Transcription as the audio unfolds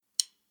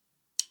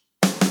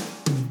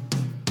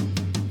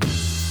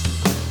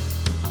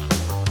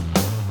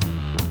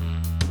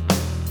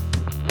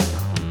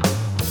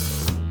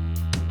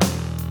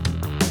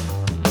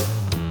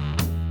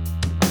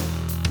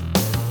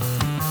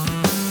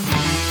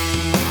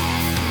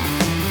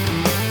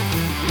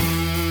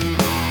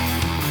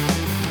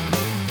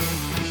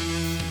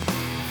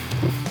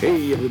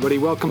Hey everybody,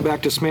 welcome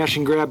back to Smash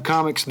and Grab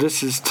Comics.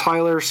 This is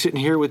Tyler sitting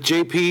here with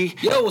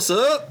JP. Yo, what's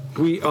up?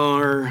 We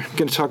are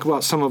going to talk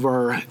about some of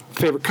our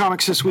favorite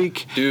comics this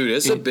week. Dude,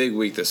 it's a big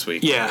week this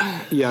week.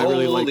 Yeah, I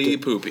really liked it. Holy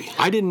poopy.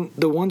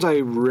 The ones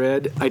I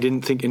read, I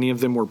didn't think any of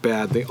them were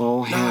bad. They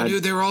all had... No,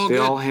 dude, they were all good. They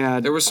all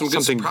had There were some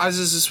good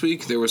surprises this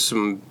week. There was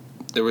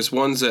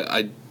ones that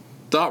I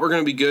thought were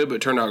going to be good,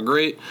 but turned out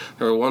great.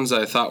 There were ones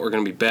that I thought were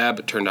going to be bad,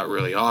 but turned out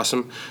really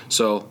awesome.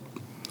 So...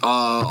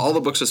 all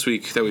the books this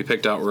week that we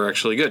picked out were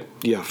actually good.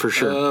 Yeah, for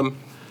sure.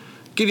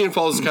 Gideon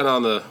Falls is kind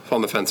of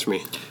on the fence for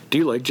me. Do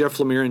you like Jeff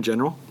Lemire in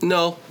general?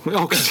 No.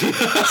 Oh,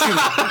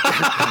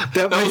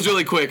 that was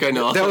really quick, I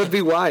know. That would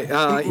be why.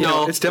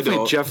 It's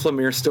definitely a Jeff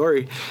Lemire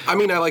story. I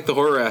mean, I like the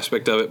horror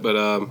aspect of it, but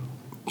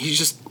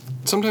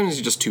sometimes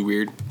he's just too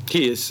weird.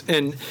 He is.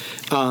 And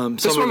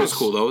this one was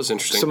cool, though. It was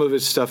interesting. Some of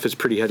his stuff is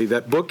pretty heady.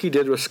 That book he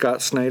did with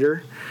Scott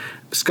Snyder...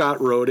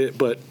 Scott wrote it,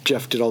 but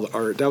Jeff did all the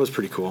art. That was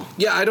pretty cool.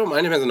 Yeah, I don't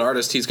mind him as an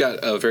artist. He's got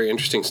a very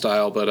interesting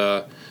style,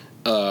 but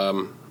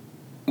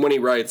when he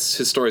writes,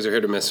 his stories are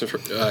hit or miss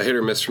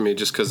for me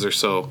just because they're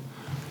so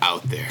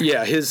out there.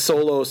 Yeah, his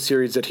solo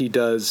series that he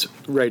does,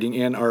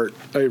 writing and art,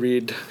 I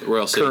read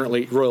Royal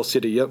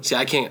City, yep. See,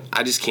 I can't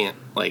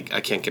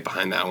get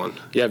behind that one.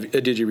 Yeah,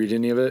 did you read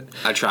any of it?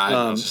 I tried.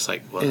 I was just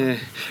like, what?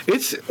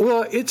 It's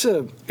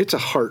a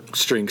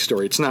heartstring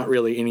story. It's not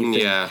really anything.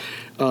 Yeah.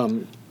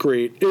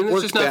 Great.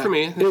 It's just not for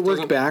me. It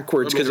worked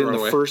backwards because in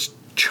the first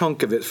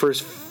chunk of it,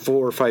 first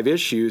 4 or 5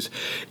 issues,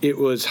 it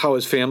was how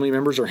his family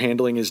members are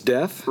handling his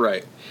death.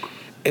 Right.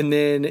 And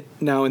then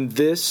now in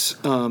this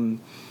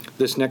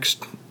this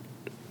next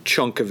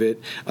chunk of it,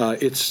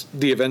 it's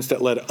the events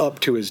that led up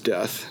to his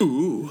death.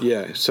 Ooh.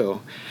 Yeah,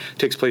 so it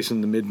takes place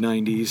in the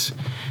mid-'90s.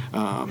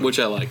 Which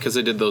I like, because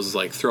they did those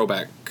like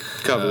throwback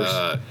covers.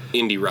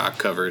 Indie rock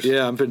covers.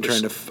 Yeah, I've been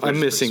trying to... I'm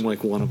missing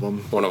like one of them.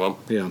 One of them?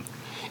 Yeah.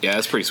 Yeah,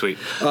 that's pretty sweet.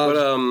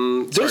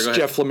 This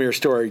Jeff Lemire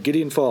story,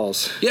 Gideon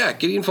Falls. Yeah,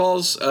 Gideon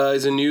Falls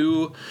is a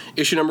new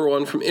issue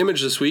 #1 from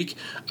Image this week.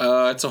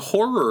 It's a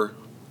horror,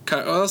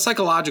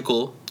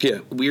 psychological,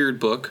 weird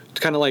book. It's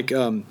kind of like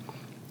when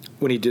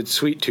he did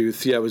Sweet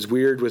Tooth. Yeah, it was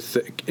weird with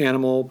the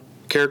animal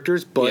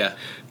characters, but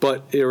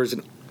there was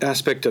an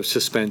aspect of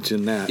suspense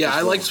in that. Yeah,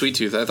 I like Sweet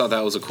Tooth. I thought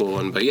that was a cool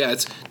one. But yeah,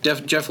 it's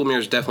Jeff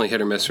Lemire's definitely hit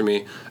or miss for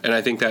me, and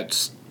I think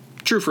that's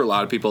true for a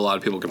lot of people. A lot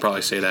of people can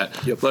probably say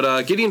that. Yep.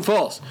 But Gideon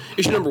Falls,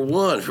 issue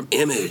 #1 from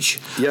Image.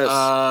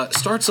 Yes.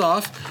 Starts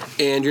off,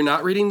 and you're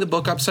not reading the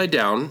book upside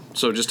down,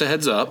 so just a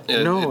heads up.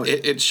 No.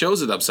 It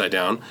shows it upside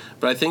down,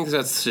 but I think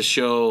that's to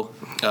show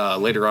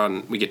later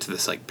on we get to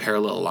this like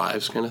parallel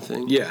lives kind of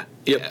thing. Yeah.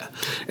 Yep. Yeah.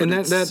 And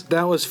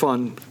that was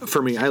fun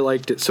for me. I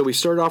liked it. So we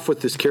start off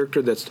with this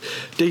character that's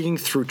digging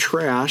through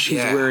trash.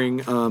 He's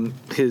wearing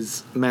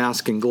his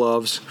mask and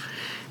gloves,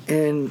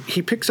 and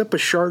he picks up a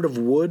shard of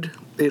wood.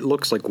 It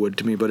looks like wood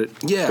to me, but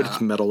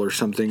it's metal or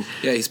something.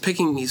 Yeah, he's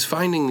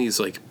finding these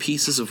like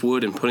pieces of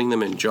wood and putting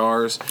them in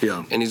jars.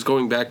 Yeah. And he's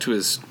going back to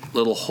his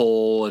little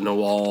hole in a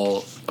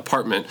wall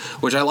apartment,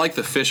 which I like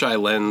the fisheye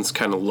lens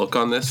kind of look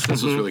on this.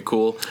 This was really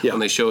cool. Yeah.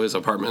 When they show his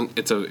apartment,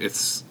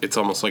 it's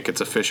almost like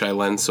it's a fisheye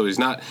lens. So he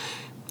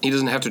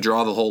doesn't have to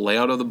draw the whole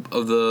layout of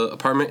the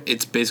apartment.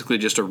 It's basically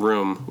just a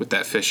room with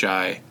that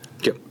fisheye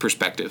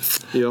perspective.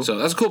 Yep. So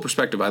that's a cool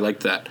perspective. I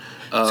liked that.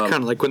 It's kind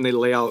of like when they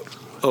lay out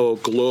a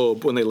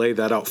globe, when they lay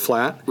that out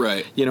flat.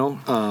 Right. You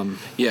know?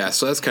 Yeah,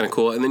 so that's kind of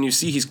cool. And then you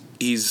see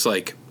he's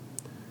like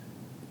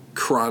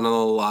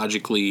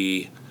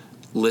chronologically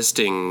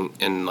listing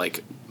and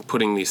like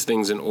putting these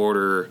things in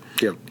order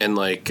and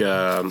like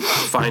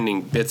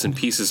finding bits and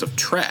pieces of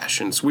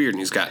trash. And it's weird.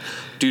 And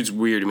dude's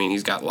weird. I mean,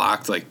 he's got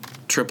like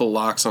triple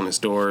locks on his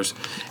doors.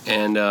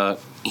 And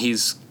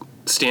he's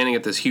standing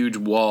at this huge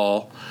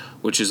wall,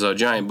 which is a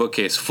giant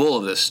bookcase full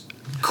of this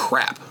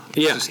crap.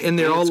 Yeah, and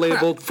they're all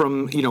labeled crap.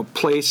 from,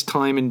 place,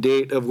 time, and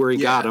date of where he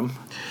got them.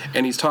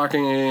 And he's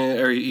talking,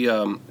 or he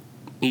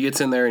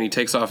gets in there and he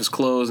takes off his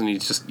clothes and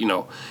he's just,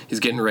 he's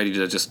getting ready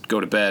to just go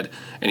to bed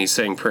and he's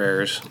saying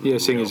prayers. Yeah,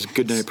 saying his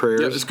goodnight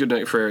prayers. Yeah, his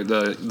goodnight prayer,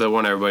 the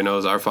one everybody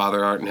knows, Our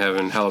Father art in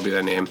heaven, hallowed be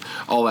thy name,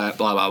 all that,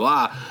 blah, blah,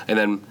 blah. And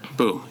then,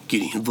 boom,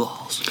 Gideon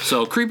Falls.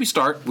 So, creepy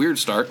start, weird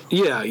start.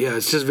 Yeah,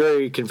 it's just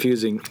very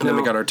confusing. And then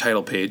we got our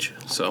title page,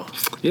 so.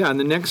 Yeah, and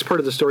the next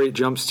part of the story, it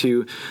jumps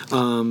to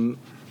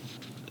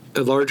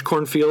a large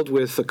cornfield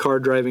with a car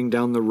driving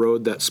down the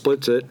road that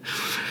splits it.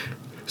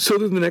 So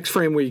then the next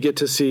frame we get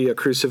to see a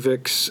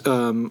crucifix,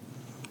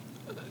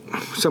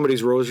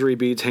 somebody's rosary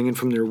beads hanging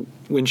from their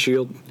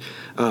windshield,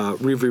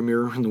 rearview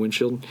mirror in the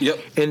windshield. Yep.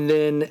 And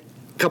then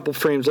a couple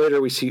frames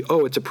later we see,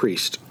 it's a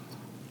priest.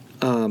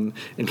 And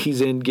he's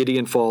in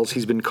Gideon Falls.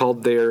 He's been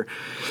called there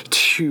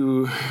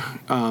to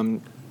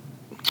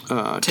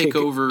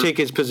take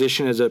his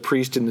position as a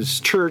priest in this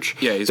church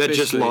that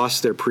just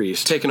lost their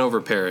priest. Taken over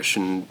parish,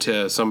 and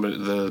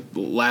the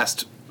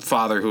last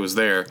father who was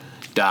there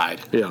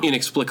died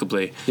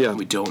inexplicably. Yeah.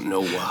 We don't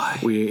know why.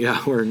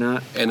 We're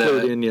not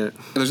clued in yet.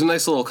 There's a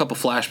nice little couple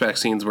flashback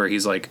scenes where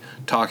he's like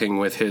talking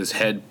with his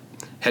head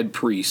head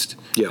priest.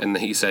 Yep. And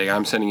he's saying,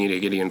 I'm sending you to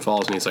Gideon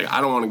Falls. And he's like,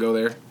 I don't want to go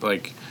there.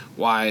 Like,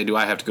 why do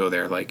I have to go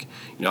there? Like,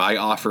 I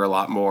offer a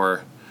lot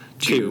more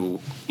to,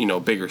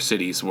 bigger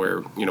cities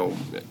where,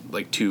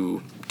 like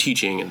to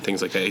teaching and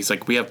things like that. He's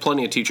like, we have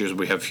plenty of teachers.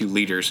 We have few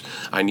leaders.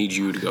 I need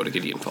you to go to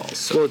Gideon Falls.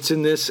 So. Well, it's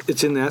in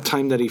that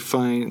time that we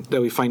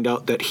find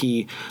out that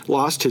he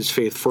lost his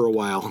faith for a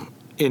while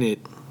in it,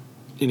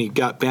 and he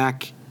got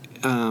back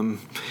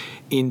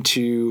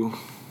into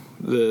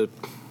the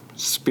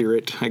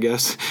spirit, I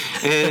guess.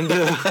 And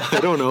I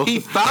don't know. He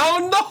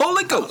found the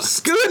Holy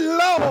Ghost. Good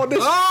Lord.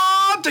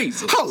 Oh,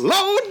 Jesus.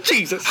 Hello,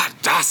 Jesus.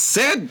 I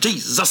said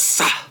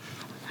Jesus.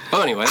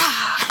 Oh, anyway.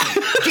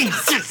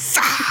 Jesus.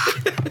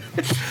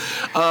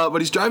 But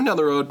he's driving down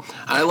the road.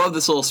 I love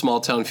this little small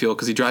town feel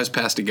because he drives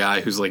past a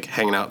guy who's like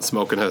hanging out and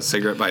smoking a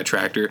cigarette by a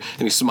tractor,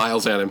 and he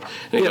smiles at him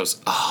and he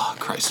goes, "Oh,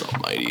 Christ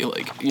Almighty!"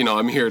 Like,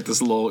 I'm here at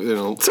this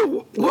little,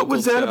 So what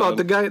was that about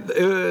the guy?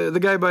 The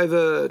guy by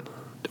the?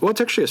 Well,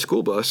 it's actually a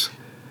school bus.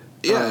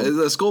 Yeah, is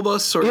it a school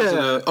bus or?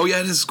 Yeah. It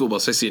it is a school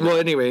bus. I see it. Well,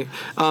 anyway,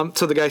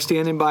 so the guy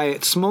standing by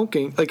it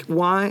smoking. Like,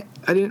 why?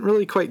 I didn't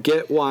really quite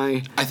get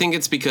why. I think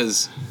it's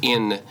because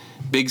in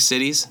big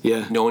cities,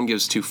 no one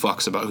gives two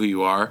fucks about who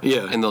you are,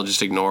 and they'll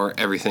just ignore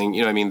everything.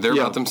 You know what I mean? They're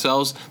about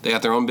themselves. They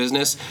got their own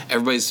business.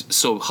 Everybody's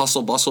so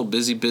hustle, bustle,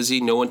 busy.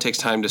 No one takes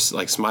time to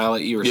like smile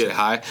at you or say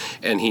hi.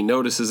 And he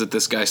notices that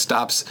this guy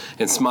stops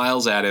and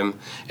smiles at him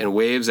and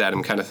waves at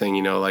him, kind of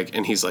thing.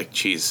 And he's like,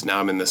 "Geez, now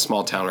I'm in this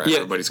small town where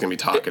everybody's gonna be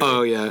talking."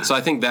 Oh yeah. So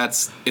I think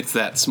it's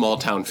that small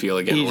town feel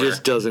again. He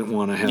just doesn't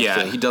want to have.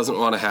 Yeah, he doesn't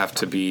want to have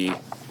to be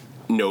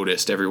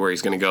noticed everywhere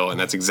he's going to go, and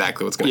that's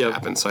exactly what's going to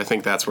happen. So I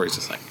think that's where he's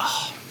just like,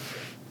 oh,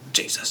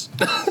 Jesus.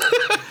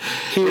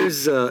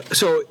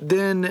 So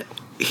then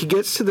he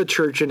gets to the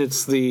church, and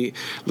it's the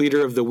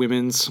leader of the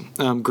women's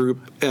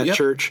group at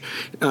church.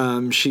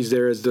 She's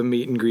there as the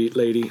meet and greet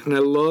lady, and I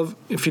love,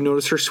 if you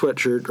notice her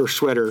sweatshirt or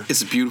sweater.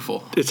 It's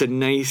beautiful. It's a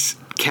nice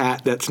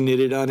cat that's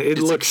knitted on it.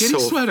 It's looks a kitty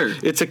sweater.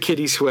 It's a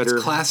kitty sweater.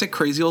 It's classic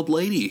crazy old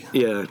lady.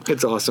 Yeah,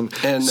 it's awesome.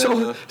 And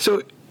so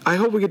I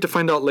hope we get to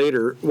find out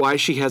later why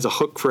she has a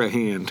hook for a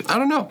hand. I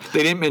don't know.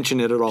 They didn't mention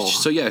it at all.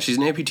 So yeah, she's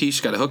an amputee. She's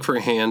got a hook for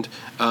a hand.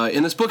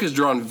 And this book is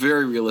drawn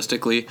very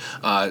realistically.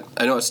 I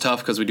know it's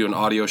tough because we do an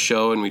audio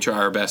show and we try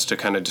our best to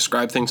kind of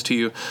describe things to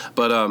you.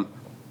 But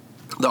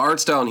the art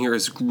style in here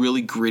is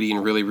really gritty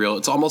and really real.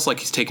 It's almost like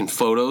he's taken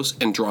photos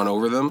and drawn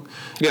over them.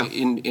 Yeah.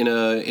 In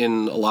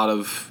a lot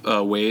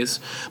of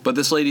ways. But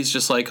this lady's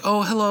just like,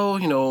 oh, hello,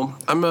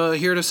 I'm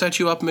here to set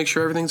you up and make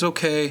sure everything's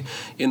okay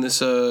in this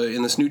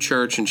new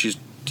church. And she's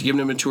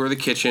giving him a tour of the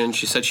kitchen.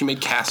 She said she made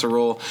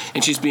casserole,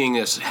 and she's being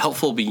this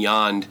helpful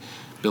beyond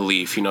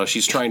belief.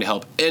 She's trying to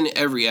help in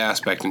every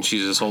aspect, and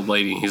she's this old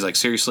lady. And he's like,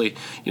 seriously,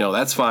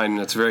 that's fine.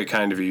 That's very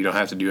kind of you. You don't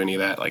have to do any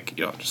of that. Like,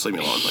 just leave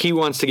me alone. He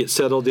wants to get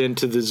settled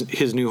into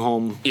his new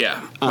home.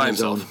 Yeah, by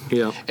himself.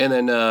 Yeah, and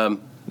then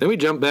we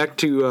jump back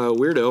to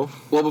Weirdo.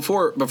 Well,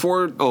 before.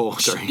 Oh,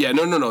 sorry. Yeah,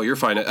 no, you're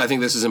fine. I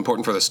think this is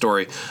important for the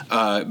story.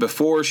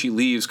 Before she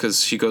leaves,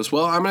 because she goes,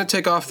 well, I'm going to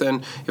take off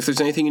then. If there's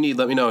anything you need,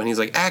 let me know. And he's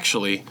like,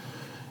 actually,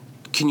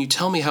 can you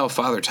tell me how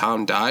Father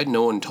Tom died?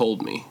 No one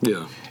told me.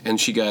 Yeah. And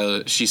she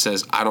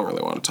says, I don't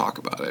really want to talk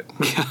about it.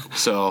 Yeah.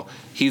 So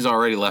he's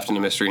already left in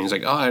a mystery. And he's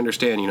like, oh, I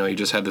understand. You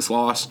just had this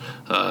loss.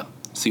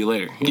 See you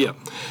later. Yeah.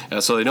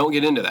 So they don't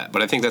get into that.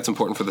 But I think that's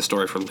important for the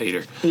story for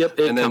later. Yep,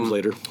 it comes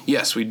later.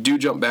 Yes, we do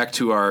jump back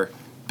to our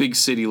big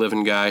city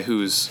living guy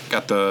who's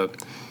got the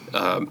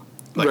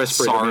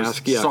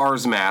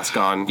SARS mask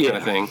on kind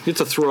of thing.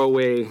 It's a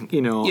throwaway,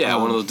 Yeah,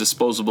 one of those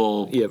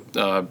disposable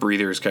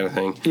breathers kind of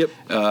thing.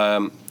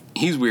 Yep.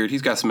 He's weird.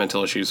 He's got some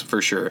mental issues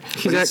for sure.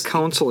 He's at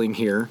counseling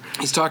here.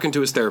 He's talking to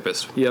his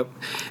therapist. Yep.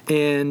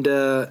 And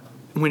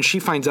when she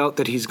finds out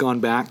that he's gone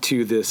back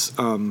to this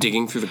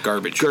digging through the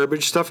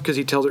garbage stuff, because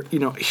he tells her,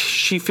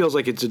 she feels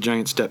like it's a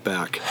giant step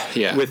back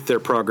with their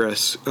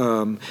progress.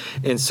 And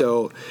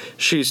so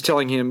she's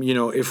telling him,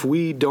 if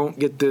we don't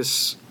get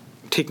this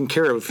taken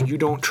care of, if you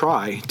don't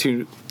try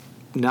to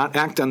not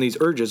act on these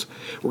urges,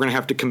 we're going to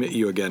have to commit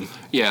you again.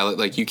 Yeah,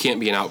 like you can't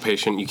be an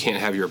outpatient, you can't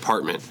have your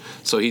apartment.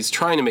 So he's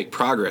trying to make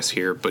progress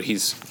here, but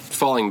he's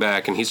falling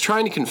back, and he's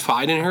trying to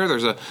confide in her.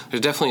 There's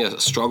definitely a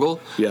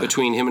struggle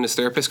between him and his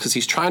therapist, because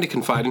he's trying to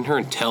confide in her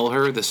and tell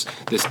her this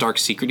dark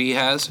secret he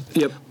has.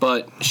 Yep.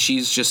 But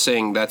she's just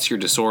saying, that's your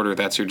disorder.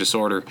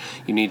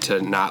 You need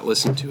to not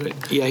listen to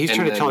it. Yeah, he's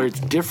trying to tell her it's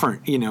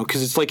different,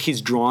 because it's like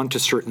he's drawn to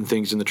certain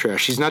things in the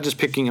trash. He's not just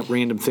picking up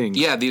random things.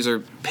 Yeah, these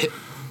are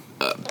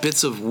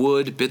bits of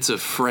wood, bits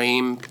of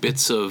frame,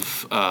 bits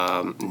of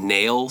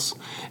nails,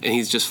 and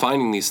he's just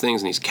finding these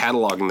things and he's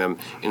cataloging them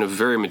in a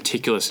very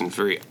meticulous and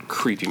very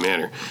creepy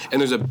manner.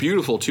 And there's a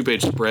beautiful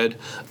 2-page spread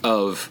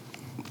of,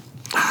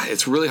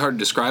 it's really hard to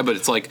describe, but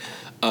it's like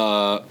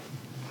a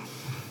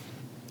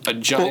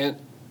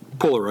giant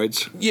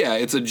Polaroids. Yeah,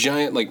 it's a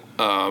giant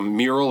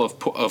mural of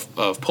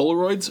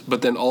Polaroids,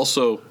 but then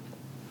also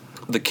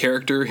the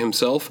character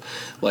himself,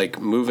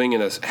 moving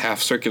in a half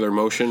circular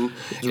motion,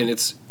 and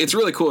it's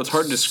really cool. It's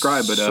hard to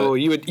describe, but so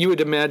you would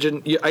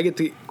imagine. I get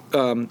the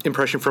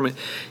impression from it.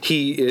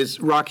 He is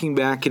rocking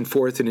back and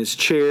forth in his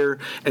chair,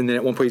 and then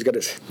at one point he's got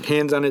his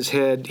hands on his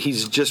head.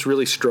 He's just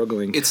really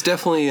struggling. It's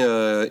definitely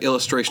a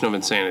illustration of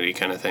insanity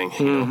kind of thing.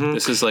 You know?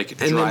 This is like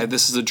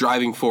this is a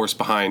driving force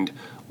behind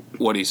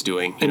what he's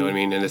doing. You know what I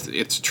mean? And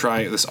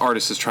this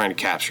artist is trying to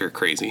capture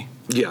crazy.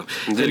 Yeah,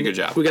 and did a good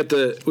job. We got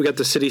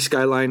the city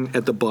skyline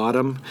at the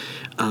bottom.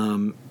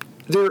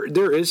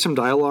 There is some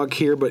dialogue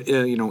here, but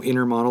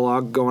inner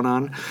monologue going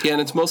on. Yeah,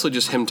 and it's mostly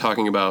just him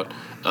talking about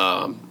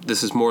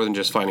this is more than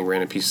just finding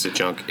random pieces of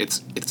junk.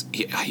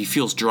 He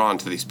feels drawn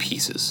to these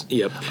pieces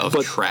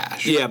of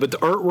trash. Yeah, but the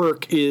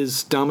artwork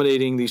is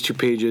dominating these 2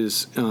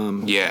 pages.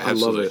 Yeah, I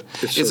love it.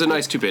 It's a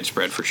nice 2-page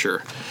spread for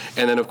sure.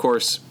 And then, of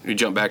course, we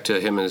jump back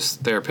to him and his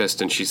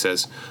therapist, and she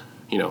says,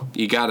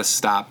 you got to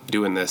stop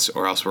doing this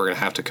or else we're going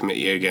to have to commit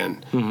you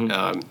again.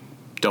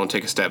 Don't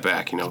take a step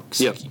back,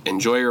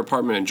 Enjoy your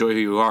apartment, enjoy who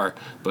you are,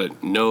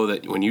 but know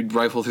that when you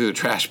rifle through the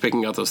trash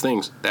picking out those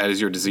things, that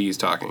is your disease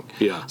talking.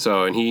 Yeah.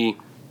 So, and he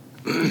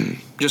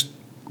just,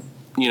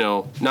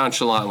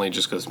 nonchalantly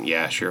just goes,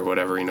 yeah, sure,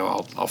 whatever,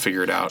 I'll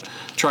figure it out.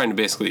 Trying to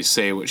basically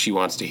say what she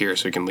wants to hear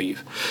so he can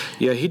leave.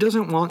 Yeah, he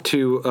doesn't want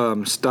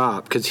to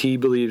stop because he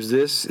believes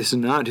this is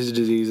not his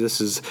disease. This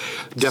is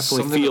definitely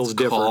something feels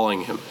different.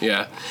 Calling him,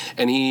 yeah.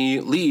 And he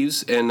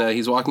leaves, and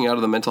he's walking out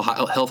of the mental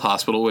health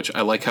hospital, which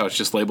I like how it's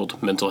just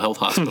labeled mental health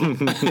hospital.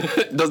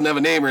 It doesn't have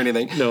a name or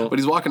anything. No. But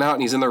he's walking out,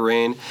 and he's in the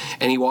rain,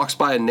 and he walks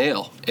by a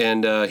nail,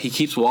 and he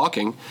keeps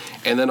walking,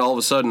 and then all of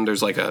a sudden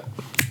there's like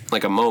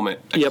a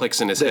moment that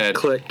clicks in his head.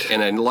 Clicked.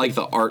 And I like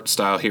the art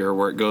style here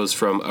where it goes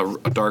from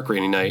a dark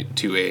rainy night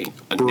to a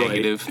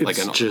negative,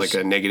 like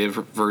a negative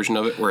version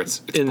of it where it's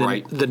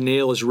bright. The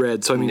nail is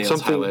red. So I mean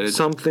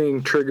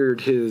something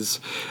triggered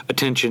his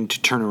attention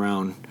to turn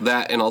around.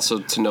 That, and also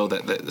to know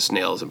that this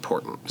nail is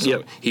important.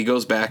 So he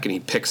goes back and he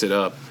picks it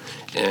up,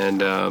 and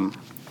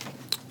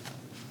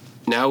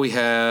now we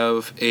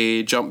have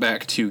a jump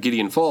back to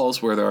Gideon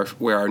Falls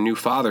where our new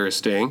father is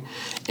staying,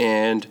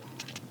 and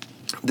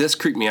this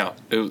creeped me out.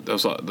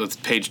 The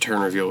page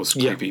turn reveal was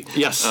creepy.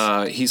 Yes.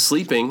 He's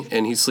sleeping,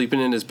 and he's sleeping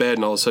in his bed,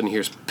 and all of a sudden he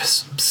hears,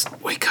 psst,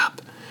 psst, wake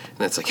up.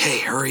 And it's like, hey,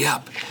 hurry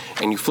up.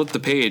 And you flip the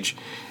page,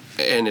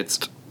 and it's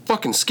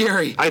fucking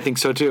scary. I think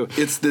so, too.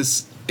 It's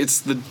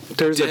the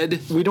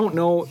dead. We don't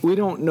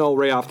know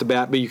right off the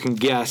bat, but you can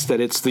guess that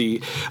it's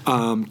the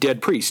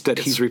dead priest that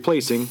he's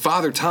replacing.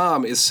 Father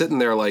Tom is sitting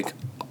there like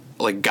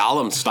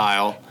Gollum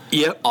style.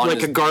 Yep,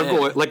 like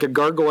a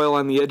gargoyle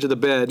on the edge of the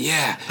bed.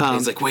 Yeah,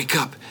 he's like, wake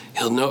up.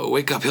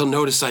 Wake up. He'll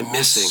notice I'm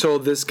missing. So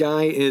this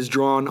guy is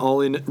drawn all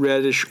in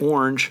reddish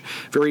orange,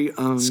 very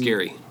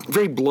scary,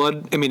 very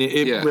blood. I mean,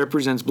 it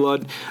represents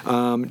blood,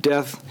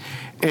 death,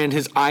 and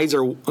his eyes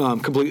are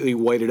completely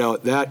whited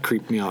out. That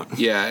creeped me out.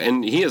 Yeah,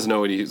 and he has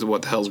no idea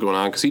what the hell's going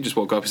on because he just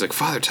woke up. He's like,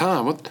 Father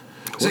Tom, what?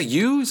 Is that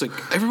you? He's like,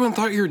 everyone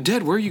thought you were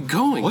dead. Where are you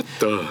going? What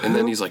the And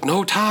then he's like,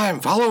 no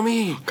time. Follow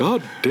me.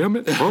 God damn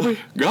it, Bobby.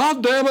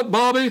 God damn it,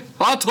 Bobby.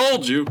 I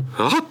told you.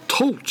 I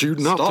told you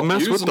not to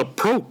mess with the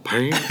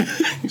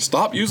propane.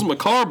 Stop using my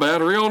car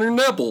battery on your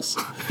nipples.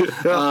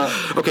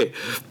 Okay.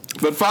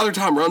 But Father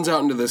Tom runs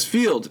out into this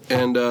field,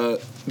 and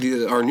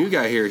our new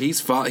guy here,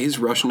 he's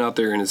rushing out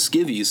there in his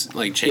skivvies,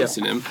 like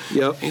chasing him.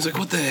 Yep. He's like,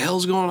 what the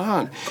hell's going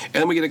on? And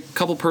then we get a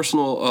couple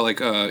personal,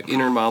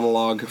 inner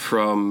monologue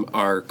from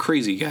our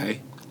crazy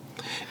guy.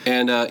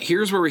 And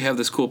here's where we have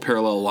this cool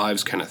parallel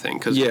lives kind of thing,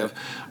 because we have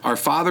our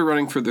father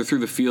running through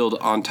the field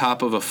on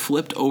top of a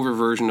flipped over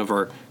version of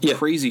our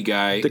crazy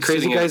guy. The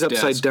crazy guy's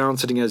upside down,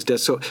 sitting at his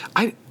desk.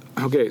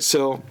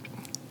 So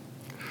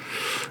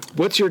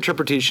what's your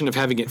interpretation of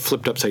having it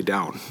flipped upside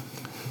down?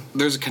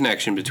 There's a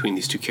connection between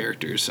these two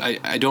characters.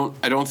 I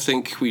don't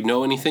think we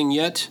know anything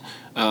yet,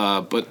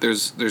 but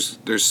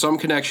there's some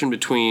connection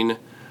between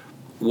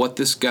what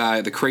this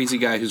guy, the crazy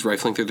guy who's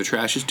rifling through the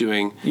trash, is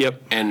doing,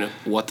 and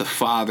what the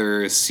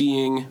father is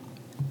seeing,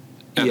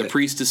 and the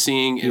priest is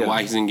seeing, and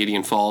why he's in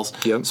Gideon Falls.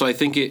 Yep. So I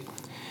think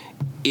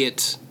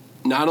it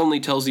not only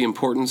tells the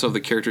importance of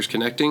the characters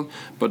connecting,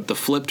 but the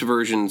flipped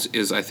versions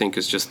is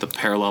just the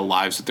parallel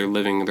lives that they're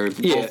living. They're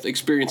both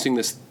experiencing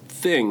this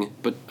thing,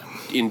 but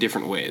in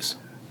different ways.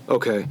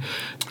 Okay.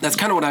 That's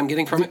kind of what I'm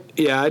getting from it.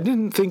 Yeah, I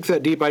didn't think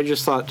that deep. I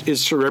just thought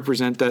is to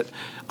represent that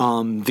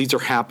these are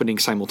happening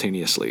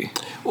simultaneously.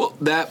 Well,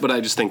 but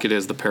I just think it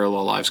is the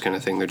parallel lives kind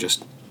of thing.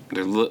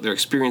 They're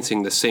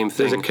experiencing the same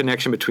thing. There's a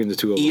connection between the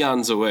two of them.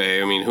 Eons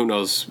away. I mean, who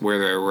knows where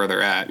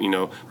they're at,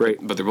 Right.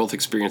 But they're both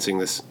experiencing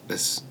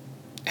this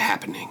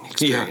happening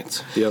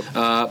experience. Yeah.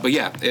 Yep. But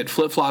yeah, it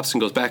flip-flops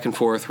and goes back and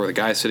forth where the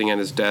guy's sitting at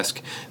his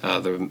desk,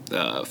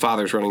 the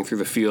father's running through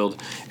the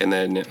field, and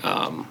then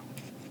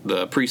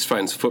the priest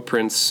finds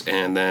footprints,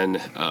 and then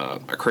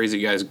a crazy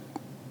guy's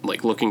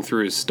looking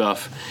through his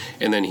stuff,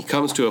 and then he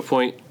comes to a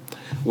point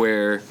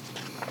where,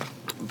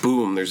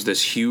 boom, there's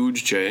this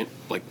huge giant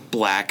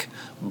black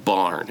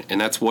barn,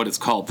 and that's what it's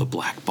called, the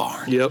Black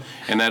Barn. Yep.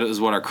 And that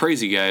is what our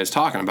crazy guy is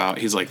talking about.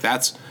 He's like,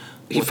 that's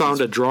he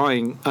found a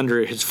drawing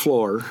under his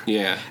floor.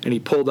 Yeah. And he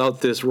pulled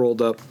out this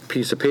rolled up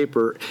piece of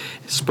paper,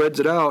 spreads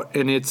it out,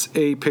 and it's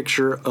a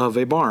picture of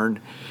a barn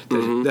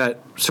that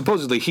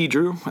supposedly he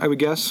drew, I would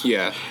guess.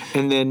 Yeah.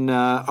 And then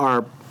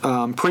our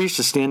priest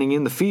is standing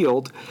in the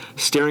field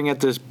staring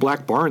at this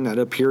black barn that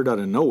appeared out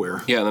of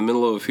nowhere. Yeah, in the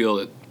middle of a field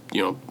at,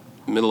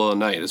 middle of the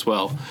night as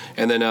well.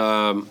 And then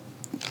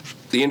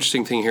the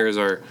interesting thing here is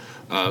our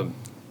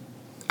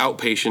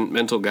outpatient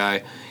mental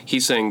guy,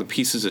 he's saying the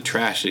pieces of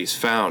trash that he's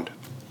found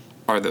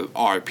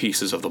are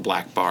pieces of the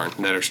black barn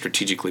that are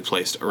strategically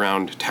placed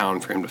around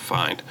town for him to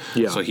find.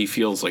 Yeah. So he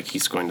feels like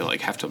he's going to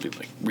have to be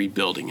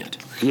rebuilding it.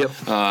 Yep.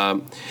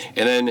 And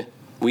then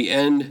we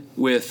end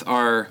with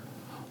our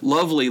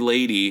lovely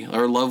lady,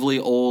 our lovely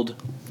old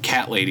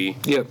cat lady.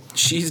 Yep.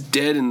 She's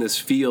dead in this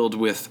field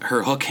with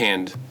her hook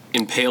hand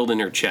impaled in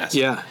her chest.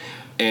 Yeah.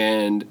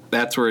 And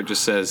that's where it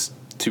just says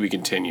to be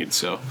continued.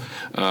 So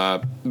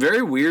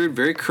very weird,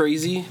 very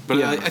crazy, but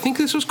yeah. I think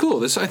this was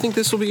cool. I think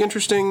this will be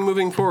interesting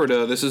moving forward.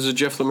 This is a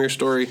Jeff Lemire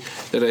story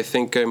that I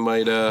think I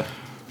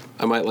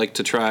might like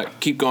to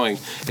keep going.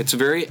 It's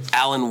very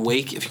Alan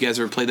Wake, if you guys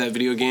ever played that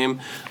video game,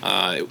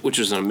 which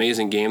is an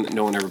amazing game that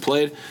no one ever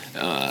played.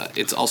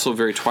 It's also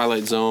very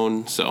Twilight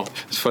Zone. So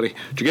it's funny.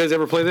 Did you guys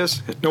ever play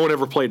this? No one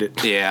ever played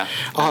it. Yeah.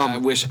 I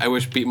wish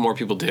more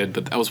people did,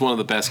 but that was one of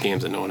the best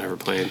games that no one ever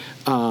played.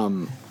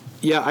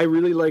 Yeah, I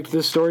really liked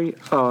this story.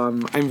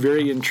 I'm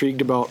very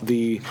intrigued about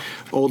the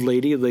old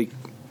lady.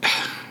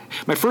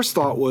 My first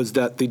thought was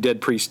that the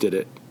dead priest did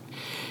it,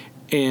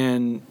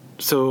 and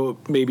so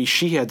maybe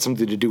she had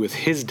something to do with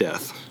his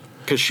death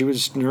because she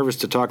was nervous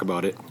to talk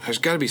about it. There's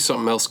got to be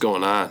something else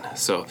going on.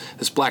 So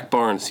this black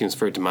barn seems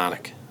very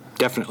demonic.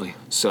 Definitely.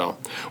 So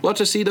we'll have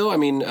to see, though. I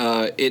mean,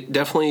 it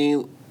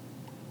definitely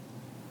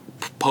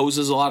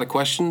poses a lot of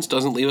questions,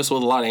 doesn't leave us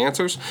with a lot of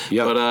answers.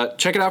 Yep. But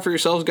check it out for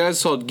yourselves, guys.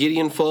 It's called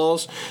Gideon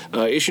Falls.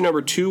 Issue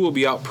number 2 will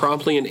be out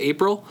promptly in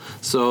April,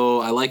 so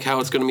I like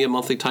how it's going to be a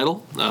monthly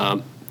title.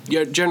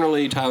 Yeah,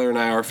 generally, Tyler and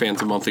I are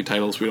fans of monthly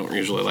titles. We don't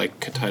usually like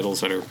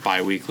titles that are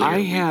bi-weekly.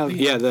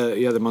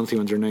 The monthly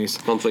ones are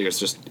nice. Monthly is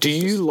just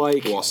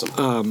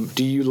awesome.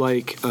 Do you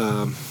like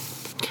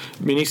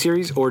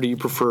miniseries, or do you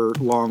prefer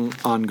long,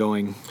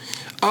 ongoing?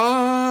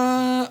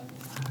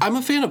 I'm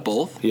a fan of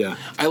both. Yeah.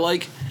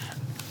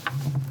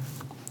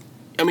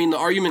 The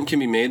argument can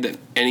be made that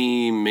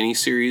any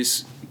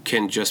miniseries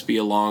can just be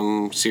a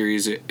long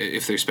series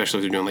especially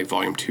if they're doing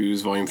volume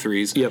 2s, volume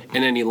 3s. Yep.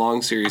 And any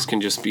long series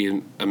can just be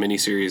a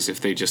miniseries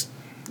if they just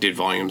did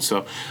volumes.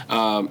 So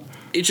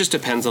it just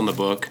depends on the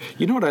book.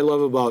 You know what I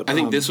love about... I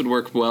think this would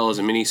work well as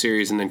a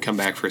miniseries and then come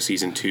back for a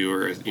season 2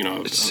 or,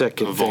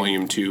 a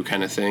volume 2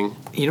 kind of thing.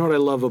 You know what I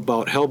love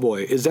about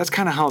Hellboy is that's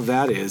kind of how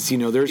that is.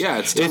 It's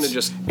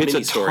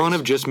a ton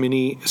of just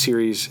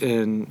mini-series,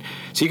 and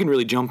so you can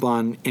really jump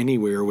on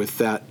anywhere with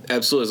that.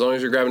 Absolutely. As long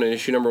as you're grabbing an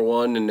issue number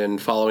 1 and then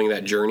following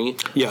that journey,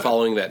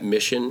 following that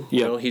mission.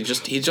 He's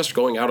just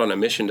going out on a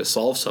mission to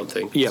solve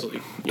something. Yeah. So,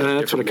 and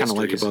that's what I kind of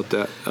like about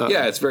that.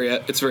 It's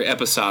very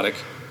episodic.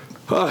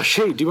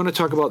 Shay, do you want to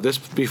talk about this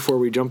before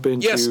we jump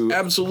into... Yes,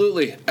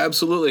 absolutely.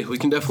 Absolutely. We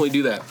can definitely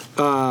do that.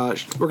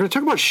 We're going to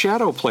talk about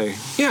Shadow Play.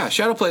 Yeah,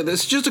 Shadow Play.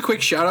 This is just a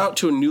quick shout-out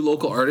to a new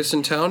local artist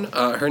in town.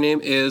 Her name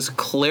is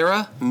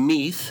Clara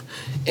Meath,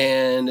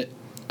 and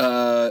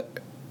a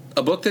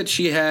book that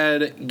she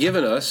had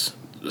given us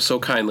so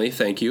kindly,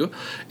 thank you,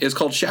 is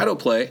called Shadow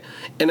Play.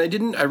 And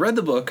I read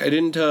the book. I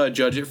didn't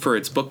judge it for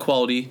its book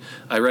quality.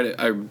 I read it.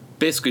 I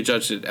basically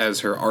judged it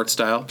as her art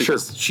style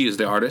because she is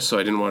the artist, so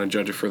I didn't want to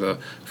judge it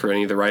for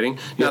any of the writing.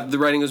 Not that the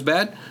writing was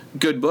bad.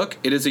 Good book.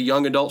 It is a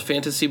young adult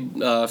fantasy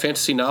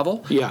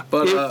novel. Yeah,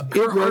 but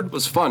her art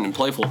was fun and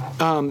playful.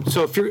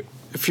 So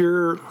if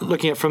you're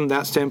looking at it from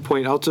that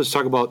standpoint, I'll just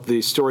talk about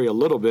the story a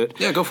little bit.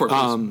 Yeah, go for it.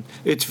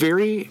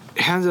 Please.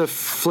 Has a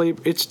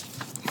flavor.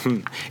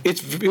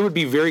 It would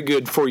be very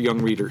good for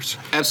young readers.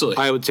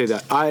 Absolutely. I would say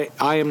that. I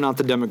am not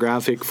the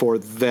demographic for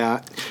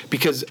that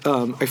because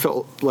I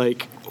felt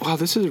like, wow,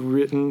 this is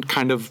written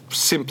kind of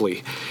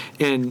simply.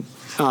 And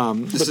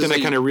but then I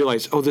kind of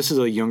realized, this is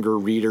a younger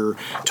reader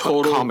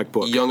comic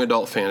book. Young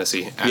adult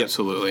fantasy.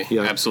 Absolutely.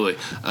 Yep.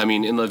 Absolutely. I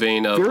mean, in the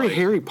vein of... Very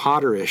Harry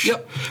Potter-ish.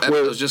 Yep. I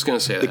was just going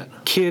to say that. The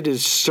kid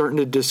is starting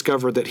to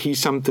discover that he's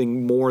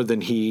something more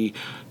than he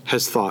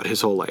has thought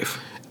his whole life.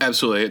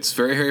 Absolutely. It's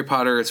very Harry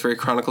Potter. It's very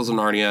Chronicles of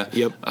Narnia.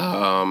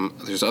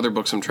 Yep. There's other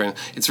books I'm trying...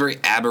 It's very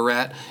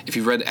Aberrat. If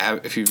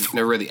you've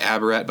never read The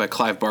Aberrat by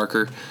Clive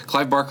Barker,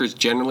 Clive Barker is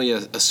generally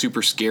a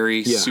super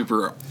scary,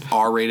 super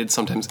R-rated,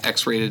 sometimes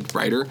X-rated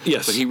writer.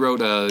 Yes. But he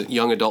wrote a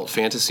young adult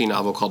fantasy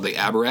novel called The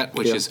Aberrat,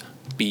 which is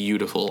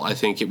beautiful. I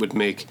think it would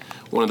make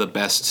one of the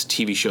best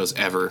TV shows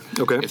ever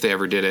if they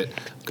ever did it.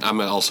 I'm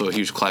also a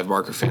huge Clive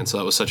Barker fan, so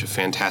that was such a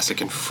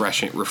fantastic and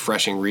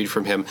refreshing read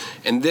from him.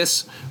 And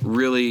this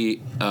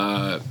really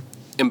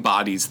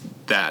embodies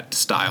that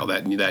style,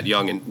 that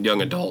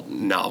young adult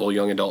novel,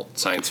 young adult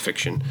science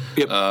fiction.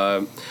 Yep.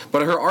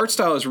 But her art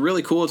style is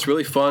really cool. It's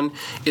really fun.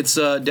 It's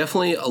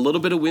definitely a little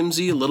bit of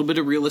whimsy, a little bit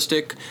of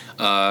realistic.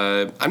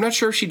 I'm not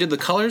sure if she did the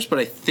colors, but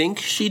I think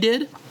she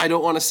did. I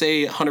don't want to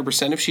say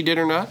 100% if she did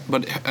or not,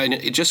 but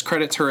it just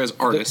credits her as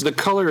artist. The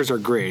colors are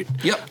great.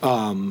 Yep.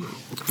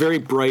 Very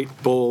bright,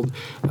 bold,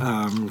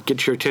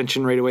 get your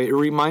attention right away. It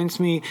reminds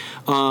me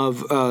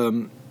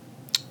of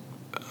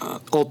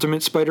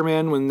Ultimate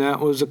Spider-Man when that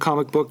was a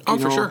comic book.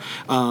 For sure.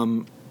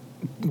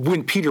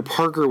 When Peter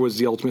Parker was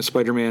the Ultimate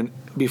Spider-Man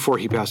before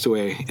he passed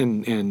away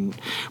and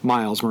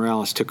Miles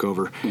Morales took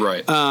over.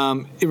 Right.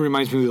 It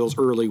reminds me of those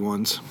early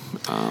ones.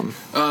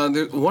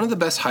 One of the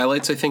best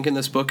highlights, I think, in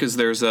this book is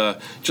there's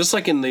just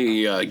like in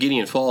the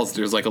Gideon Falls,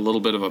 there's like a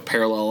little bit of a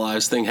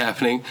parallelized thing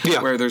happening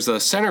where there's a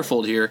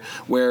centerfold here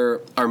where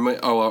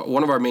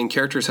one of our main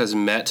characters has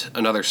met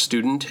another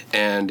student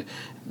and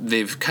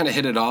they've kind of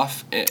hit it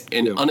off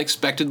and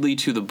unexpectedly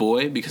to the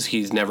boy because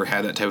he's never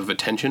had that type of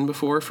attention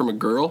before from a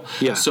girl.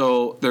 Yeah.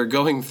 So they're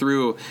going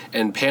through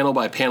and panel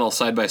by panel,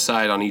 side by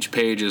side on each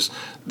page is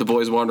the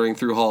boys wandering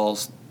through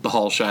the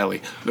hall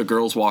shyly, the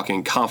girls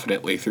walking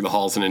confidently through the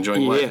halls and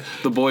enjoying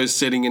life, the boys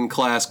sitting in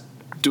class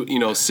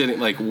sitting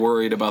like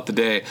worried about the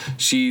day.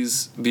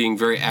 She's being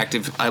very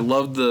active. I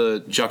love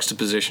the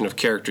juxtaposition of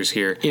characters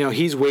here.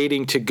 He's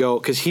waiting to go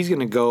because he's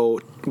going to go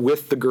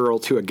with the girl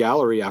to a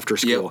gallery after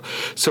school. Yep.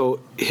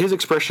 So his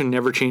expression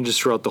never changes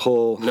throughout the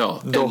whole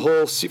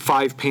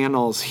 5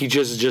 panels. He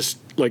just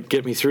like,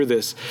 get me through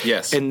this.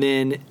 Yes. And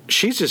then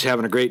she's just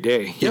having a great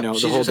day. The whole day.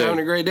 She's just having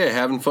a great day,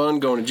 having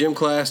fun, going to gym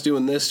class,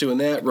 doing this, doing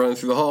that, running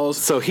through the halls.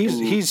 So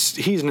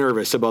he's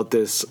nervous about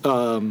this.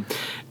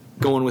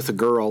 Going with a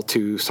girl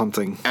to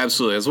something.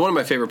 Absolutely. It's one of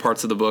my favorite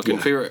parts of the book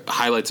and favorite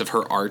highlights of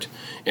her art,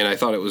 and I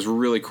thought it was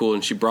really cool,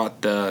 and she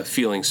brought the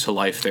feelings to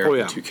life there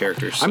with the two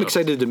characters. So. I'm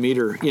excited to meet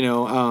her.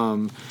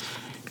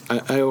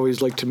 I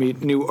always like to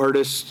meet new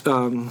artists.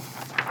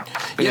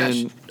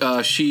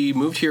 She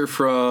moved here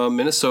from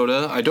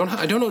Minnesota. I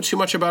don't know too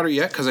much about her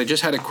yet because I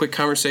just had a quick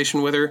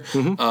conversation with her.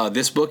 Mm-hmm.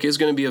 This book is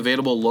going to be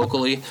available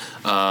locally.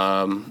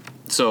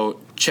 So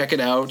check it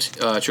out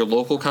at your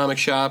local comic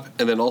shop.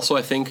 And then also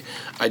I think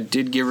I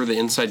did give her the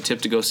inside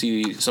tip to go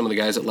see some of the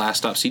guys at Last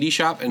Stop CD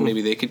Shop, and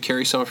maybe they could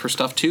carry some of her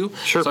stuff too.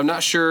 Sure. So I'm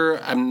not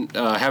sure.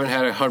 I haven't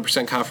had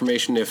 100%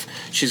 confirmation if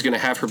she's going to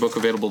have her book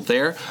available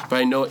there. But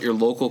I know at your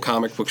local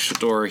comic book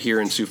store here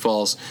in Sioux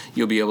Falls,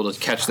 you'll be able to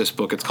catch this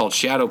book. It's called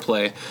Shadow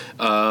Play.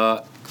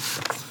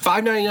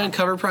 $5.99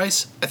 cover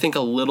price. I think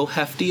a little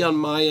hefty on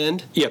my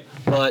end. Yep.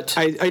 But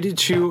I did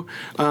too.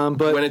 But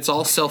when it's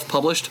all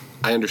self-published,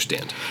 I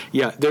understand.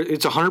 Yeah,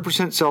 it's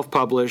 100%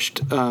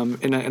 self-published,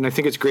 and I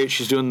think it's great.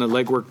 She's doing the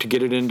legwork to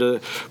get it into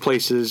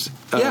places.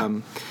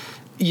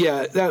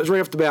 Yeah, that was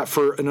right off the bat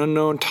for an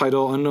unknown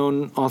title,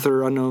 unknown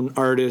author, unknown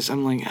artist.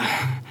 I'm like,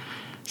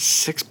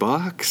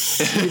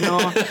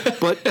 $6,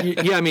 But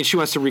yeah, I mean, she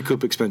wants to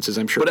recoup expenses,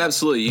 I'm sure. But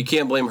absolutely, you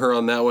can't blame her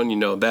on that one.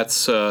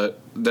 That's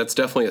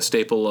definitely a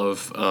staple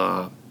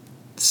of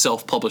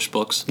self-published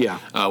books. Yeah.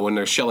 When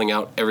they're shelling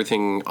out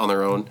everything on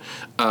their own.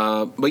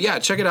 But yeah,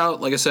 check it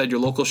out. Like I said, your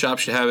local shop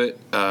should have it.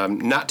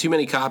 Not too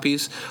many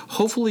copies.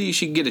 Hopefully,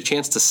 she can get a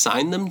chance to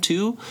sign them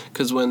too,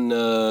 because when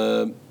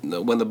the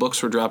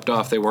books were dropped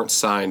off, they weren't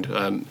signed.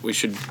 We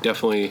should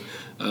definitely.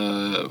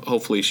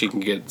 Hopefully she can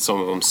get some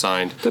of them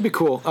signed. That'd be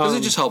cool. Because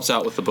it just helps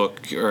out with the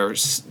book. Or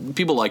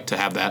people like to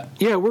have that.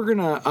 Yeah, we're going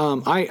to...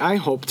 I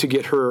hope to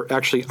get her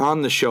actually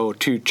on the show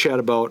to chat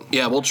about...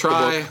 Yeah, we'll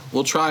try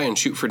and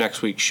shoot for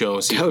next week's show.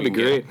 That would be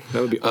great.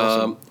 That would be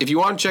awesome. If you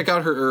want to check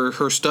out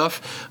her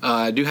stuff,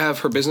 I do have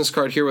her business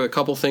card here with a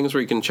couple things where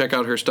you can check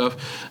out her stuff.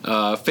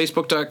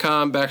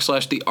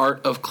 Facebook.com/The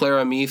Art of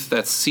Clara Meath.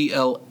 That's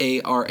CLARAMEATH.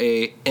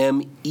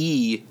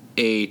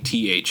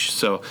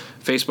 So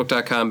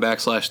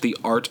Facebook.com/The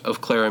Art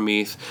of Clara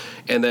Meath.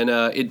 And then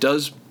it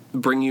does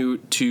bring you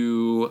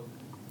to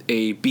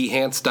a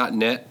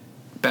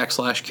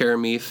behance.net/Clara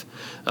Meath,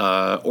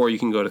 or you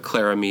can go to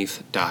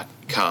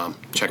clarameath.com.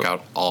 Check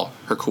out all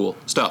her cool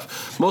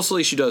stuff.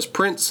 Mostly she does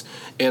prints,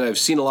 and I've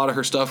seen a lot of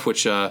her stuff,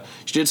 which she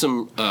did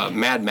some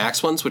Mad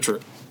Max ones, which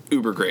are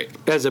uber great.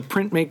 As a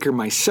printmaker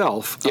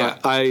myself,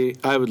 I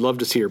would love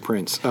to see her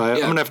prints. I'm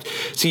gonna have to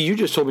see. You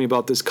just told me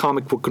about this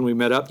comic book when we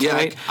met up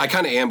tonight. I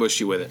kind of ambushed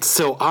you with it.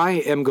 So I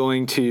am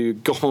going to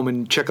go home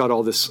and check out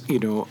all this,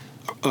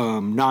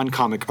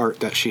 non-comic art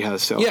that she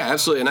has. So yeah,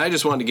 absolutely. And I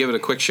just wanted to give it a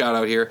quick shout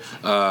out here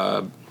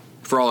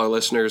for all our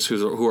listeners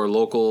who are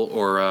local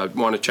or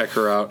want to check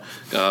her out.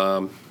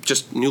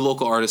 Just new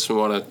local artists who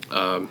want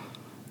to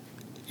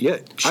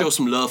show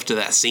some love to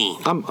that scene.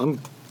 I'm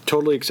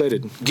totally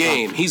excited.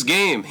 He's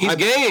game.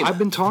 I've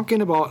been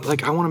talking about,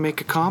 I want to make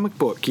a comic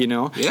book,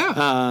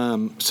 Yeah.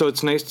 So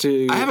it's nice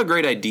to... I have a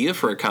great idea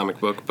for a comic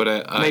book, but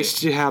nice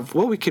to have...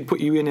 Well, we could put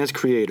you in as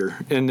creator,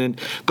 and then...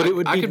 But it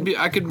would be...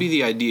 I could be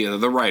the idea,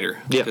 the writer.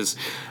 Yeah. Because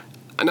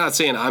I'm not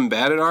saying I'm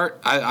bad at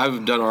art.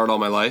 I've done art all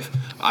my life.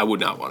 I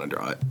would not want to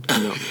draw it.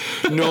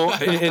 No.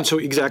 And so,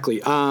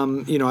 exactly.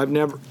 I'm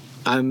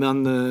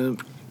on the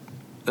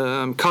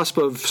cusp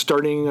of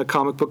starting a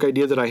comic book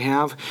idea that I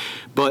have,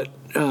 but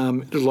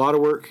a lot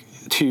of work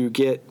to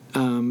get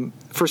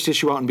first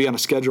issue out and be on a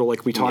schedule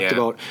like we talked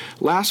about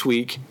last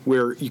week,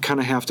 where you kind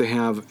of have to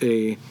have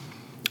a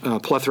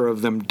plethora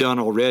of them done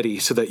already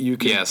so that you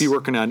can be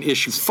working on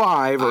issue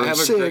 5 or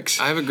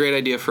 6. I have a great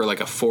idea for like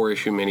a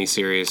 4-issue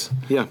miniseries.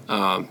 Yeah.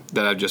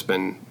 That I've just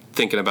been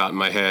thinking about in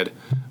my head.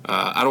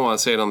 I don't want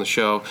to say it on the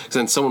show because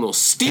then someone will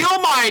steal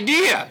my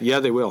idea. Yeah,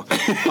 they will.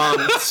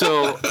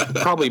 So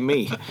probably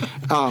me.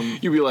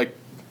 You'd be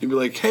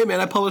like, hey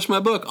man, I published my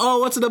book. Oh,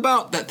 what's it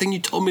about? That thing you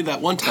told me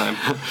that one time.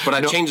 But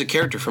I changed the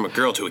character from a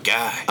girl to a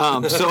guy.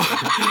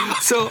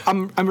 So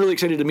I'm really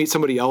excited to meet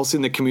somebody else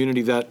in the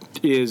community that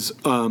is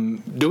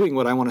doing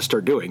what I want to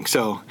start doing.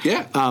 So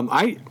yeah,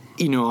 I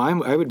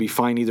would be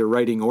fine either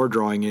writing or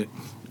drawing it.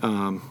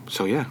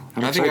 So yeah,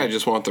 I think I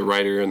just want the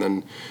writer, and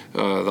then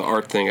the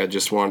art thing. I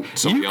just want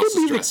somebody else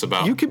to stress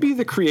about. You could be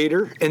the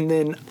creator, and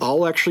then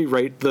I'll actually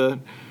write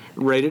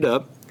it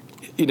up.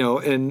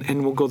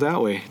 And we'll go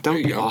that way. That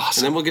would be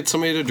awesome. And then we'll get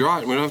somebody to draw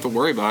it, and we don't have to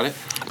worry about it.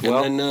 And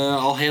then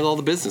I'll handle all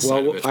the business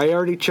side of it. I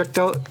already checked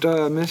out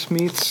Miss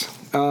Meat's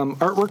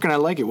artwork, and I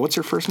like it. What's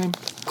her first name?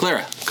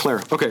 Clara.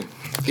 Okay.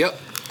 Yep.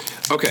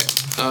 Okay.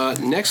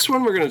 Next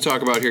one we're going to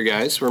talk about here,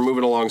 guys. We're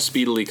moving along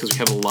speedily because we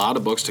have a lot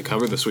of books to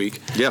cover this week.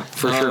 Yeah,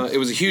 for sure. It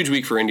was a huge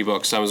week for indie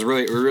books. I was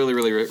really, really,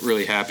 really,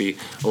 really happy.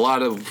 A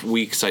lot of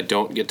weeks I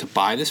don't get to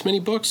buy this many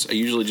books. I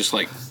usually just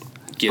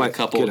get a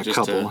couple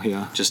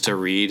just to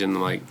read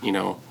and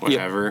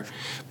whatever. Yep.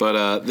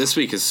 But this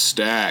week is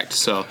stacked.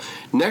 So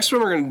next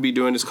one we're going to be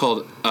doing is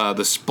called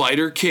The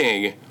Spider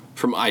King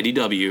from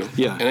IDW.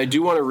 Yeah. And I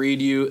do want to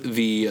read you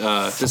the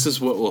this is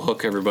what will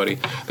hook everybody.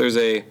 There's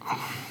a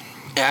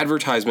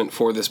advertisement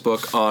for this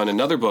book on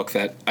another book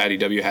that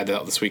IDW had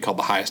out this week called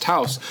The Highest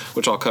House,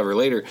 which I'll cover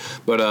later.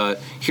 But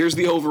here's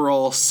the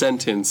overall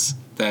sentence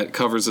that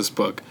covers this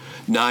book.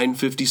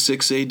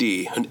 956 AD,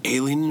 an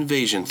alien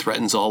invasion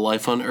threatens all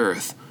life on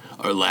Earth.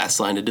 Our last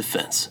line of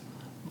defense,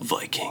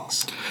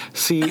 Vikings.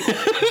 See,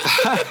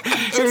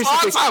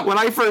 awesome. When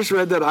I first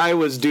read that, I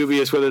was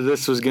dubious whether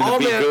this was going to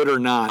be good or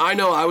not. I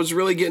know. I was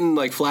really getting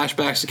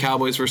flashbacks to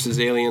Cowboys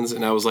versus Aliens,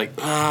 and I was like,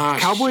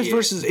 Cowboys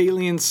versus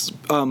Aliens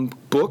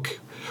book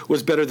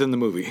was better than the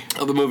movie.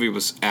 Oh, the movie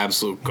was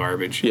absolute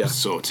garbage. Yeah. It was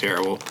so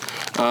terrible.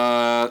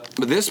 But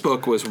this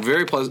book was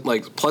very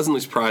pleasantly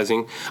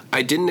surprising.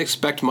 I didn't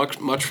expect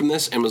much from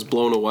this and was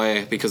blown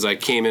away because I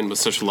came in with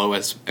such low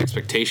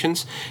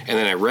expectations. And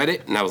then I read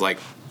it and I was like,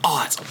 oh,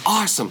 that's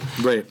awesome.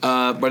 Right.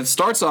 But it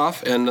starts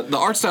off, and the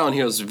art style in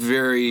here is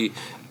very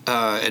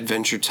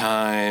Adventure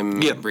Time,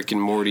 Rick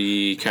and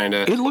Morty kind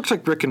of. It looks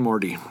like Rick and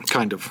Morty,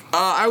 kind of.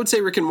 I would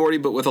say Rick and Morty,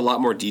 but with a lot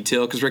more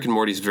detail, because Rick and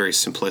Morty is very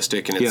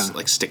simplistic, and it's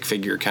like stick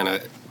figure kind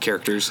of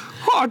characters.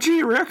 Oh,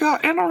 gee, Rick, I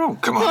don't know.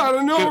 Come on. I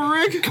don't know,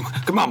 Rick.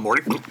 Come on,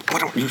 Morty. Why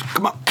don't you?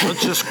 Come on.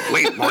 Let's just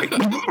wait, Morty.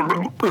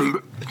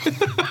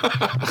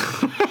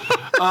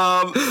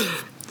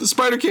 The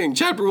Spider King,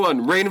 Chapter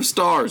 1, Reign of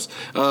Stars.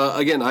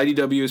 Again,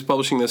 IDW is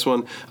publishing this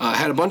one.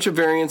 Had a bunch of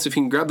variants. If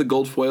you can grab the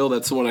gold foil,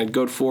 that's the one I'd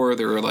go for.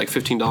 They were like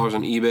 $15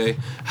 on eBay.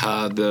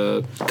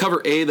 The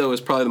cover A, though,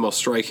 is probably the most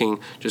striking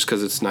just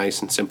because it's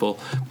nice and simple.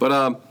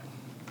 But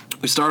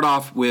we start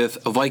off with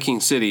a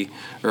Viking city,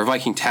 or a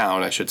Viking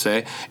town, I should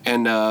say,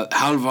 and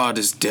Halvard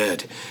is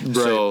dead. Right.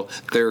 So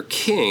their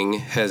king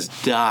has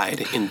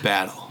died in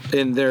battle.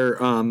 And they're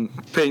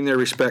paying their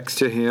respects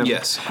to him.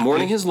 Yes,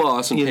 mourning his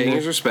loss and paying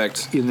his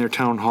respects. In their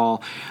town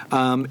hall.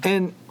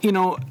 And,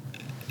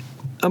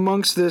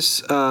 amongst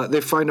this,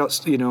 they find out,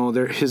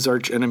 his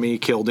arch enemy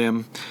killed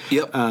him.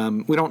 Yep.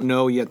 We don't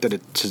know yet that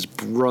it's his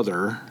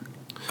brother.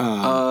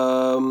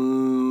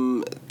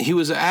 He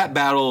was at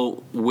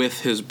battle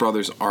with his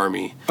brother's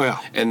army. Oh, yeah.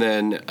 And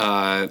then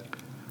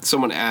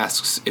someone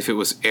asks if it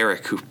was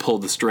Eric who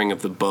pulled the string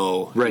of the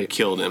bow and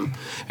killed him.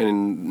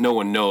 And no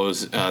one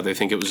knows. They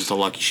think it was just a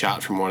lucky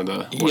shot from one of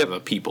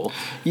the people.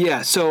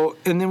 Yeah, so,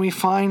 and then we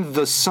find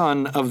the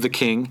son of the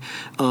king.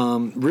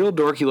 Real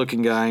dorky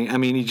looking guy. I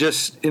mean, he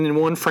just, in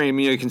one frame,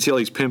 you can see all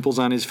these pimples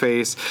on his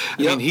face.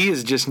 I mean, he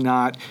is just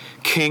not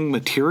king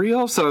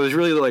material. So I was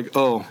really like,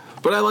 oh.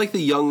 But I like the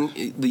young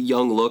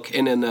look,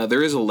 and then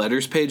there is a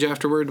letters page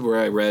afterward where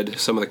I read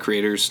some of the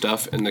creators'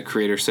 stuff, and the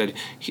creator said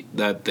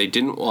that they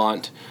didn't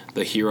want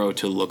the hero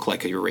to look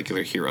like a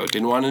regular hero.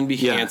 Didn't want him to be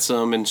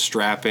handsome and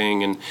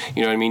strapping, and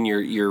you know what I mean.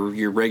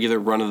 Your regular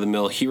run of the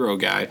mill hero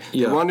guy.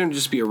 Yeah. They wanted him to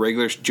just be a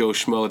regular Joe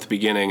Schmo at the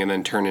beginning, and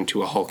then turn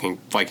into a hulking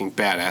Viking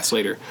badass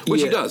later,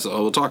 which he does.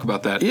 We'll talk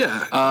about that.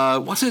 Yeah.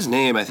 What's his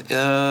name?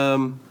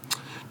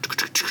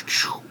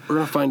 We're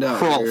going to find out.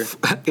 Hrolf.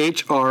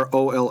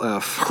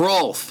 Hrolf.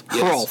 Hrolf.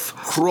 Hrolf.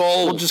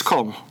 Hrolf. We'll just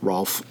call him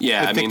Rolf.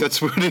 Yeah, I think that's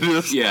what it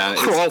is. Yeah,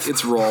 Hrolf.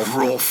 It's Rolf.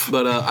 Hrolf.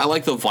 But I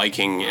like the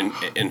Viking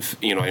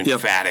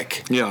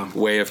emphatic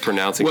way of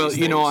pronouncing these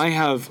things. I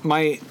have,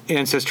 my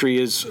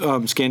ancestry is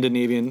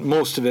Scandinavian,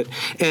 most of it.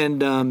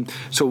 And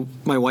so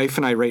my wife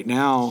and I right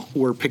now,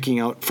 we're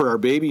picking out for our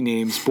baby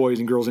names, boys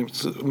and girls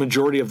names. The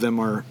majority of them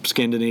are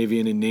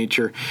Scandinavian in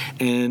nature.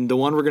 And the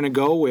one we're going to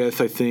go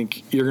with, I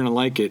think you're going to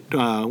like it.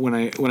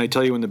 When I when I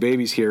tell you when the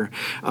baby's here.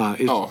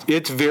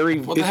 It's very.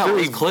 What the hell?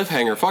 Very,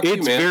 cliffhanger. Fuck you, man.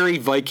 It's very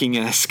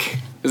Viking-esque.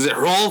 Is it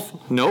Rolf?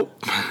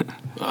 Nope.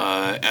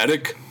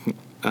 Eric?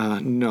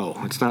 No,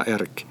 it's not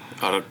Eric.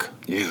 Eric.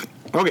 Yeah.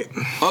 Okay.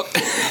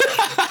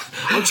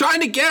 I'm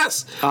trying to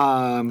guess.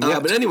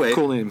 But anyway,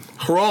 cool name.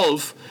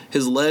 Hrolf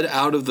is led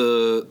out of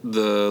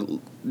the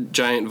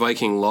giant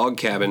Viking log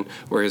cabin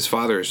where his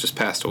father has just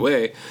passed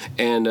away,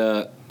 and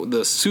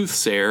the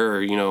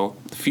soothsayer, or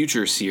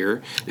future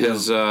seer,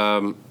 has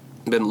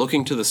been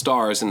looking to the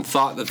stars and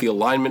thought that the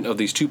alignment of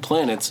these two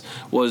planets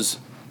was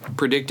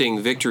predicting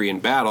victory in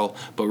battle,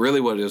 but really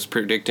what it was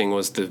predicting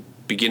was the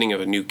beginning of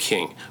a new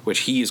king, which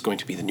he is going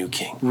to be the new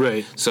king.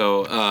 Right.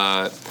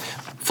 So,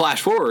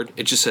 flash forward,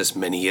 it just says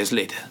many years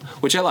later,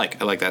 which I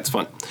like. I like that's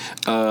fun.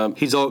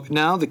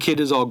 Now the kid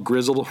is all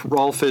grizzled.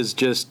 Rolf is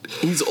just...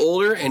 He's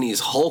older and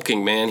he's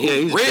hulking, man.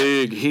 He's ripped,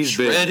 big. He's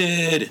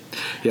shredded. Big.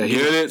 Yeah,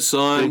 get it,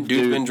 son.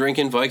 Dude's dude. been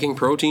drinking Viking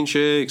protein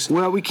shakes.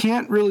 Well, we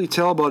can't really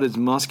tell about his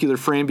muscular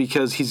frame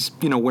because he's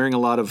wearing a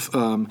lot of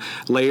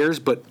layers,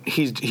 but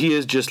he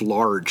is just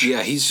large.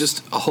 Yeah, he's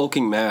just a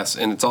hulking mass,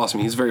 and it's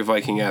awesome. He's very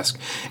Viking-esque,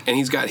 and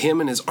he's got him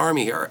and his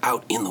army are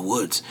out in the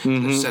woods.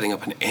 They're setting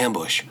up an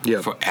ambush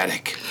for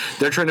Attic.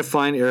 They're trying to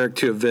find Eric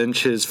to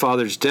avenge his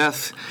father's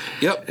death.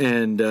 Yep.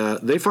 And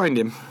they find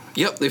him.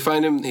 Yep, they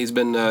find him. He's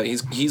been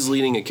he's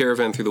leading a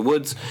caravan through the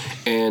woods,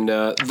 and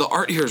the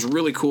art here is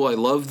really cool. I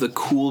love the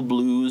cool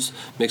blues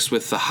mixed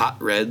with the hot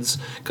reds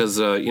because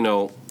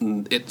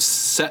it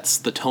sets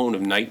the tone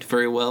of night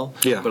very well.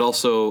 Yeah. But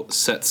also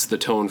sets the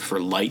tone for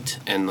light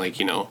and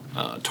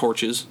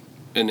torches,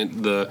 and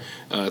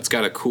it's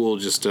got a cool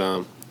just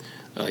yin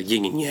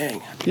and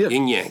yang. Yeah,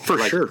 yin yang for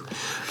sure.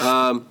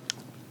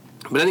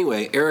 But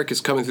anyway, Eric is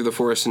coming through the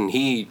forest, and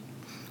he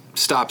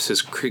stops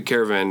his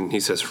caravan, and he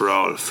says,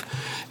 Rolf.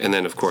 And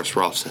then, of course,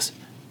 Rolf says,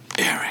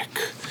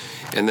 Eric.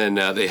 And then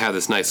they have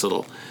this nice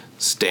little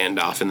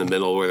standoff in the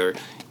middle where they're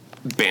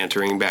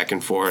bantering back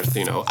and forth,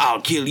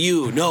 I'll kill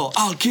you, no,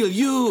 I'll kill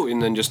you,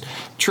 and then just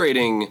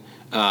trading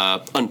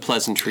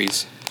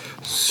unpleasantries.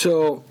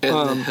 So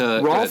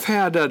Rolf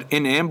had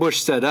an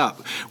ambush set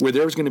up where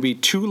there was going to be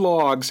two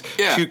logs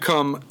to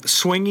come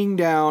swinging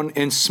down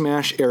and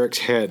smash Eric's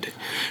head.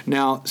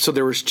 Now, so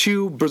there was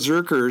two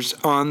berserkers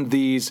on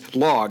these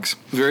logs.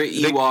 Very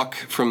Ewok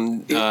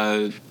from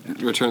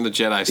Return of the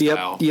Jedi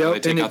style. Yep. They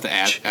take out the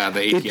ATS.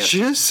 It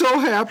just so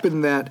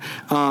happened that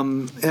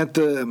at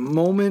the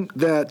moment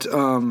that...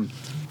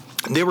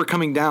 they were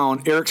coming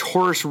down, Eric's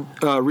horse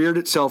reared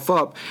itself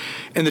up,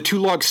 and the two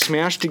logs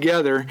smashed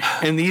together,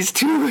 and these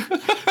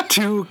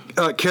two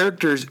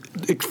characters'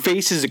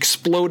 faces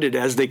exploded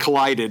as they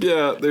collided.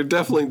 Yeah, they're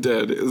definitely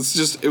dead. It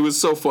was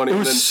so funny. It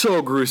was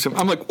so gruesome.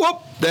 I'm like,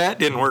 whoop, that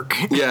didn't work.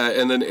 Yeah,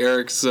 and then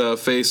Eric's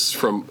face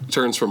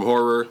turns from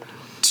horror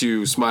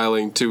to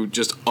smiling to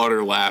just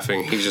utter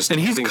laughing. He's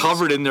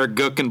covered in their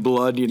gook and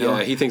blood,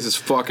 Yeah, he thinks it's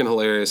fucking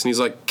hilarious, and he's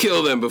like,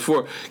 kill them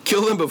before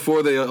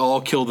they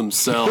all kill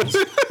themselves,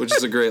 which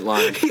is a great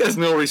line. He has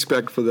no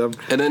respect for them.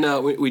 And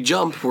then we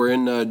jump. We're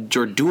in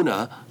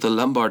Jorduna, the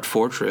Lombard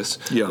fortress,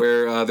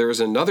 where there's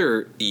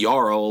another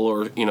Jarl,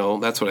 or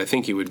that's what I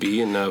think he would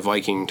be in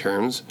Viking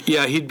terms.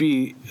 Yeah, he'd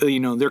be.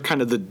 They're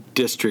kind of the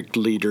district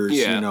leaders.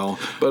 Yeah.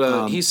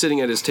 But he's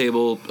sitting at his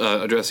table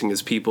addressing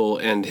his people,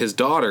 and his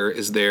daughter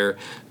is there,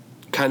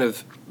 kind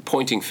of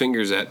pointing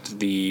fingers at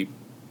the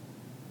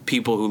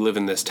people who live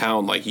in this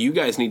town. Like, you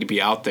guys need to be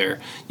out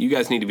there. You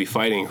guys need to be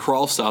fighting.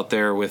 Hrolf's out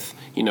there with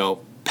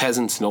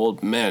peasants and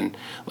old men.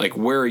 Like,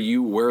 where are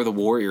you? Where are the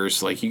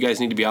warriors? Like, you guys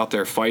need to be out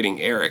there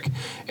fighting Eric.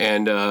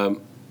 And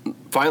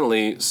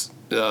finally,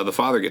 the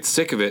father gets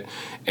sick of it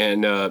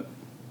and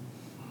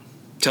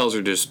tells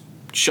her just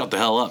shut the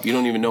hell up. You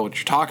don't even know what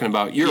you're talking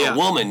about. You're a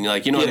woman.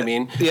 Like, you know what I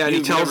mean? Yeah, and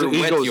he tells her,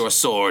 wet your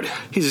sword.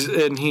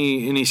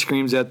 He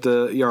screams at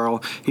the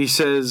Jarl. He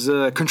says,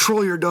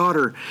 control your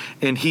daughter.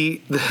 And the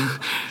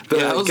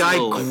guy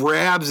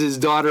grabs his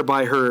daughter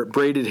by her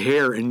braided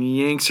hair and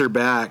yanks her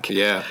back.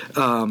 Yeah.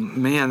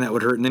 Man, that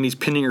would hurt. And then he's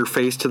pinning her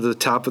face to the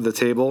top of the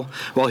table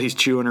while he's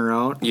chewing her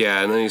out.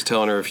 Yeah, and then he's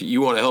telling her, if you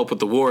want to help with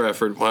the war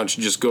effort, why don't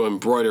you just go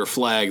embroider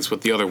flags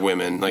with the other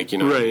women? Like,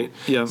 Right, I mean?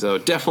 Yeah. So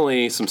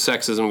definitely some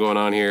sexism going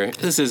on here.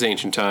 This is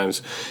ancient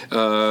times.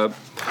 But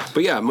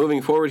yeah,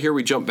 moving forward here,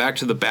 we jump back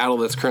to the battle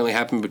that's currently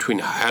happening between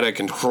Haddock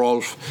and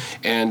Hrolf.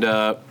 And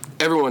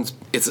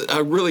it's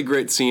a really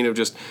great scene of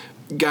just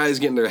guys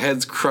getting their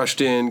heads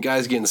crushed in,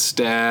 guys getting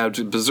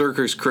stabbed,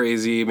 berserkers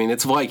crazy. I mean,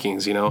 it's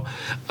Vikings,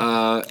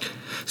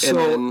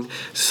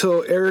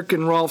 So Eric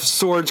and Rolf's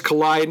swords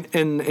collide,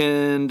 and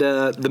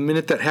the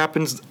minute that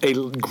happens, a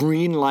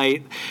green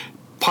light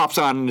pops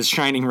on and is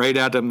shining right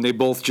at them. They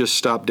both just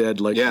stop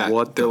dead. Like,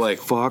 what the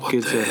fuck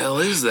what the hell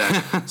is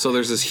that? So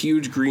there's this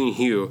huge green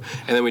hue,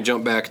 and then we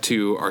jump back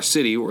to our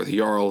city where the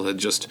Jarl had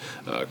just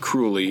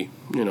cruelly,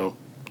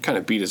 kind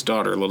of beat his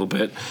daughter a little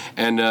bit.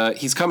 And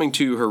he's coming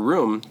to her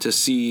room to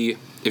see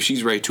if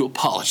she's ready to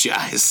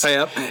apologize.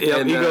 Yep.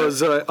 And, he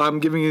goes, I'm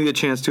giving you the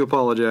chance to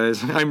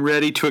apologize. I'm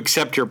ready to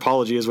accept your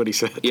apology, is what he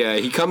said. Yeah,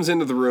 he comes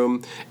into the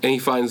room, and he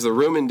finds the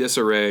room in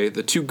disarray.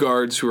 The 2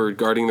 guards who are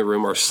guarding the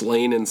room are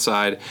slain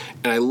inside.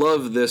 And I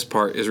love this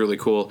part, is really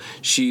cool.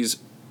 She's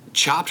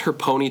chopped her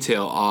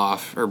ponytail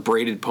off, her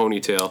braided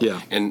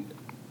ponytail, and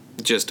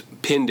just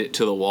pinned it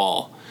to the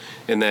wall.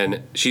 And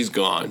then she's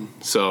gone.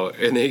 So,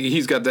 and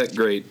he's got that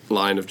great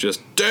line of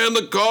just, damn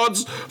the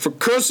gods for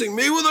cursing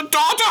me with a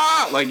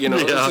daughter! Like,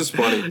 it's just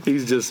funny.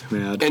 He's just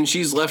mad. And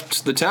she's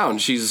left the town.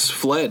 She's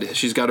fled.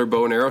 She's got her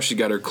bow and arrow. She's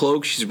got her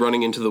cloak. She's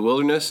running into the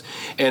wilderness.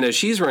 And as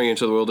she's running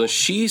into the wilderness,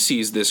 she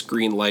sees this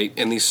green light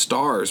and these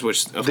stars,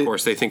 which, of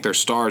course, they think they're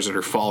stars that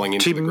are falling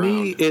into the ground.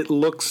 To me, it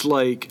looks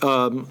like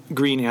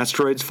green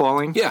asteroids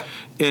falling. Yeah.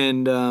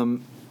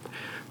 And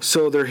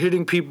so they're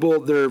hitting people.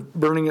 They're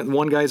burning it.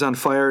 One guy's on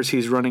fire as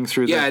he's running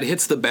through. Yeah, it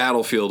hits the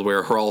battlefield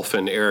where Hrolf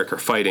and Eric are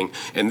fighting,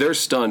 and they're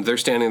stunned. They're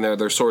standing there.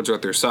 Their swords are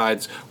at their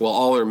sides, while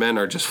all their men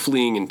are just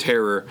fleeing in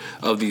terror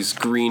of these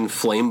green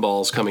flame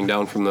balls coming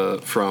down from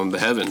the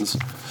heavens.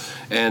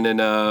 And then,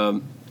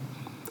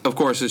 of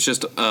course, it's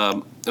just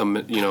a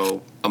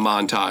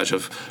montage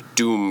of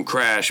doom,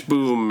 crash,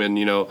 boom, and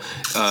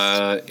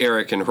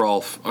Eric and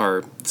Hrolf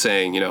are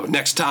saying,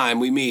 next time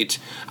we meet,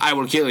 I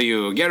will kill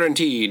you,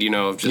 guaranteed.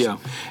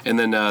 And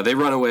then they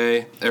run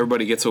away.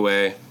 Everybody gets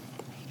away,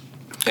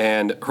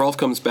 and Hrolf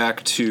comes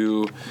back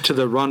to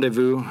the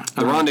rendezvous.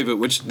 The rendezvous,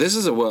 which this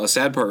is a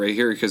sad part right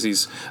here, because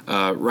he's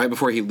right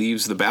before he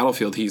leaves the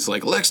battlefield, he's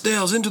like,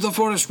 Lexdale's into the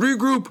forest,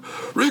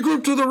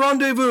 regroup to the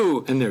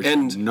rendezvous. And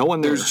there's no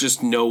one there. There's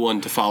just no one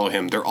to follow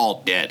him. They're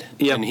all dead.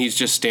 Yep. And he's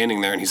just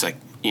standing there, and he's like,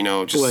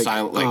 just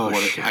silent.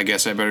 Like, I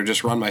guess I better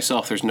just run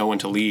myself. There's no one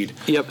to lead.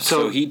 Yep.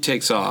 So he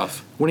takes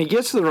off. When he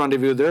gets to the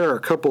rendezvous, there are a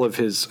couple of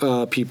his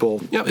people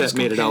that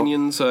made it out.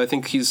 I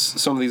think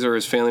some of these are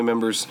his family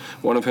members.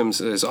 One of him's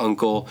his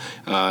uncle,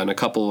 and a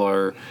couple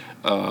are.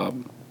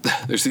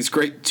 There's these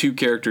great 2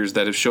 characters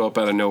that have show up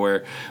out of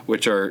nowhere,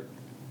 which are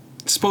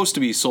supposed to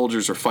be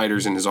soldiers or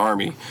fighters in his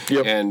army.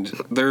 Yep. And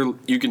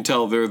you can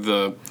tell they're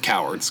the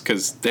cowards,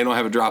 because they don't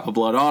have a drop of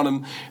blood on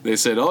them. They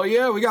said, oh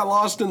yeah, we got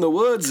lost in the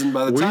woods, and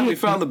by the time we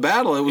found the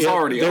battle, it was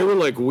already over. They were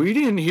like, we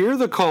didn't hear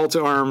the call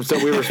to arms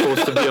that we were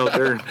supposed to be out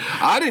there.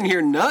 I didn't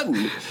hear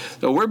nothing.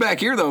 So we're back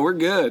here, though. We're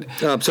good.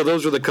 So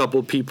those were the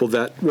couple people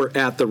that were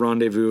at the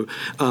rendezvous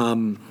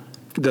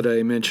that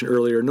I mentioned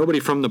earlier.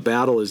 Nobody from the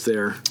battle is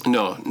there.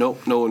 No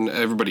one.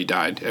 Everybody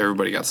died.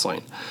 Everybody got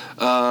slain.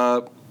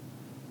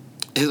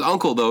 His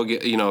uncle, though,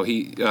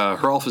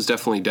 Hrolf is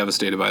definitely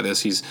devastated by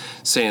this. He's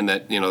saying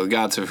that, the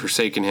gods have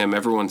forsaken him.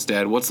 Everyone's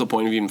dead. What's the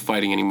point of even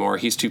fighting anymore?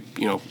 He's too,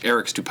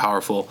 Eric's too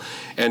powerful.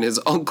 And his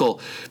uncle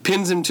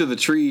pins him to the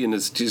tree and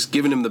is just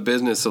giving him the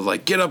business of,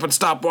 like, get up and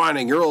stop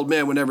whining. Your old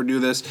man would never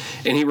do this.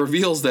 And he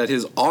reveals that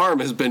his arm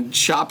has been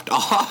chopped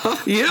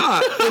off.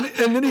 Yeah.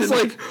 And then he's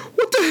like,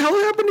 what the hell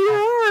happened to your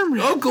arm?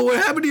 Uncle, what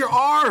happened to your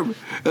arm?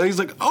 And he's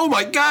like, oh,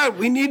 my God,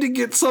 we need to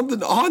get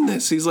something on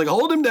this. He's like,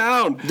 hold him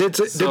down. Did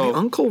the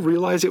uncle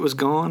realize it was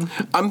gone?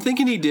 I'm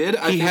thinking he did.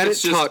 He had it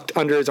tucked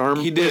under his arm.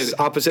 He did. His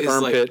opposite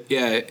armpit.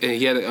 And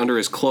he had it under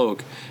his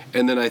cloak.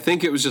 And then I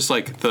think it was just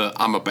like the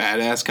I'm a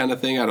badass kind of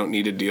thing. I don't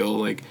need a deal.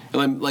 Like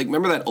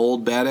remember that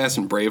old badass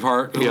in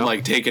Braveheart who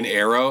would take an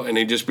arrow and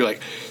he'd just be like,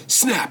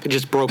 snap. It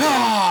just broke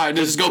off. And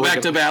just go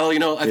back to battle.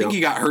 I think he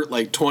got hurt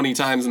like 20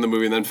 times in the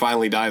movie and then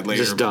finally died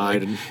later. Just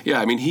died.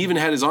 He even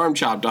had his arm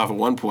chopped off at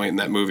one point in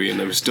that movie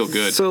and it was still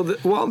good. So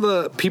while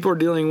the people are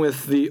dealing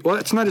with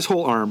it's not his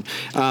whole arm.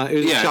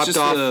 It was chopped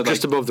off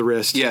just above the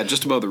wrist. Yeah,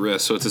 just above the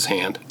wrist. So it's his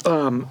hand.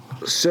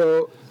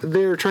 So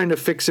they're trying to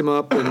fix him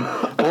up, and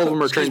all of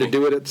them are trying to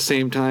do it at the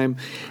same time.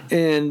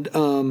 And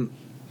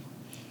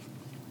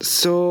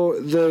so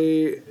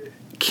the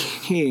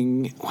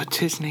king, what's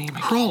his name?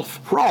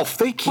 Hrolf,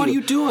 thank you. What are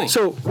you doing?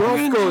 So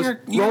Hrolf goes...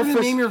 You're going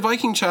to name your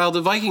Viking child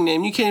a Viking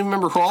name. You can't even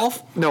remember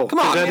Hrolf? No, come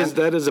on,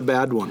 that is a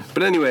bad one.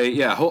 But anyway,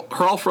 yeah,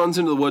 Hrolf runs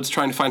into the woods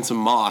trying to find some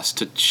moss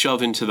to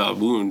shove into the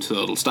wound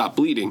so it'll stop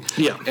bleeding.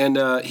 Yeah. And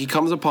he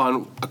comes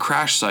upon a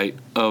crash site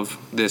of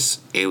this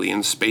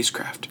alien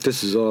spacecraft.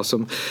 This is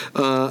awesome.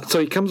 So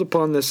he comes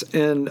upon this,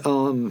 and...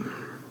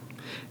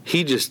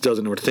 he just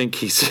doesn't know what to think.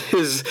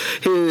 His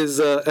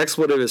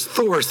expletive is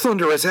Thor's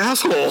thunderous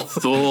asshole.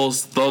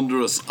 Thor's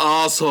thunderous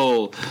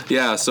asshole.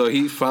 Yeah, so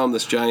he found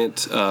this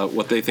giant,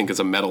 what they think is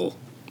a metal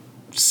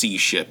sea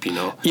ship,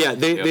 Yeah,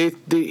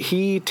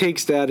 he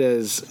takes that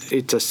as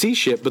it's a sea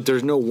ship, but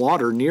there's no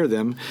water near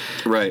them.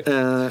 Right.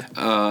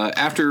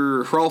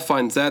 After Hrolf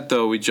finds that,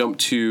 though, we jump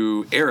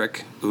to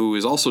Eric, who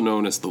is also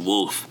known as the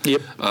Wolf.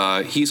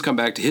 Yep. He's come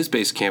back to his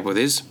base camp with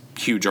his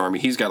huge army.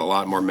 He's got a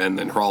lot more men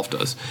than Hrolf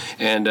does.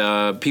 And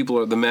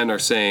the men are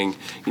saying,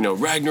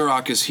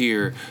 Ragnarok is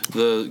here.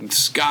 The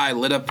sky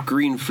lit up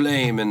green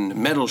flame and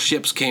metal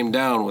ships came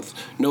down with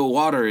no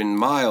water in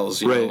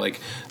miles.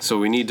 So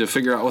we need to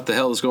figure out what the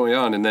hell is going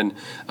on. And then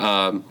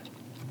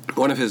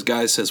one of his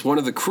guys says, one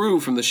of the crew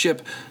from the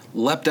ship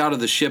leapt out of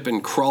the ship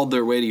and crawled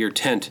their way to your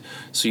tent.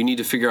 So you need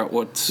to figure out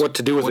what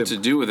to do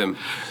with him.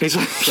 He's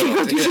like,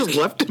 you just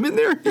left him in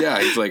there?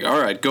 Yeah, he's like, all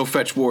right, go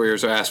fetch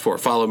warriors or ask for it.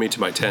 Follow me to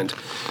my tent.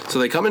 So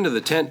they come into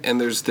the tent, and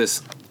there's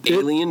this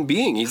alien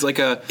being. He's like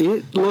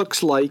It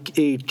looks like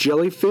a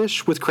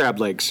jellyfish with crab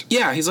legs.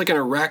 Yeah, he's like an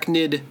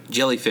arachnid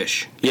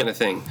jellyfish kind of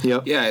thing.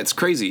 Yep. Yeah, it's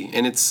crazy.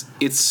 And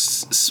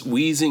it's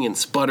wheezing and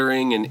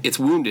sputtering, and it's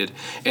wounded.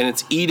 And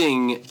it's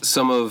eating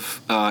some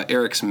of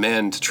Eric's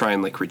men to try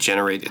and, like,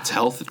 regenerate its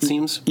health, it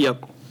seems.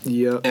 Yep.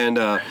 Yeah, and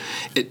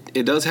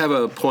it does have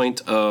a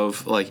point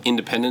of, like,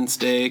 Independence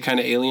Day kind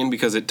of alien,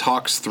 because it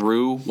talks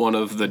through one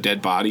of the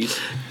dead bodies.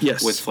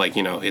 Yes, with, like,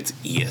 you know, its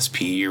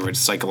ESP or its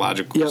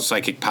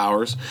psychic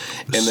powers,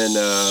 and then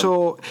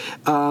so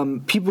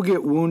people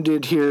get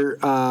wounded here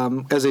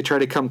as they try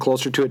to come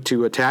closer to it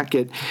to attack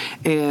it,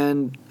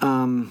 and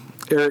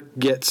Eric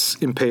gets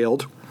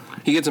impaled.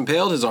 He gets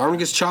impaled. His arm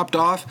gets chopped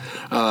off.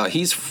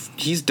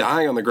 He's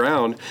dying on the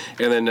ground,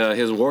 and then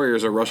his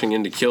warriors are rushing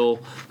in to kill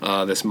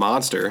this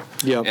monster.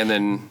 Yeah. And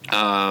then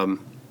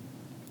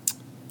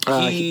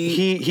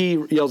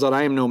he yells out,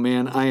 "I am no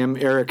man. I am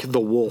Eric the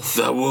Wolf."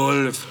 The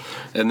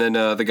wolf. And then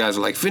the guys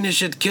are like,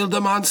 "Finish it! Kill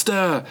the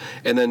monster!"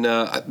 And then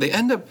they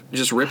end up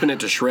just ripping it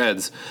to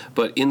shreds.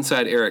 But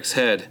inside Eric's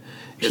head,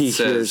 he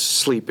says,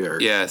 "Sleep,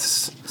 Eric."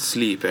 Yes,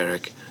 sleep,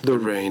 Eric. The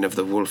reign of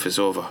the wolf is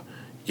over.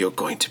 You're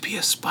going to be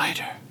a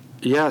spider.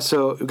 Yeah,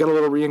 so we've got a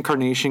little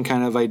reincarnation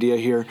kind of idea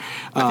here.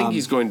 I think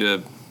he's going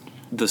to,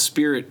 the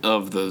spirit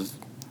of the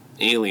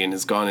alien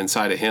has gone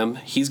inside of him.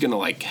 He's going to,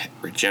 like,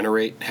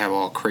 regenerate, have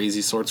all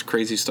crazy sorts of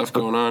crazy stuff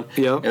going on.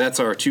 Yeah. And that's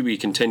our to be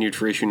continued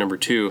for issue number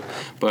 2.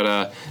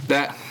 But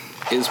that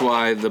is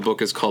why the book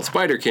is called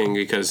Spider King,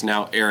 because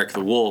now Eric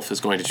the Wolf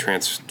is going to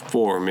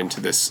transform into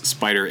this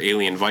spider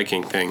alien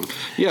Viking thing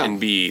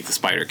and be the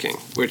Spider King,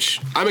 which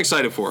I'm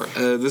excited for.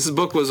 This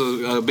book was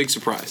a big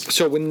surprise.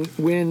 So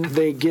when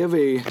they give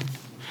a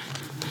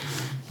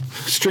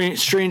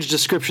strange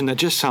description that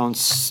just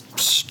sounds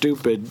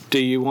stupid, do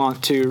you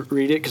want to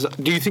read it? Because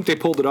do you think they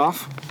pulled it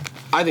off?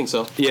 I think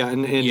so. Yeah,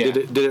 and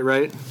did it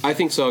right? I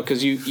think so,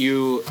 because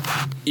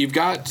you've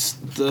got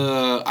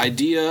the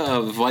idea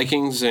of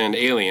Vikings and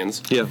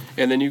aliens. Yeah.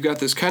 And then you've got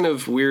this kind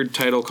of weird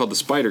title called the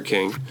Spider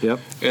King. Yep.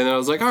 And I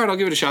was like, all right, I'll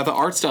give it a shot. The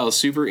art style is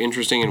super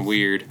interesting and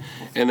weird.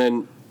 And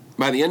then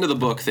by the end of the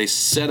book, they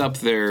set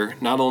up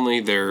not only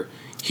their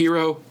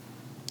hero,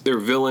 their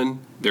villain,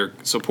 their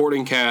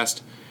supporting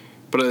cast,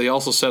 but they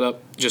also set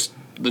up just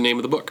the name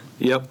of the book.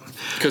 Yep.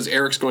 Because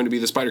Eric's going to be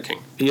the Spider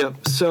King.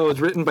 Yep. So it's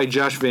written by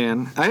Josh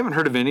Van. I haven't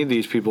heard of any of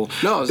these people.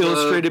 No, it's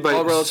illustrated by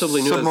all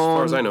relatively new as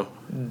far as I know.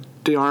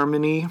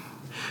 D'Armini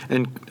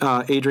and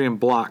Adrian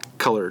Block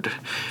colored.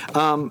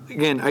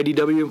 Again,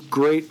 IDW,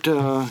 great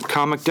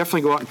comic.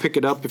 Definitely go out and pick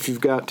it up if you've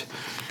got,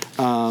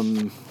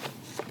 some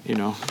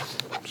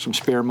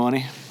spare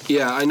money.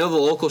 Yeah, I know the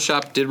local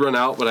shop did run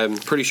out, but I'm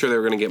pretty sure they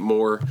were going to get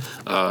more.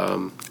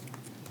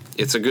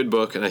 It's a good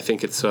book, and I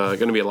think it's going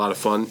to be a lot of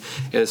fun.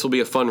 And this will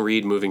be a fun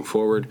read moving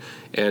forward.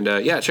 And,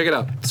 check it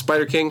out.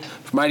 Spider King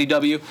from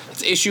IDW.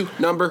 It's issue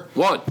number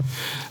 1. All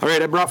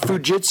right, I brought Fu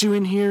Jitsu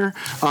in here.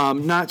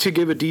 Not to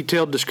give a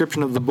detailed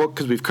description of the book,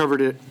 because we've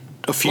covered it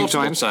a few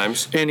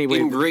times. Anyway,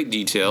 in great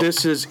detail.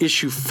 This is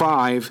issue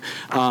 5.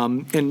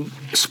 And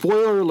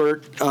spoiler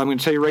alert, I'm going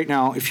to tell you right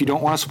now, if you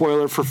don't want a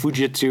spoiler for Fu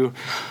Jitsu,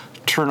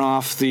 turn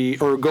off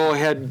or go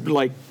ahead,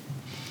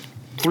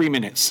 3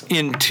 minutes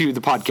into the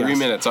podcast. 3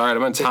 minutes. All right, I'm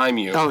going to time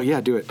you. Oh, yeah,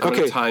 do it. I'm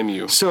going to time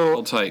you. So,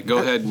 hold tight. Go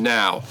ahead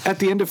now. At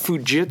the end of Fu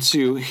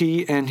Jitsu,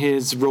 he and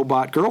his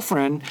robot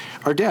girlfriend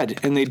are dead,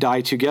 and they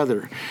die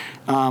together.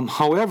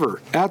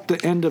 However, at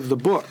the end of the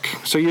book,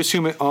 so you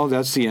assume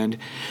that's the end.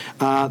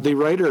 The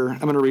writer, I'm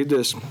going to read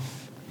this.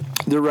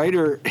 The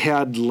writer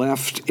had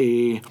left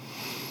a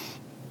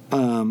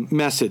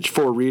message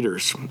for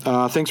readers.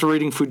 Thanks for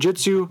reading Fu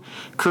Jitsu,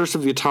 Curse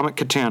of the Atomic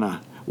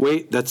Katana.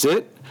 Wait, that's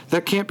it?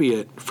 That can't be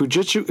it. Fu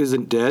Jitsu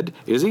isn't dead,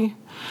 is he?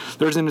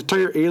 There's an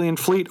entire alien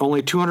fleet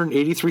only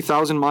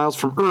 283,000 miles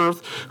from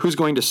Earth. Who's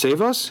going to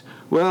save us?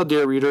 Well,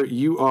 dear reader,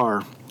 you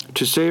are.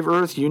 To save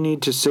Earth, you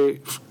need to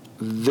save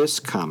this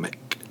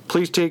comic.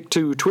 Please take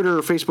to Twitter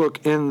or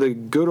Facebook and the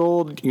good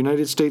old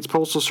United States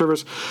Postal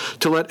Service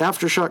to let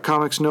Aftershock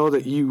Comics know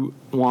that you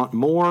want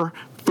more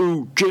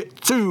Fu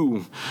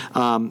Jitsu.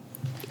 And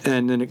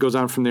then it goes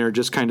on from there,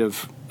 just kind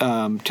of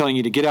telling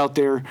you to get out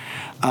there,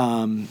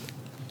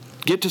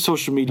 get to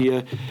social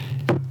media,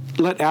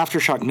 let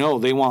Aftershock know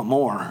they want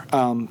more.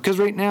 Because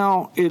right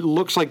now, it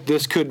looks like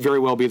this could very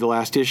well be the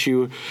last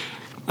issue.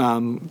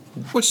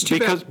 Which is too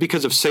bad.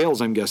 Because of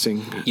sales, I'm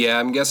guessing. Yeah,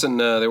 I'm guessing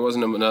there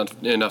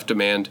wasn't enough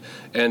demand,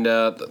 and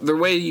the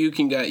way you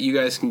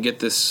guys can get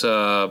this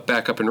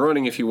back up and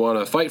running if you want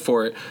to fight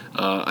for it.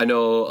 I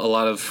know a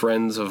lot of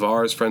friends of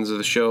ours, friends of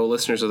the show,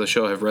 listeners of the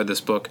show have read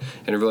this book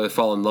and have really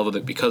fallen in love with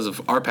it because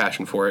of our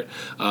passion for it.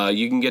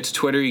 You can get to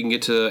Twitter, you can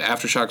get to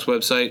Aftershock's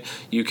website,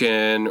 you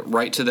can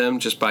write to them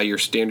just by your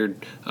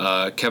standard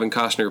Kevin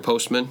Costner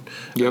postman.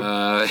 Yep.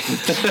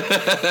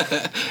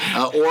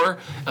 Or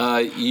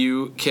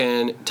you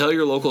can tell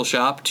your local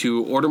shop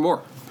to order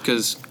more.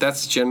 because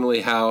that's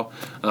generally how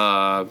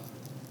a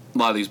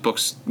lot of these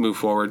books move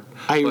forward.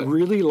 I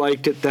really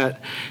liked it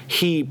that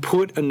he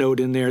put a note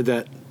in there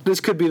that this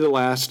could be the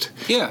last,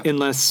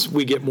 unless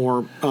we get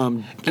more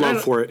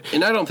love for it.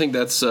 And I don't think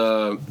that's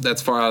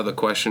far out of the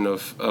question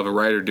of a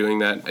writer doing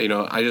that.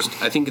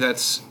 I think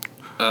that's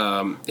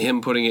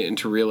him putting it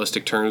into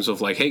realistic terms of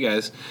like, hey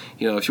guys,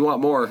 if you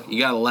want more, you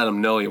got to let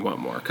them know you want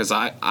more, because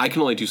I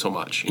can only do so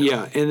much.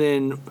 Yeah, and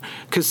then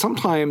because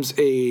sometimes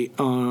a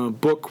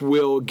book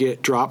will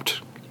get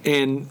dropped,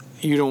 and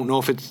you don't know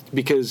if it's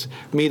because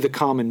the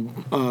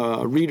common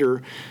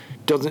reader,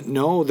 doesn't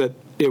know that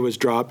it was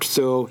dropped.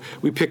 So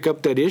we pick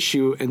up that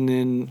issue and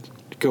then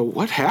go,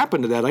 what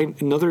happened to that?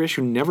 Another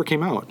issue never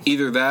came out.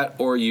 Either that,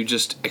 or you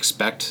just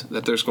expect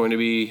that there's going to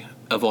be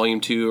a volume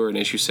 2 or an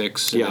issue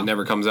 6, and it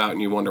never comes out,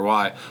 and you wonder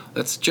why.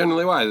 That's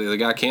generally why they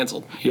got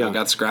canceled.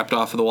 Got scrapped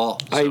off of the wall.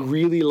 So. I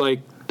really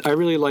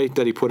like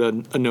that he put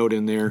a note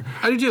in there.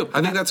 I do too.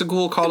 I think that's a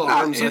cool call to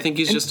arms. I think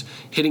he's just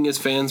hitting his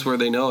fans where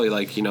they know,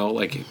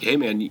 hey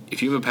man,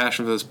 if you have a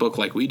passion for this book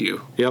like we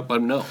do, let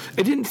them know.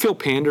 It didn't feel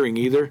pandering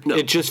either. No.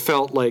 It just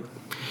felt like,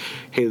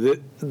 hey,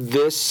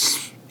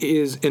 this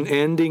is an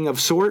ending of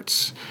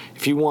sorts.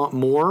 If you want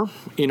more,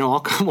 I'll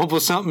come up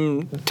with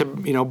something to,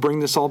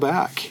 bring this all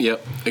back.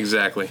 Yep,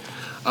 exactly.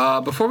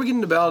 Before we get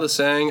into Ballad of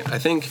Sang, I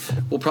think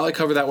we'll probably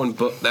cover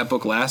that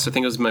book last. I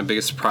think it was my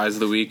biggest surprise of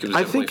the week. It was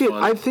definitely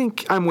fun. I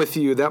think I'm with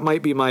you. That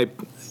might be my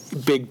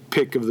big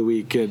pick of the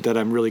week that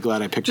I'm really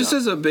glad I picked Just up.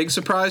 As a big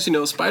surprise,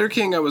 Spider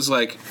King I was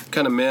like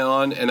kind of meh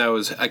on, and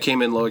I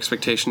came in low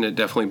expectation. It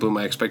definitely blew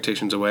my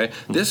expectations away.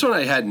 Mm-hmm. This one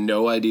I had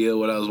no idea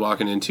what I was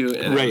walking into,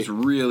 and I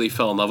really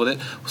fell in love with it.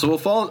 So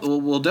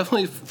we'll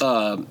definitely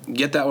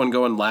get that one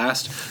going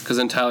last, because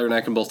then Tyler and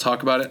I can both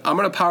talk about it. I'm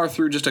going to power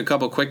through just a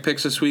couple quick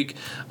picks this week.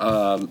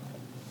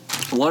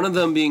 One of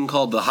them being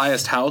called The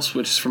Highest House,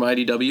 which is from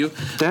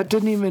IDW. That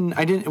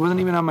it wasn't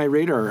even on my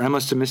radar. I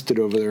must have missed it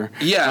over there.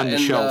 Yeah, on the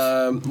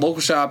shelf. Local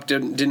shop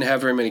didn't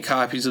have very many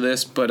copies of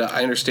this, but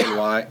I understand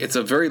why. It's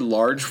a very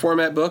large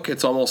format book.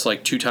 It's almost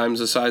like 2 times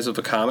the size of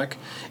a comic,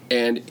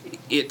 and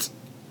it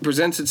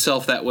presents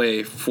itself that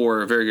way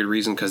for a very good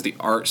reason, because the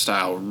art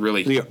style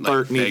really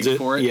art needs it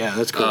for it. Yeah,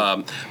 that's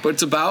cool. But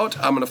it's about,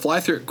 I'm going to fly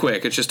through it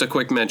quick. It's just a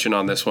quick mention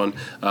on this one.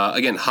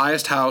 Again,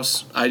 Highest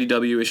House,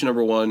 IDW, issue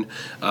number 1.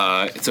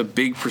 It's a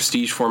big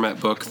prestige format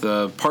book.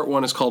 The part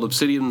 1 is called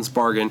Obsidian's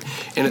Bargain,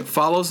 and it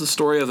follows the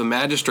story of a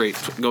magistrate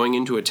going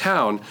into a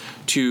town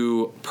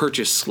to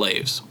purchase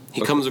slaves. He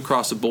comes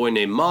across a boy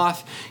named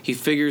Moth. He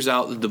figures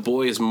out that the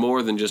boy is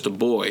more than just a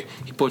boy.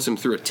 He puts him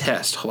through a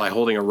test by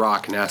holding a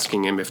rock and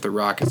asking him if the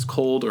rock is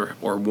cold or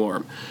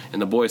warm.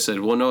 And the boy said,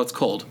 well, no, it's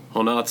cold.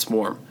 Well, no, it's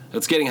warm.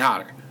 It's getting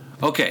hotter.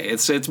 Okay,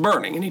 it's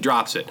burning, and he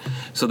drops it.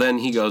 So then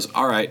he goes,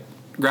 all right,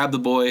 grab the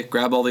boy,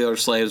 grab all the other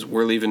slaves.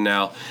 We're leaving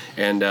now.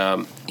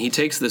 And he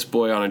takes this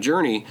boy on a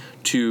journey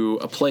to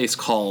a place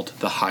called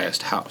the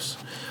Highest House.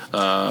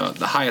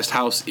 The Highest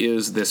House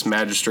is this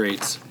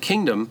magistrate's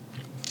kingdom.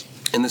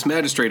 And this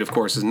magistrate, of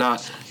course, is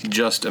not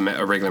just a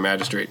regular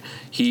magistrate.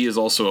 He is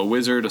also a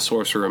wizard, a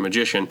sorcerer, a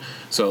magician.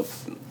 So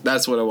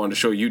that's what I wanted to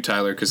show you,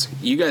 Tyler, because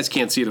you guys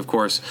can't see it, of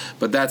course,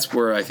 but that's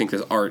where I think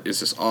this art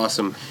is just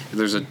awesome.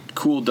 There's a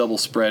cool double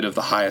spread of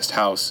the Highest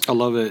House. I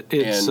love it.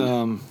 It's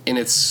and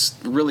it's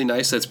really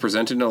nice that it's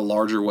presented in a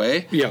larger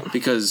way. Yeah.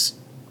 Because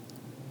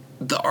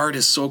the art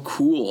is so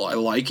cool. I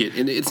like it.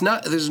 And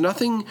there's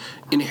nothing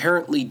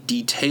inherently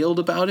detailed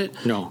about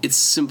it. No. It's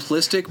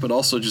simplistic, but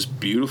also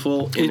just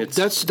beautiful. And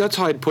that's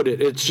how I'd put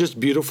it. It's just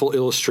beautiful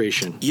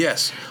illustration.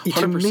 Yes, 100%.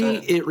 To me,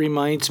 it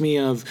reminds me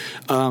of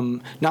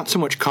not so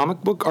much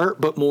comic book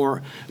art, but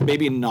more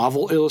maybe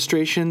novel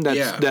illustration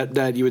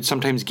that you would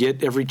sometimes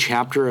get every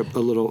chapter, a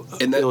little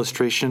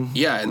illustration.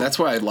 Yeah, and that's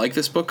why I like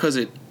this book, because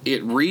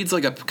it reads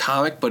like a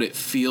comic, but it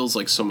feels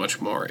like so much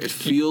more. It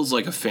feels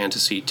like a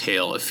fantasy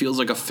tale. It feels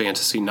like a fantasy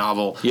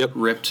novel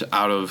ripped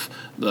out of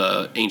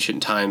the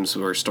ancient times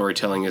where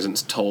storytelling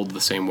isn't told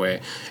the same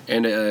way.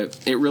 And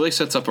it really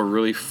sets up a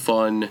really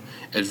fun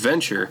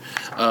adventure.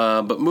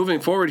 But moving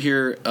forward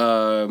here,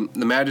 the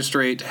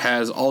magistrate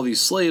has all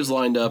these slaves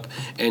lined up,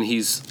 and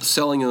he's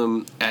selling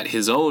them at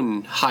his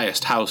own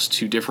highest house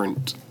to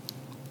different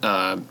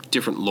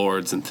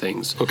lords and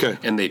things. Okay.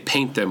 And they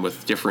paint them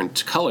with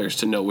different colors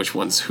to know which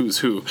one's who's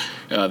who.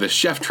 The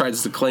chef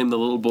tries to claim the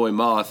little boy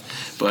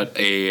Moth, but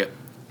a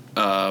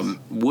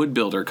wood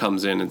builder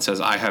comes in and says,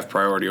 I have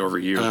priority over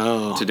you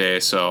today,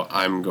 so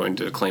I'm going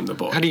to claim the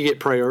boy. How do you get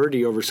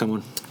priority over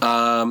someone?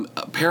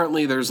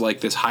 Apparently there's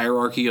like this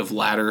hierarchy of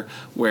ladder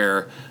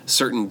where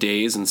certain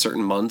days and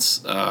certain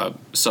months,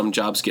 some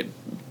jobs get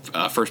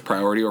first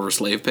priority over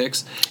slave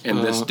picks, and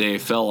this day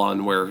fell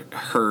on where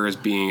her, as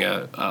being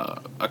a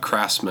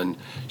craftsman,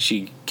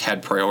 she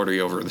had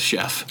priority over the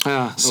chef.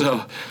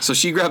 So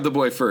she grabbed the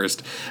boy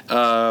first,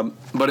 but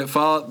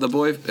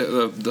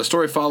the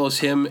story follows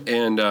him,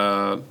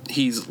 and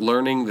he's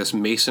learning this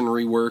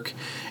masonry work,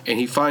 and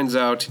he finds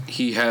out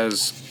he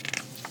has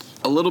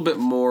a little bit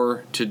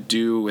more to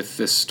do with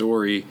this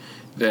story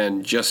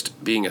than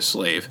just being a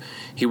slave.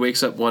 He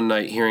wakes up one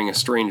night hearing a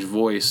strange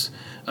voice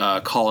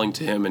calling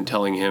to him and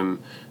telling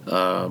him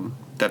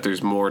that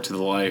there's more to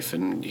the life,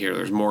 and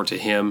there's more to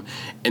him,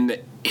 and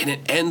it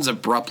ends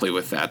abruptly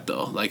with that,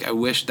 though. Like, I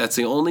wish that's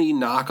the only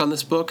knock on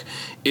this book,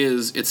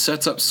 is it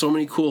sets up so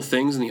many cool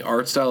things, and the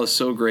art style is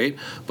so great,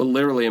 but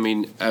literally, I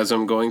mean, as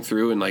I'm going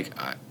through and, like,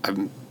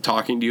 I'm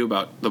talking to you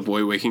about the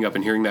boy waking up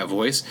and hearing that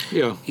voice,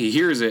 he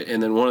hears it,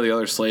 and then one of the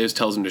other slaves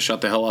tells him to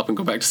shut the hell up and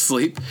go back to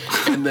sleep,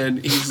 and then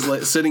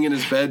he's sitting in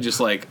his bed just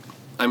like,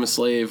 I'm a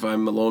slave,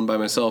 I'm alone by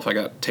myself, I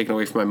got taken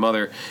away from my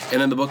mother, and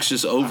then the book's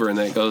just over, and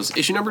then it goes,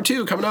 issue number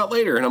 2 coming out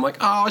later, and I'm like,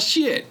 oh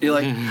shit. You're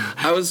like,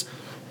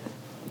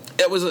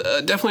 it was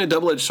definitely a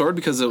double-edged sword,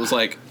 because it was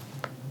like,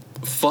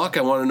 fuck,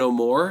 I want to know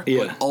more,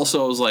 but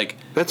also I was like,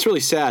 that's really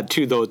sad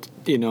too, though.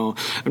 You know,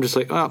 I'm just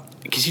like, oh,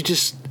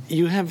 because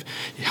you have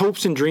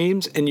hopes and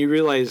dreams, and you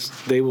realize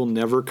they will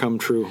never come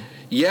true.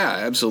 Yeah,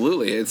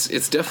 absolutely. It's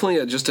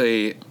definitely just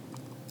a,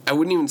 I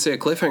wouldn't even say a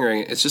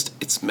cliffhanger.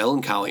 It's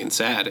melancholy and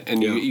sad,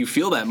 and you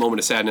feel that moment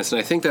of sadness, and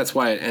I think that's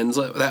why it ends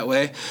that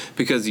way,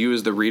 because you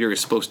as the reader is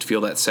supposed to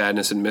feel that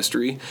sadness and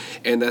mystery,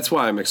 and that's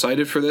why I'm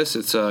excited for this.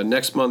 It's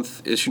next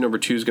month, issue number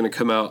 2 is going to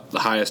come out, The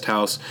Highest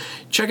House.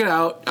 Check it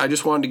out. I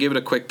just wanted to give it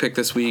a quick pick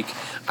this week.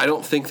 I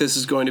don't think this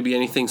is going to be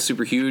anything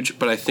super huge,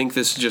 but I think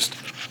this is just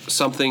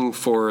something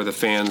for the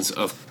fans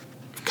of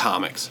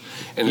comics,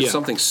 and it's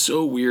something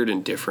so weird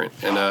and different,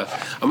 and I'm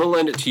gonna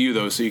lend it to you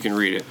though so you can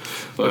read it,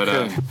 but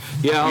I'll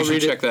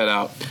read it. Check that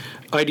out.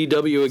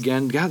 IDW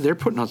again, God, they're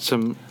putting out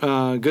some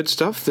good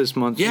stuff this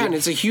month. And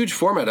it's a huge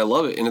format. I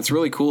love it, and it's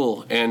really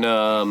cool, and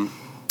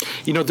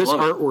this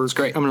artwork is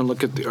great. I'm gonna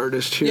look at the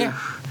artist here.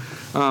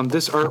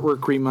 This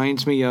artwork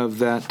reminds me of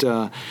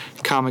that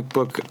comic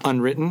book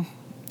Unwritten.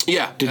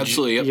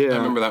 Absolutely. I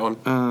remember that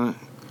one.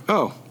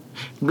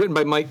 Written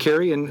by Mike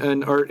Carey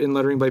and art and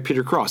lettering by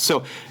Peter Cross.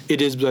 So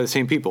it is by the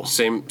same people.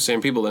 Same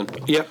people then.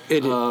 Yep.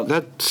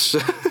 That's.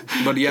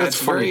 But yeah,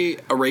 it's very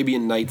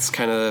Arabian Nights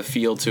kind of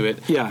feel to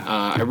it. Yeah.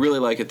 I really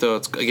like it though.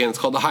 It's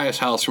called The Highest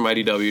House from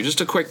IDW.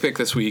 Just a quick pick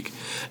this week.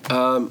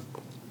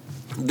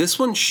 This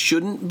one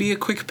shouldn't be a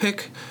quick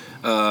pick.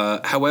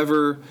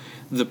 However,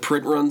 the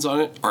print runs on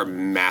it are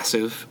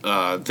massive.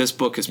 This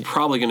book is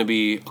probably going to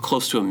be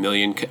close to a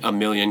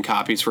million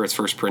copies for its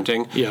first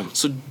printing. Yeah.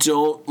 So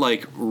don't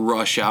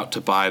rush out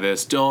to buy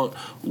this. Don't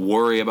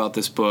worry about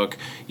this book.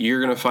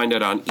 You're going to find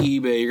it on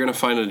eBay. You're going to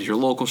find it at your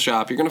local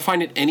shop. You're going to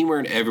find it anywhere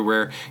and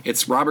everywhere.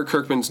 It's Robert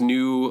Kirkman's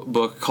new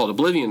book called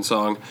Oblivion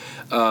Song.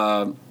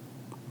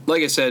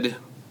 Like I said,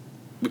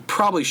 it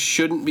probably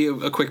shouldn't be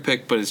a quick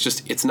pick, but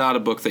it's not a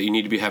book that you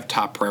need to have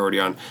top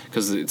priority on,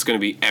 because it's going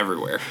to be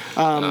everywhere.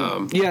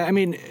 I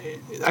mean,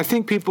 I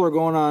think people are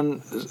going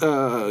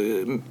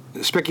on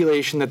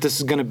speculation that this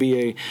is going to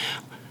be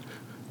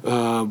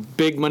a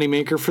big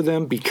moneymaker for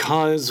them,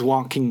 because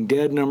Walking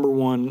Dead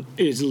 #1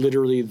 is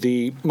literally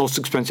the most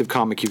expensive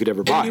comic you could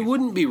ever buy. And you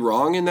wouldn't be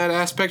wrong in that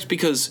aspect,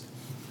 because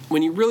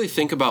when you really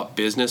think about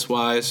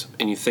business-wise,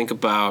 and you think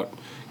about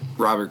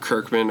Robert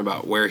Kirkman,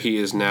 about where he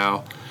is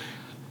now,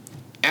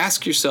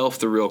 ask yourself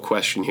the real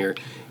question here.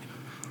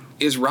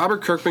 Is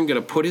Robert Kirkman going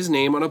to put his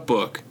name on a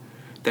book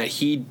that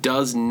he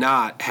does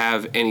not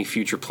have any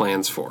future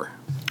plans for?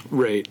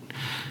 Right.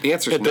 The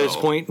answer is no. At this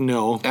point,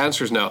 no. The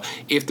answer is no.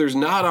 If there's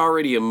not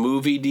already a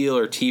movie deal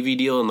or TV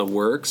deal in the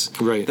works,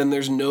 then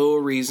there's no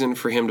reason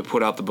for him to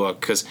put out the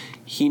book, because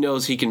he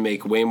knows he can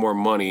make way more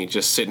money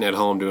just sitting at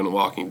home doing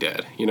Walking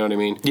Dead. You know what I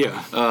mean?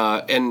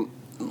 Yeah. And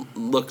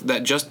look,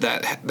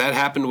 that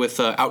happened with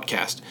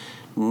Outcast.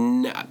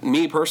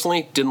 Me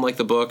personally didn't like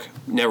the book,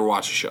 never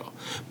watched the show,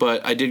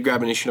 but I did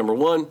grab an issue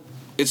 #1.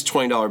 It's a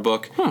 $20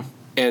 book,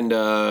 and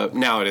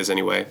now it is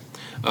anyway.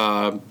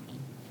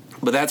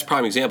 But that's a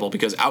prime example,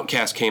 because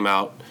Outcast came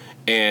out,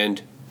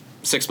 and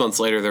 6 months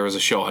later there was a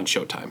show on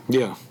Showtime.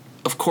 Yeah.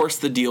 Of course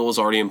the deal was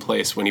already in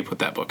place when he put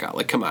that book out.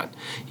 Like, come on.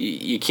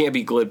 You can't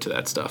be glib to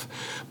that stuff.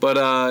 But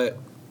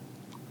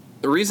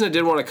the reason I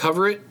did want to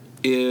cover it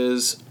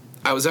is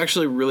I was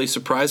actually really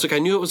surprised. Like, I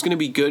knew it was going to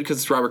be good because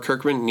it's Robert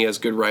Kirkman and he has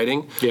good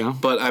writing. Yeah.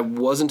 But I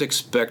wasn't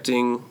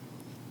expecting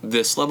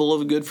this level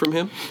of good from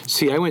him.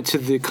 See, I went to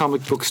the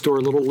comic book store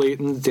a little late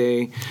in the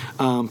day,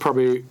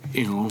 probably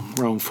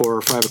around 4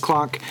 or 5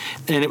 o'clock,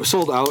 and it was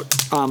sold out.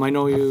 I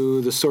know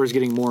the store's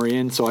getting more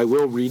in, so I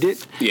will read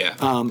it. Yeah.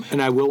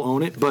 And I will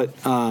own it, but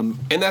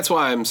and that's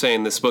why I'm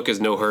saying this book is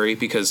no hurry,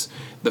 because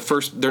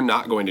they're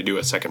not going to do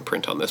a second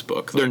print on this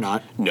book. They're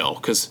not. No,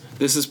 because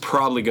this is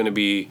probably going to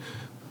be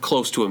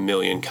close to 1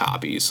 million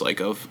copies, of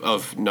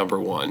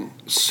 #1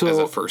 as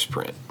a first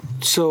print.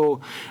 So,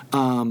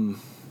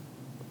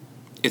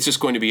 it's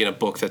just going to be in a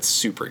book that's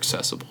super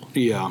accessible.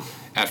 Yeah.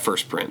 At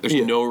first print, there's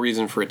no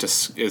reason for it to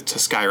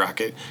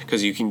skyrocket,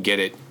 because you can get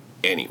it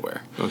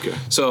anywhere. Okay.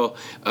 So,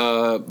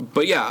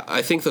 but yeah,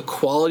 I think the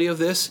quality of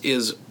this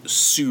is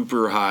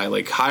super high,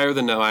 like higher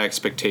than my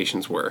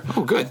expectations were.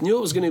 Oh, good. I knew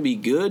it was going to be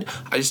good.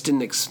 I just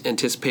didn't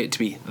anticipate it to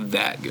be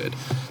that good.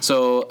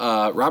 So,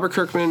 Robert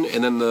Kirkman,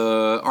 and then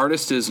the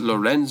artist is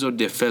Lorenzo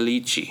De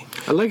Felici.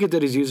 I like it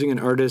that he's using an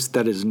artist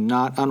that is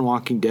not on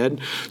Walking Dead,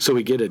 so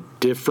we get a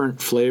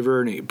different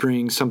flavor and it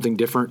brings something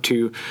different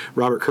to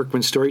Robert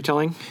Kirkman's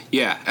storytelling.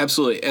 Yeah,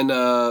 absolutely. And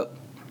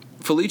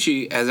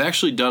Felici has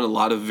actually done a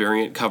lot of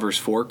variant covers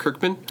for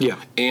Kirkman,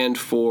 and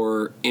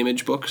for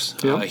Image books.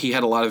 Yeah. He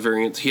had a lot of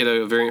variants. He had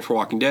a variant for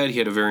Walking Dead. He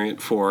had a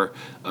variant for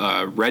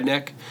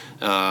Redneck.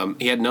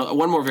 He had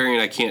one more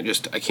variant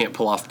I can't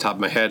pull off the top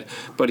of my head,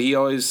 but he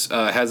always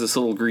has this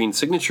little green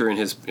signature in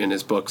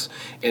his books.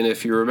 And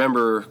if you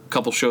remember, a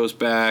couple shows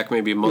back,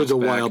 maybe a month back, it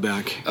was a while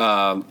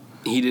back.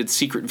 He did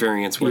secret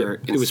variants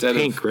where it was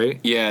pink, right?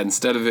 Yeah,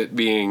 instead of it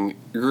being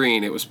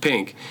green, it was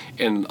pink,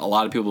 and a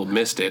lot of people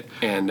missed it.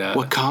 And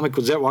what comic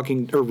was that?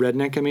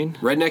 Redneck? I mean,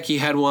 Redneck. He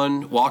had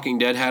one. Walking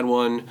Dead had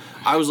one.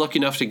 I was lucky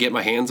enough to get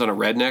my hands on a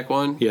Redneck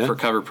one for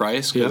cover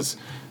price because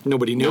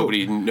nobody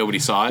knew. Nobody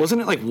saw it.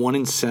 Wasn't it like 1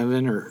 in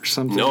 7 or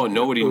something? No,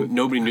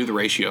 nobody knew the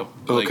ratio.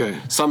 Okay.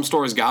 Like, some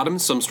stores got them,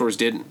 some stores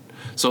didn't.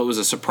 So it was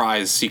a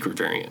surprise secret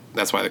variant.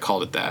 That's why they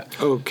called it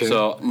that. Okay.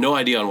 So no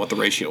idea on what the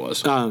ratio was.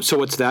 So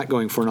what's that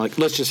going for? Like,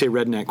 let's just say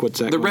Redneck. What's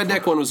that? The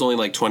Redneck one was only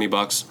like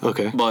 $20.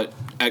 Okay. But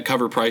at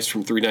cover price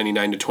from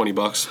 $3.99 to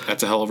 $20,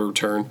 that's a hell of a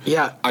return.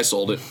 Yeah. I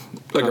sold it.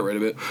 I got rid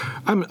of it.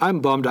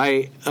 I'm bummed.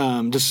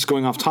 This is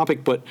going off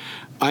topic, but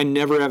I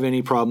never have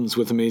any problems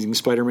with Amazing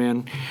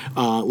Spider-Man.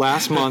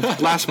 Last month,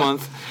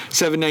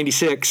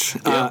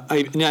 $7.96.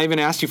 I even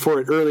asked you for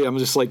it early. I'm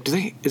just like,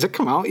 is it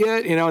come out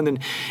yet? And then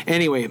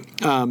anyway,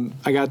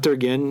 I got there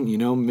again.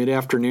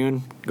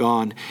 Mid-afternoon,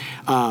 gone.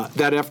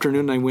 That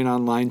afternoon, I went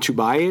online to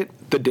buy it.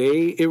 The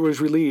day it was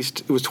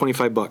released, it was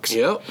 $25.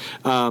 Yep.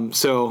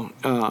 So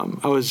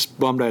I was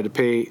bummed I had to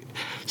pay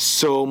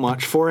so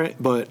much for it,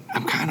 but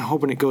I'm kind of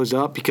hoping it goes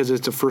up because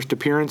it's a first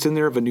appearance in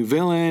there of a new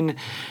villain.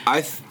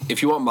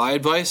 If you want my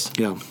advice,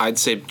 I'd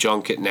say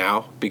junk it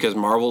now because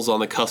Marvel's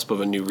on the cusp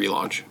of a new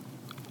relaunch.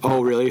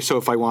 Oh, really? So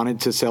if I wanted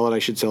to sell it, I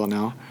should sell it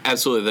now?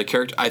 Absolutely. The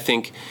character, I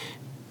think,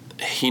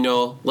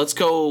 let's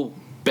go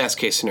best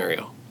case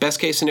scenario. Best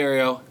case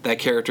scenario, that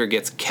character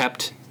gets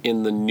kept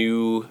in the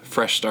new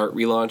Fresh Start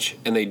relaunch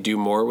and they do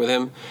more with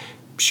him.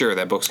 Sure,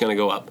 that book's going to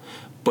go up.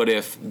 But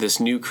if this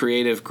new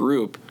creative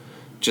group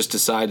just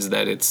decides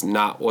that it's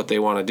not what they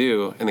want to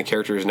do and the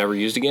character is never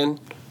used again,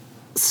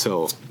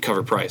 so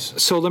cover price.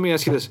 So let me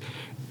ask you this,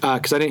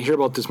 because I didn't hear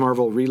about this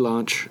Marvel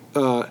relaunch.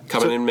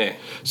 Coming in May.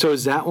 So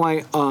is that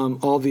why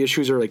all the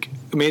issues are like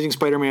Amazing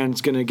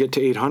Spider-Man's going to get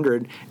to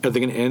 800? Are they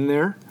going to end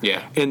there?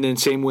 Yeah. And then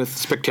same with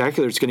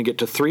Spectacular, it's going to get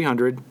to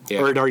 300. Yeah.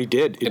 Or it already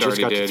did. It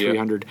just got to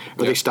 300.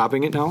 Are they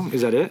stopping it now?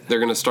 Is that it? They're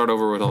going to start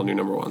over with all new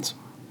number ones.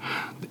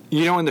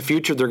 In the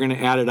future, they're going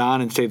to add it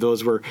on and say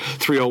those were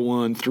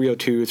 301,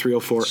 302,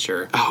 304.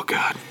 Sure. Oh,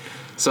 God.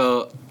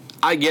 So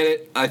I get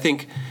it. I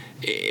think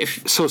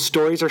So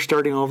stories are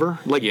starting over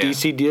like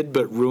DC did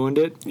but ruined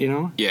it,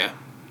 Yeah.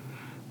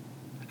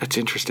 That's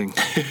interesting.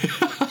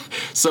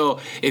 So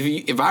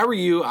if I were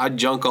you, I'd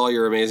junk all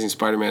your Amazing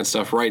Spider-Man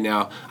stuff right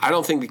now. I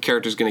don't think the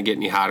character's going to get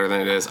any hotter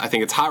than it is. I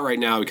think it's hot right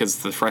now because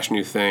it's the fresh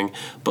new thing,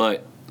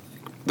 but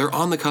they're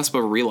on the cusp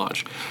of a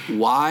relaunch.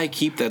 Why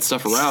keep that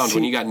stuff around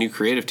when you got new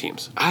creative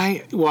teams?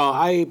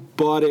 I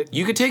bought it.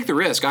 You could take the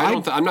risk.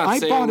 I'm not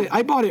saying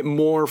I bought it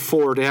more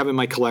to have in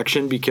my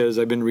collection because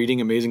I've been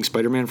reading Amazing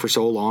Spider-Man for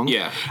so long.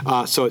 Yeah.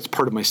 So it's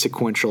part of my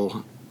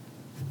sequential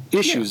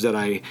issues that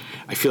I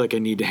feel like I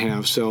need to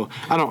have. So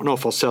I don't know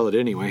if I'll sell it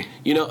anyway.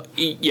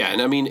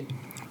 And I mean,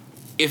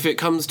 if it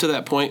comes to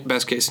that point,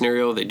 best case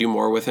scenario, they do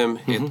more with him.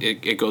 Mm-hmm.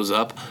 It goes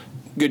up.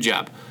 Good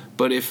job.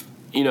 But if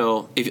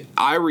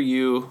I were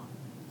you.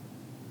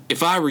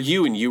 If I were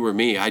you and you were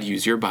me, I'd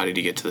use your body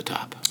to get to the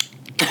top.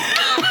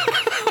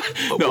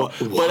 No,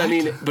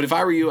 but if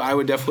I were you, I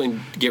would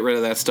definitely get rid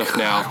of that stuff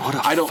now.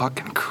 What a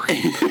fucking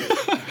creep.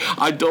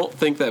 I don't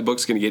think that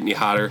book's going to get any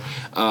hotter.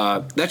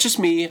 That's just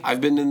me. I've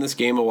been in this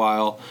game a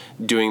while,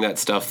 doing that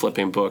stuff,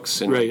 flipping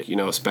books and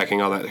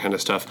speccing all that kind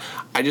of stuff.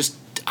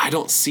 I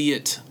don't see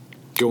it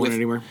going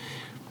anywhere.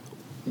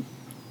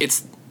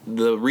 It's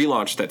the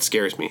relaunch that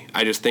scares me.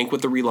 I just think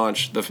with the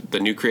relaunch, the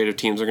new creative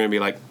teams are going to be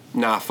like,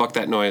 nah, fuck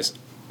that noise.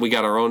 We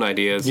got our own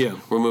ideas. Yeah.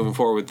 We're moving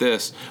forward with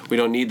this. We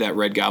don't need that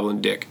Red Goblin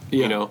dick.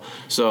 Yeah.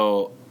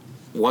 So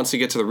once we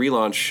get to the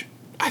relaunch,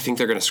 I think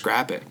they're going to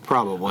scrap it.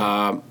 Probably.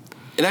 And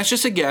that's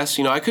just a guess.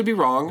 I could be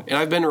wrong, and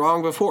I've been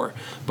wrong before.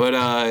 But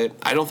I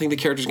don't think the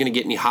character's going to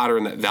get any hotter,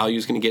 and that value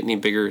is going to get any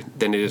bigger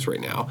than it is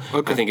right now.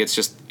 Okay. I think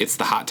it's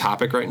the hot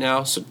topic right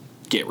now. So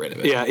get rid of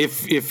it. Yeah,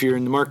 if you're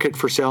in the market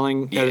for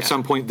selling, at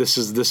some point, this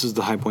is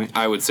the high point.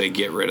 I would say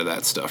get rid of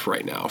that stuff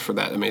right now for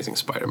that Amazing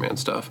Spider-Man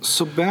stuff.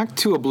 So back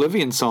to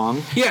Oblivion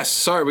Song. Yes,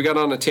 sorry, we got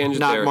on a tangent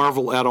there. Not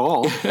Marvel at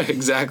all.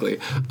 Exactly.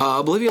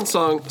 Oblivion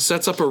Song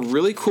sets up a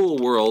really cool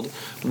world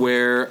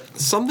where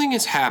something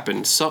has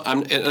happened.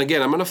 And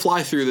again, I'm going to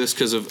fly through this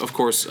because, of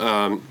course,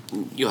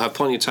 you'll have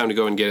plenty of time to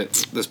go and get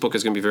it. This book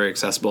is going to be very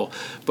accessible.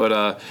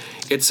 But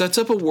it sets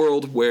up a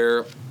world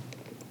where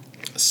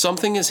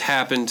something has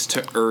happened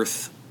to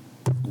Earth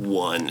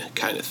 1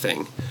 kind of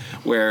thing,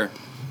 where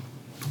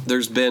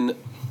there's been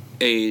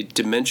a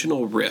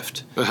dimensional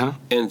rift,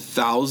 and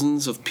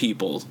thousands of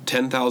people,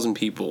 10,000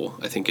 people,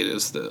 I think it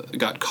is,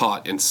 got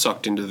caught and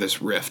sucked into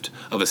this rift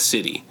of a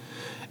city.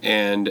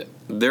 And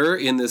they're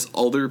in this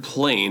other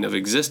plane of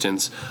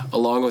existence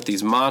along with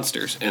these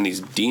monsters and these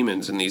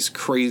demons and these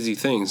crazy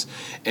things.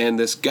 And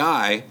this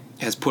guy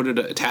has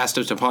tasked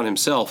it upon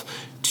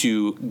himself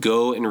to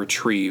go and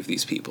retrieve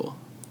these people.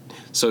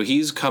 So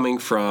he's coming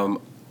from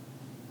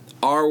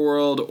our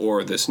world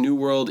or this new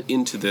world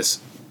into this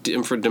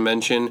different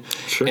dimension,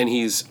 and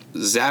he's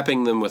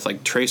zapping them with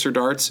like tracer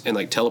darts and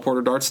like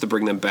teleporter darts to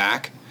bring them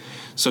back.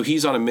 So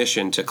he's on a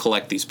mission to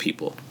collect these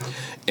people.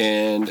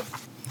 And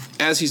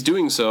as he's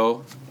doing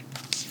so,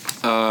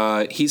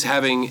 he's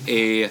having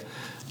a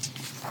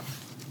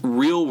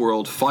real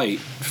world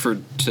fight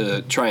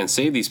to try and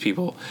save these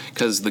people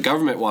because the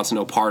government wants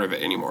no part of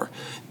it anymore.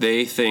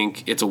 They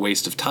think it's a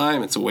waste of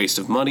time, it's a waste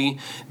of money.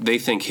 They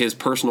think his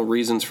personal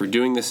reasons for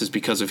doing this is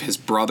because of his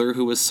brother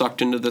who was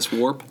sucked into this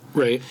warp.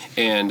 Right.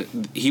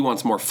 And he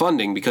wants more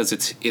funding because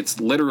it's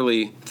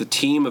literally the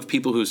team of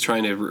people who's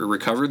trying to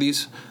recover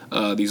these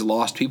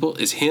lost people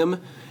is him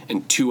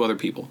and 2 other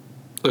people.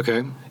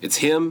 Okay. It's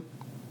him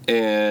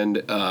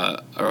and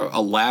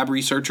a lab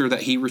researcher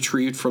that he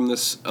retrieved from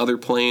this other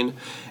plane,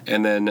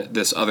 and then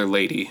this other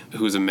lady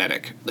who's a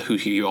medic who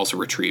he also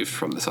retrieved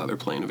from this other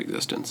plane of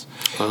existence.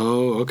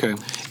 Oh, okay.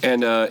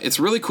 And it's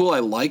really cool. I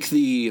like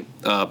the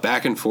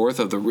back and forth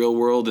of the real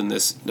world and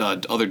this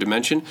other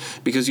dimension,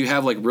 because you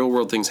have like real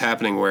world things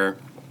happening where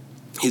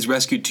he's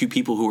rescued 2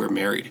 people who were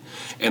married,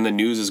 and the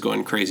news is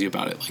going crazy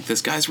about it. Like,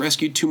 this guy's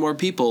rescued 2 more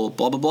people,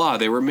 blah, blah, blah.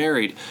 They were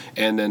married.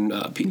 And then,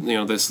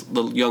 this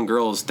little young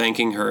girl is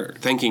thanking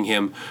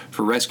him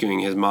for rescuing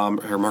his mom,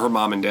 her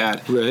mom and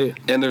dad. Right.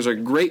 And there's a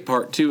great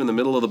part, too, in the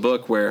middle of the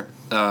book where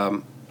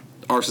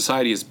our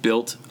society has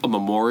built a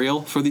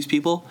memorial for these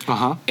people,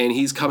 and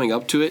he's coming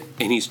up to it,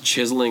 and he's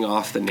chiseling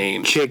off the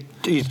names.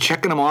 He's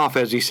checking them off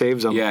as he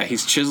saves them. Yeah,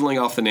 he's chiseling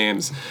off the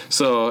names.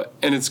 So,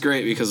 and it's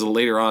great because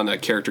later on, a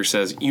character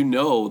says,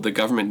 the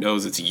government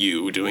knows it's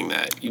you doing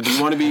that. Do you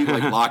want to be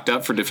like locked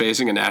up for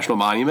defacing a national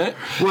monument?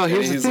 Well,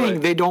 here's the thing.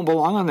 They don't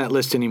belong on that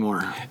list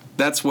anymore.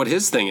 That's what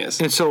his thing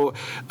is. And so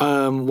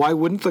why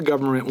wouldn't the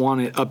government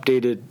want it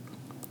updated,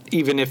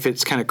 even if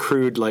it's kind of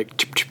crude, like...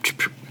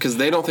 Because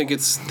they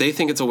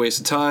think it's a waste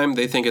of time.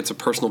 They think it's a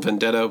personal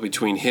vendetta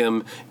between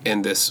him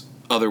and this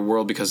other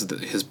world because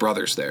his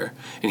brother's there,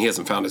 and he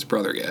hasn't found his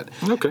brother yet.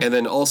 Okay. And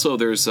then also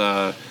there's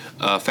a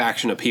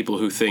faction of people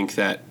who think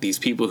that these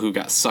people who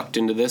got sucked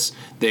into this,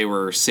 they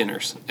were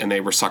sinners and they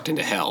were sucked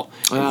into hell,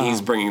 and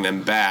he's bringing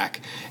them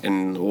back.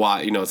 And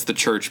why? It's the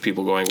church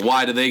people going,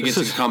 why do they get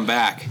to come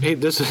back? Hey,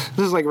 this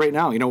is like right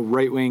now.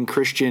 Right wing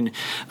Christian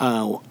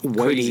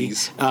whitey,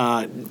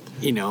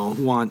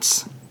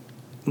 wants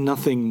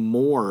nothing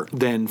more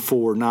than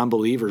for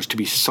non-believers to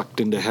be sucked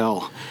into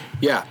hell.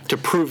 Yeah. To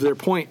prove their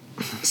point.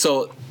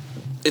 So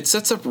it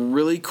sets up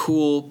really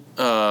cool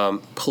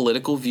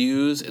political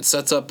views. It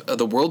sets up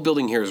the world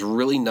building here is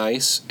really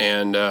nice,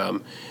 and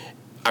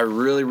I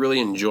really, really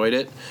enjoyed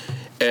it.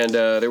 And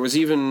there was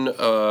even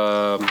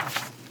a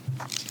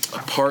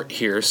part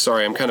here.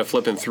 Sorry, I'm kind of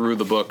flipping through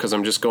the book because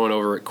I'm just going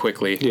over it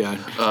quickly. Yeah.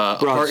 A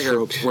part here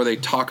where they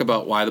talk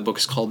about why the book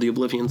is called The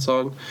Oblivion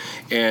Song,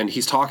 and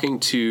he's talking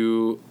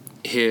to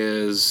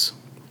his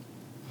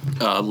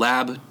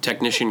lab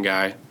technician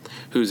guy,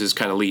 who's his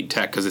kind of lead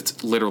tech, because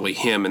it's literally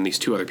him and these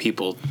 2 other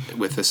people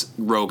with this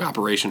rogue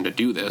operation to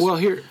do this. Well,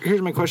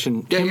 here's my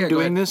question. Him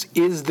doing this,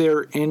 is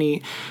there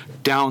any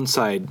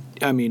downside?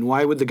 I mean,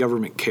 why would the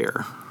government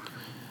care?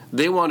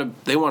 They want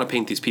to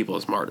paint these people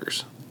as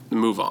martyrs.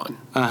 Move on.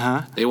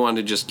 They want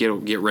to just get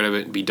rid of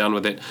it and be done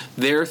with it.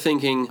 They're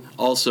thinking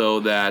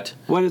also that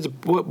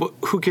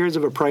who cares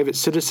if a private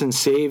citizen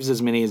saves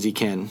as many as he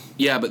can?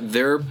 Yeah, but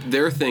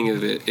their thing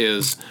of it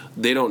is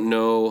they don't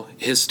know,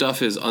 his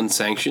stuff is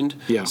unsanctioned.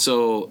 Yeah.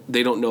 So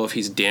they don't know if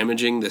he's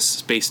damaging this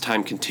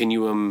space-time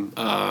continuum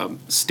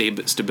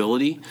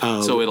stability.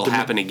 So it'll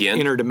happen again.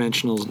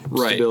 Interdimensional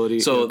stability.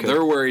 Right. So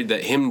they're worried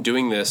that him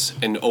doing this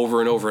and over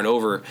and over and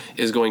over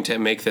is going to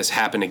make this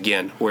happen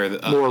again, where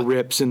more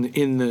rips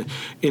in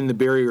the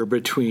barrier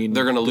between.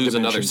 They're going to lose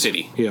another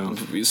city. Yeah.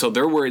 So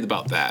they're worried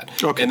about that.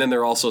 Okay. And then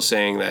they're also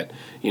saying that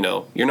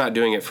you're not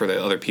doing it for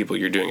the other people,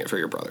 you're doing it for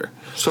your brother.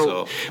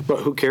 So but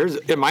who cares?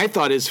 And my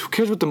thought is, who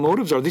cares what the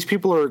motives are? These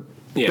people are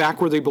back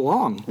where they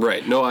belong.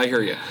 Right. No, I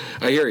hear you.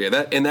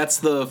 That's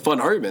the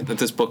fun argument that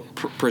this book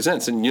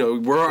presents. And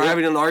we're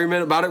having an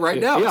argument about it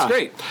right now. Yeah. It's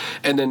great.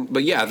 And then,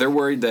 but they're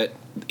worried that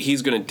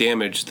he's going to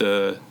damage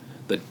the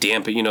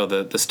dampen,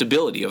 the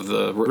stability of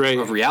the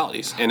of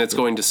realities, and it's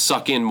going to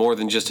suck in more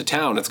than just a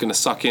town. It's going to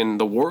suck in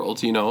the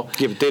world, Yeah,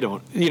 but they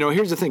don't.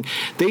 Here's the thing: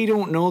 they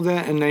don't know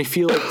that, and I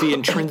feel like the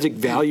intrinsic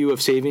value of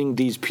saving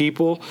these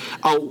people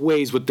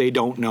outweighs what they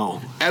don't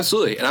know.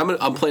 Absolutely, and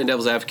I'm playing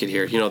devil's advocate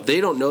here. They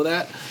don't know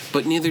that,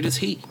 but neither does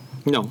he.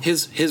 No,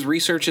 his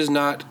research is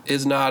not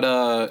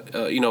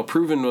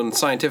proven on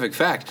scientific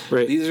fact.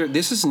 Right.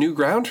 This is new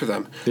ground for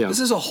them. Yeah. This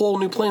is a whole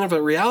new plane of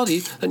a reality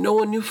that no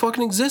one knew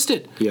fucking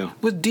existed. Yeah.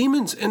 With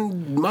demons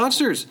and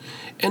monsters,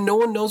 and no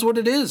one knows what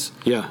it is.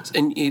 Yeah.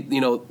 And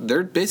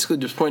they're basically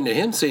just pointing at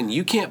him, saying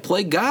you can't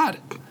play God.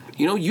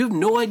 You have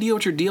no idea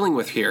what you're dealing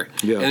with here.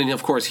 Yeah. And then,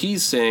 of course,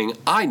 he's saying,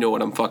 I know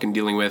what I'm fucking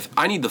dealing with.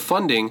 I need the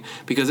funding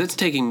because it's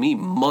taking me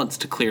months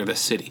to clear this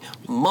city.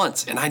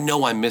 Months. And I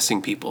know I'm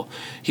missing people.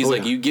 He's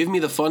you give me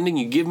the funding,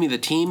 you give me the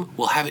team,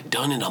 we'll have it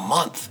done in a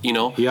month.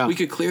 Yeah. We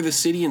could clear the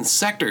city in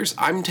sectors.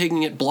 I'm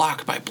taking it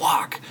block by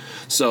block.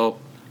 So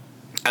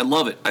I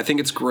love it. I think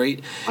it's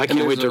great. I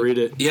can't wait to read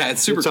it. Yeah,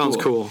 it's super cool. It sounds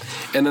cool.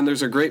 And then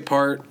there's a great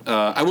part.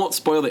 I won't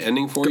spoil the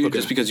ending for you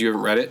just because you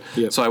haven't read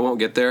it, so I won't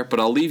get there. But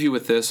I'll leave you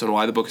with this and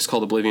why the book is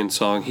called Oblivion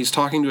Song. He's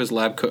talking to his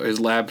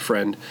lab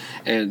friend,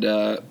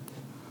 and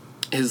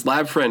his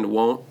lab friend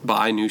won't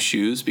buy new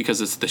shoes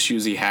because it's the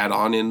shoes he had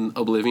on in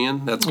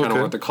Oblivion. That's kind of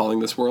what they're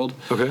calling this world.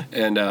 Okay.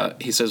 And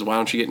he says, "Why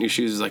don't you get new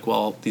shoes?" He's like,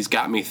 "Well, these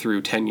got me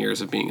through 10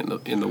 years of being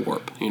in the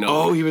warp."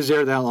 Oh, he was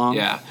there that long.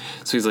 Yeah.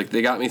 So he's like,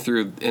 "They got me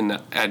through,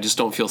 and I just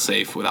don't feel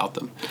safe without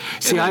them."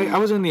 See, I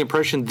was under the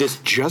impression this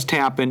just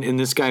happened, and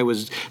this guy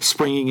was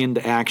springing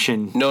into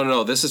action.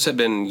 No. This has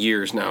been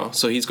years now.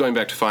 So he's going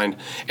back to find,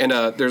 and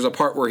there's a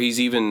part where he's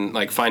even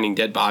finding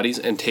dead bodies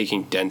and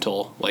taking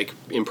dental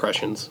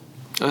impressions.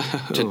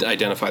 To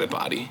identify the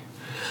body.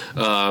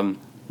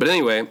 But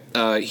anyway,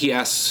 he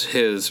asks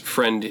his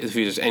friend if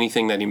there's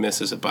anything that he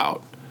misses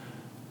about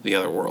the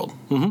other world,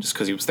 just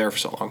because he was there for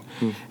so long.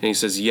 And he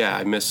says, yeah,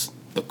 I miss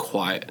the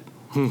quiet,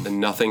 the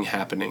nothing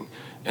happening,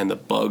 and the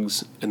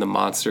bugs and the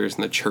monsters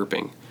and the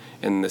chirping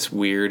and this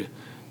weird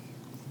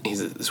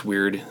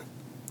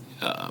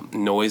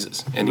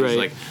noises. And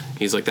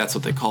he's like, that's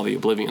what they call the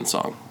Oblivion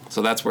Song.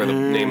 So that's where the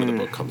name of the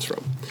book comes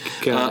from.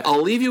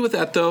 I'll leave you with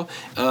that, though.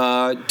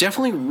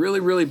 Definitely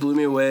really, really blew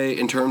me away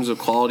in terms of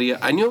quality.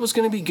 I knew it was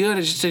going to be good. I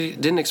just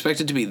didn't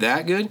expect it to be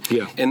that good.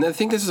 Yeah. And I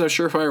think this is a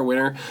surefire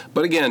winner.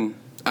 But again,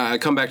 I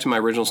come back to my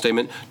original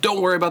statement. Don't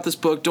worry about this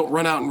book. Don't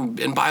run out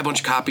and buy a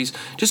bunch of copies.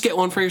 Just get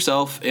one for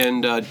yourself.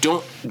 And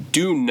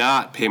do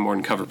not pay more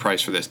than cover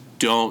price for this.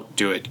 Don't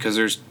do it, because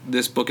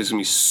this book is going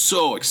to be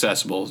so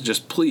accessible.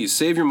 Just please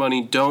save your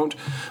money. Don't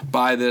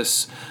buy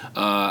this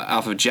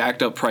off of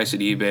jacked up price at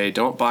eBay.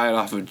 Don't buy it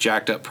off of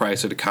jacked up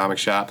price at a comic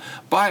shop.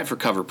 Buy it for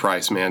cover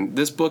price, man.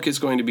 This book is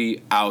going to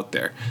be out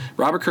there.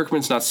 Robert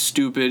Kirkman's not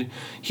stupid.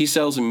 He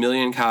sells 1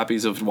 million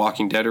copies of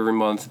Walking Dead every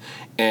month,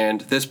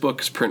 and this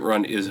book's print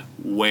run is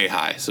way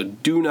high. So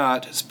do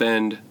not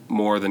spend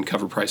more than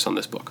cover price on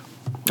this book.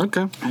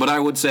 Okay. But I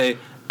would say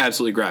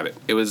absolutely grab it.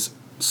 It was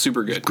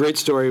super good. Great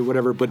story,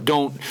 whatever, but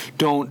don't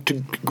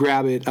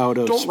grab it out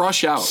of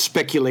rush out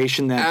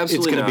speculation that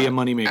absolutely it's going to be a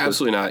moneymaker.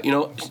 Absolutely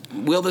not.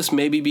 Will this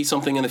maybe be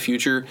something in the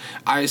future?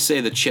 I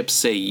say the chips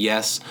say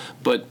yes,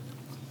 but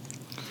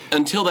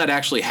until that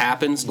actually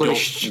happens, let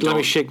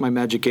me shake my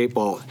magic 8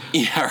 ball.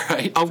 Yeah,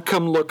 right.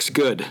 Outcome looks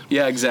good.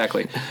 Yeah,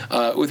 exactly.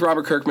 With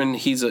Robert Kirkman,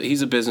 he's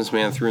a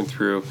businessman through and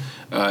through.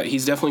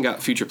 He's definitely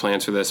got future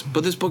plans for this,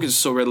 but this book is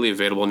so readily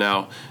available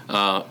now.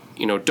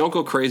 Don't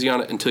go crazy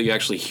on it until you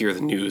actually hear the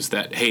news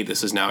that, hey,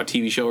 this is now a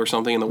TV show or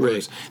something in the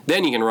works. Right.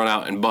 Then you can run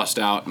out and bust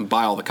out and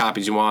buy all the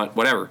copies you want,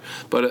 whatever.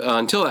 But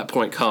until that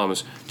point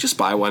comes, just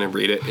buy one and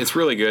read it. It's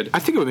really good. I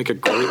think it would make a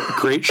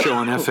great show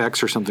on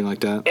FX or something like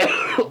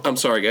that. I'm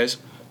sorry, guys.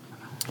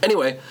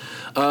 Anyway,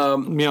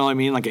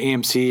 like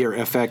AMC or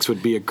FX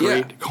would be a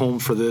great home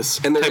for this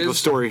type of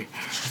story.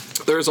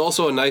 There's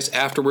also a nice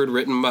afterword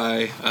written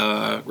by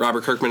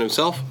Robert Kirkman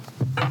himself,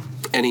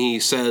 and he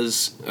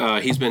says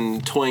he's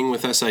been toying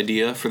with this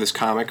idea for this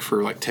comic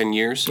for 10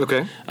 years.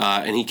 Okay.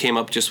 And he came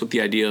up just with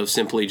the idea of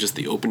simply just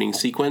the opening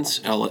sequence,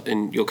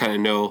 and you'll kind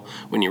of know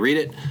when you read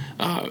it.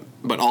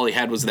 But all he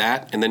had was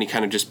that, and then he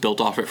kind of just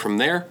built off it from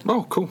there.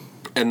 Oh, cool.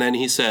 And then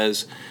he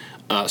says,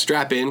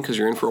 strap in, because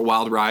you're in for a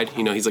wild ride.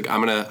 He's like,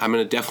 I'm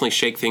gonna definitely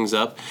shake things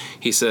up.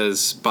 He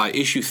says by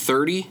issue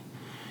 30,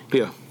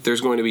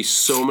 there's going to be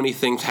so many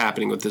things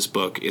happening with this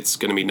book. It's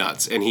going to be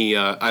nuts. And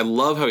I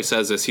love how he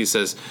says this. He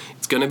says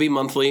it's going to be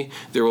monthly.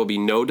 There will be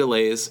no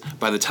delays.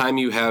 By the time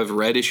you have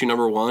read issue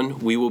number 1,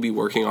 we will be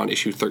working on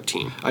issue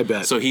 13. I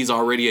bet. So he's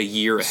already a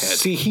year ahead.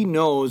 See, he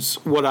knows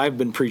what I've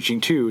been preaching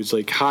too. Is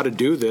how to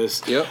do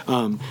this. Yep.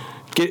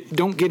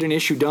 Don't get an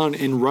issue done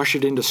and rush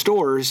it into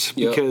stores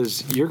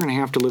because you're going to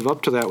have to live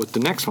up to that with the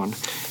next one.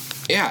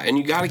 Yeah, and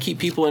you got to keep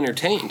people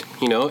entertained.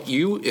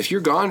 If you're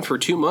gone for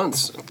 2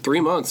 months, 3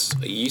 months,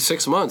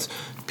 6 months,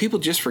 people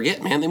just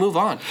forget, man. They move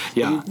on.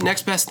 Yeah.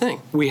 Next best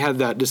thing. We had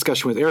that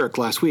discussion with Eric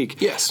last week.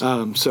 Yes.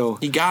 So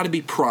you got to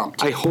be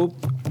prompt. I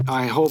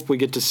hope we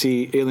get to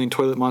see Alien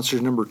Toilet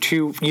Monsters number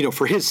 2.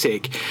 For his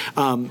sake.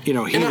 He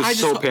was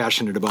so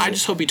passionate about it. I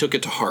just hope he took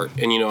it to heart,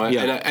 and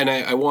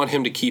I want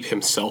him to keep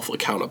himself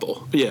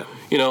accountable. Yeah.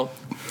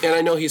 And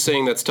I know he's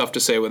saying that's tough to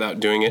say without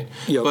doing it.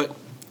 Yep. But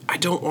I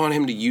don't want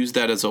him to use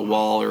that as a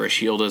wall or a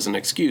shield as an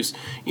excuse.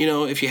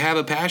 If you have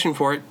a passion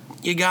for it,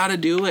 you got to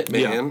do it,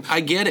 man. Yeah.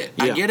 I get it.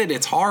 Yeah. I get it.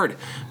 It's hard.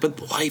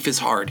 But life is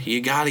hard. You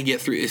got to get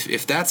through.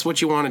 If that's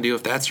what you want to do,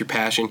 if that's your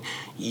passion,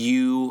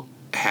 you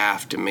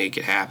have to make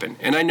it happen.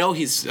 And I know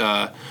he's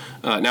now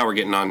we're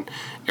getting on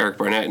Eric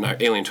Barnett and our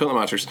Alien Toilet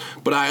Monsters,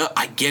 but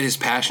I get his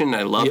passion, and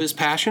I love his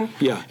passion,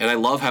 and I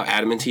love how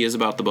adamant he is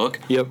about the book,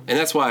 and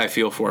that's why I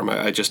feel for him.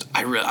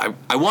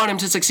 I want him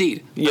to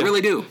succeed. I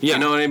really do. You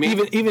know what I mean?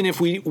 Even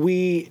if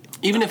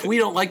even if we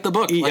don't like the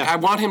book, I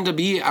want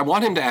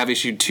him to have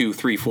issue 2,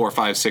 3, 4,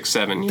 5, 6,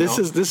 7.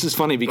 This is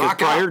funny because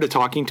prior to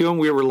talking to him,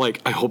 we were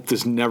like, I hope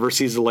this never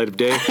sees the light of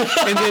day.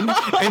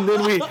 and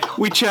then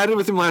we chatted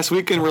with him last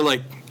week, and we're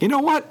like, you know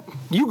what?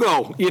 You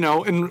go,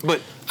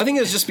 but I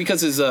think it's just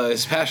because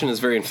his passion is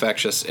very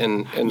infectious,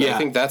 and I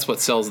think that's what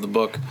sells the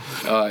book.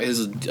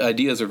 His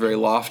ideas are very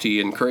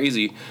lofty and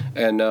crazy,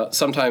 and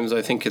sometimes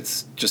I think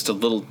it's just a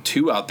little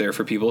too out there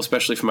for people,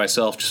 especially for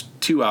myself,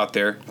 just too out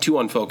there, too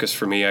unfocused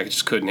for me. I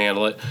just couldn't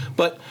handle it.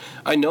 But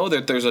I know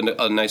that there's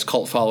a nice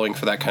cult following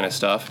for that kind of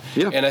stuff,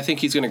 and I think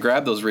he's going to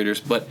grab those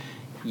readers, but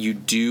you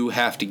do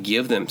have to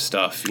give them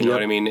stuff, you know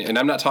what I mean? And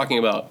I'm not talking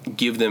about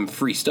give them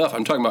free stuff.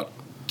 I'm talking about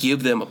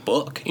give them a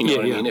book, you know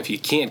what I mean? If you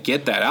can't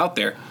get that out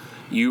there,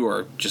 you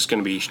are just going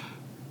to be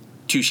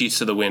 2 sheets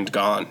to the wind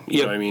gone.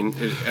 You know what I mean?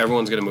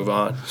 Everyone's going to move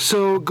on.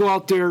 So go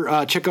out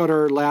there, check out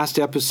our last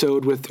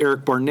episode with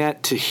Eric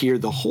Barnett to hear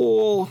the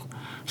whole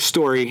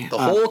story. The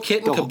whole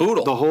kit and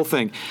caboodle. The whole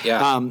thing.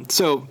 Yeah.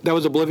 So that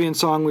was Oblivion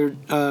Song we were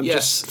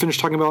just finished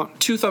talking about.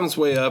 2 thumbs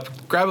way up.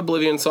 Grab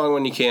Oblivion Song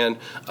when you can.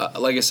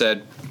 Like I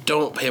said,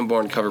 don't pay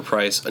more than cover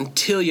price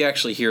until you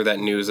actually hear that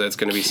news that it's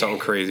going to be something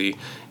crazy.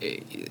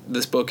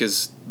 This book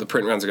the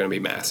print runs are going to be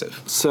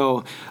massive.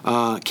 So,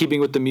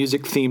 keeping with the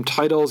music-themed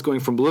titles, going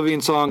from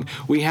Oblivion Song,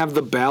 we have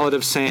the Ballad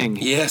of Sang.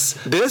 Yes,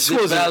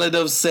 Ballad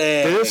of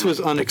Sang. This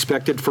was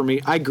unexpected for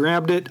me. I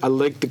grabbed it. I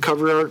liked the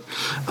cover art,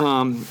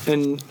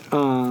 and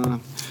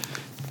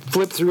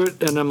flipped through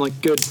it, and I'm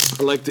like, good.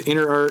 I like the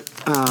inner art.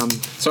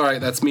 Sorry,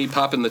 that's me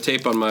popping the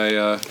tape on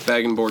my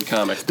bag and board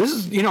comic. This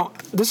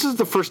is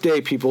the first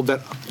day, people,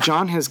 that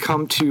John has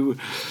come to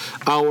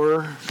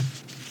our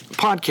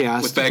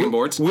podcast with bag and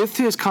boards, with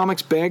his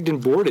comics bagged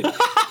and boarded.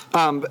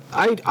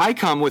 I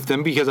come with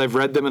them because I've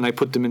read them and I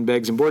put them in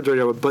bags and boards right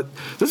now. But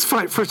this is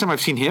the first time I've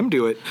seen him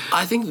do it.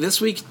 I think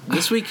this week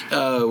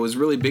was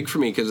really big for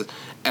me because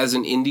as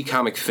an indie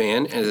comic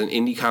fan, as an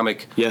indie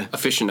comic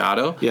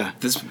aficionado,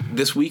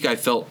 this week I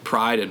felt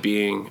pride at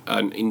being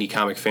an indie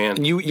comic fan.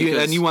 And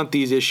you want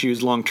these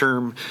issues long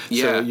term,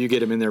 so you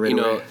get them in there right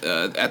away.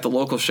 At the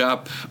local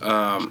shop,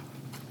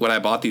 when I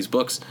bought these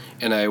books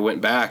and I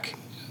went back,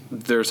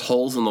 there's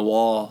holes in the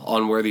wall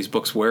on where these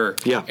books were.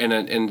 Yeah.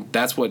 And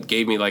that's what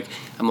gave me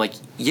I'm like,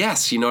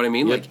 yes, you know what I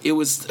mean? Yep. Like, it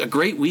was a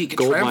great week, a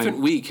triumphant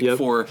week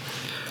for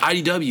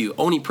IDW,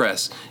 Oni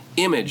Press,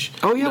 Image.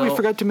 Oh, yeah, we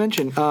forgot to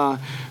mention.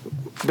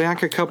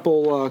 Back a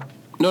couple...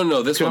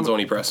 No, this one's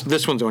Oni Press.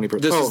 This one's Oni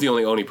Press. This is the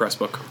only Oni Press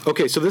book.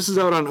 Okay, so this is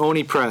out on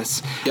Oni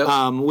Press,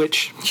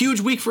 which...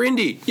 Huge week for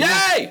indie.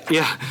 Yay!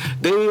 Yeah.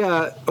 They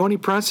Oni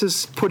Press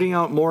is putting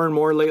out more and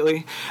more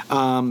lately.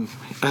 I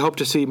hope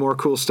to see more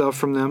cool stuff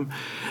from them.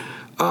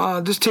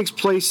 This takes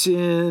place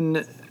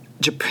in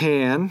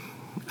Japan.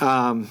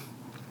 As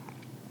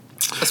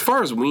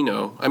far as we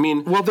know. I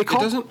mean, it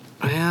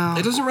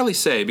doesn't really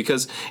say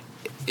because...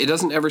 It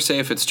doesn't ever say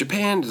if it's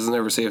Japan. It doesn't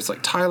ever say if it's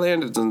like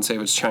Thailand. It doesn't say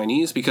if it's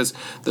Chinese because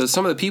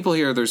some of the people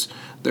here there's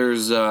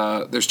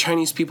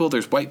Chinese people,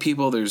 there's white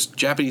people, there's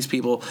Japanese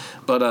people,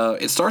 but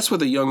it starts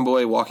with a young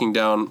boy walking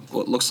down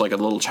what looks like a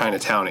little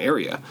Chinatown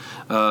area.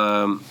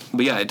 But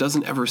yeah, it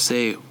doesn't ever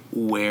say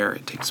where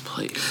it takes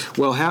place.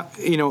 Well,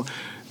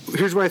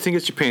 here's why I think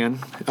it's Japan.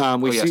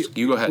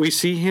 You go ahead. We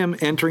see him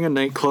entering a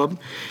nightclub,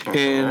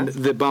 and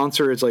the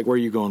bouncer is like, "Where are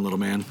you going, little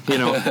man?"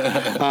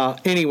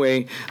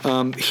 Anyway,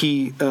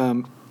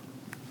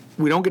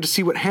 we don't get to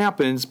see what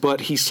happens,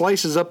 but he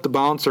slices up the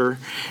bouncer,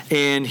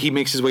 and he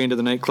makes his way into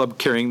the nightclub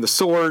carrying the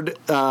sword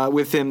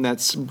with him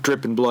that's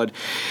dripping blood.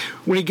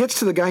 When he gets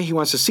to the guy he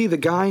wants to see, the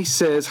guy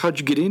says, "How'd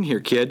you get in here,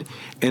 kid?"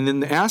 And then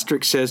the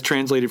asterisk says,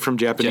 translated from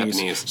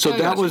Japanese. So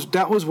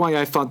that was why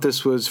I thought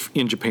this was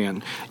in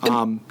Japan.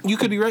 You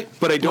could be right.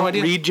 But I don't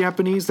read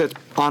Japanese. That's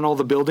on all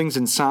the buildings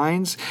and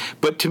signs.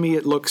 But to me,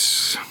 it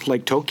looks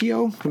like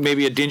Tokyo.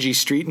 Maybe a dingy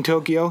street in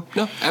Tokyo.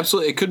 No,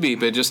 absolutely. It could be,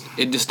 but it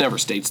just never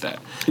states that.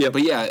 Yeah.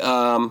 But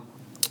yeah,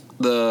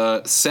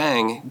 the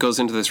Sang goes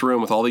into this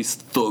room with all these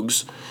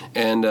thugs,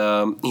 and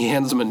he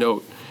hands him a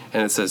note,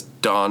 and it says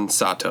Don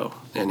Sato.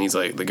 And he's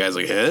like, the guy's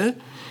like, huh?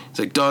 He's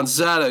like, Don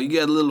Sato, you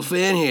got a little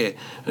fan here,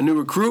 a new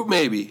recruit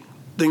maybe.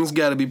 things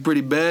got to be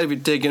pretty bad if you're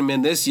taking him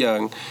in this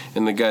young.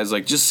 And the guy's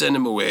like, just send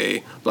him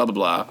away, blah, blah,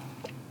 blah.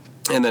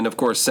 And then, of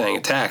course, Sang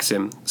attacks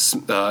him.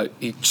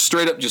 He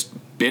straight up just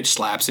bitch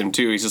slaps him,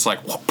 too. He's just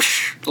like,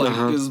 whoosh, like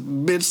his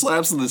bitch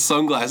slaps the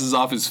sunglasses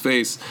off his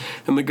face.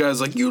 And the guy's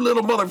like, you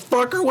little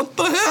motherfucker, what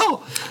the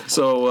hell?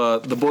 So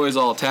the boys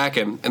all attack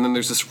him. And then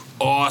there's this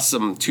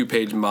awesome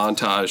 2-page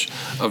montage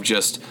of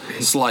just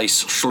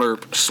slice,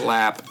 slurp,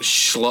 slap,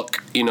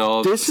 schluck, you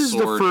know. This is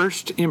the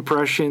first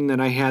impression that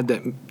I had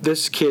that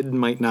this kid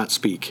might not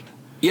speak.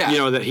 Yeah. You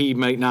know, that he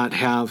might not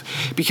have,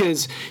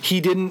 because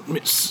he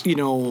didn't, you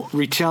know,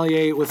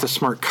 retaliate with a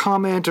smart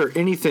comment or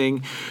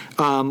anything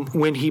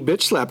when he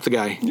bitch slapped the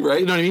guy. Right.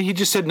 You know what I mean? He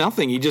just said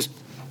nothing. He just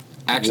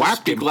Actions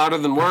speak louder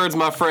than words,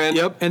 my friend.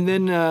 Yep. And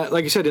then,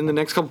 like I said, in the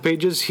next couple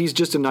pages, he's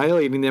just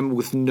annihilating them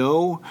with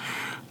nothing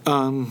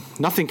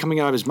coming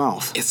out of his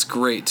mouth. It's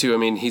great, too. I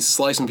mean, he's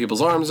slicing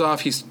people's arms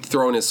off. He's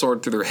throwing his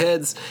sword through their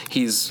heads.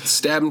 He's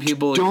stabbing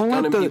people. He's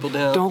gunning people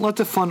down. Don't let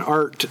the fun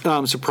art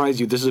surprise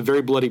you. This is a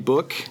very bloody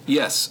book.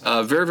 Yes,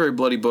 very, very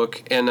bloody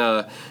book.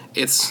 And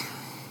it's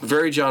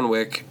very John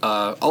Wick.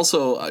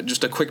 Also,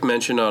 just a quick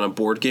mention on a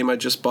board game I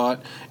just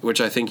bought, which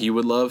I think you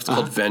would love. It's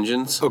called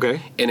Vengeance.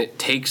 Okay. And it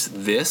takes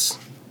this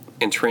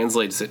and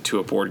translates it to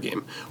a board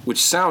game,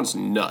 which sounds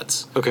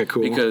nuts. Okay,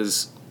 cool.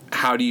 Because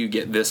how do you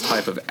get this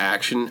type of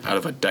action out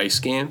of a dice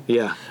game?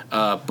 Yeah.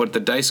 But the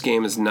dice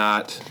game is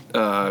not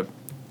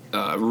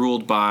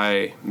ruled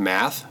by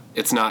math.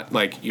 It's not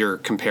like you're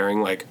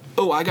comparing like,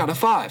 oh, I got a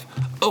 5.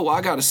 Oh,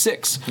 I got a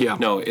 6. Yeah.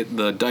 No,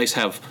 the dice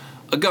have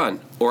a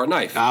gun or a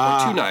knife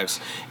or 2 knives,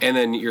 and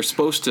then you're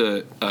supposed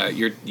to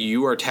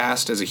you are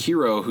tasked as a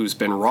hero who's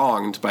been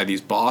wronged by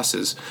these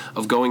bosses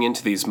of going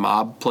into these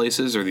mob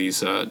places or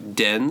these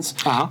dens,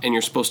 and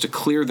you're supposed to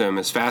clear them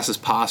as fast as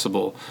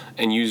possible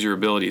and use your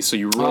abilities. So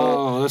you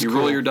roll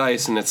roll your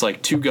dice, and it's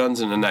like 2 guns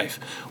and a knife.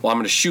 Well, I'm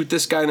going to shoot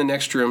this guy in the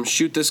next room,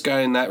 shoot this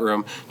guy in that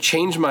room,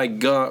 change my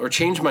gun or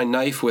change my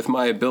knife with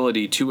my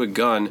ability to a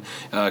gun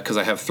because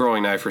I have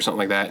throwing knife or something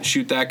like that, and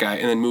shoot that guy,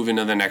 and then move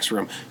into the next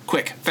room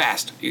quick,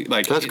 fast.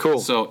 Like that's cool.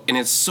 So, and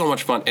it's so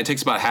much fun. It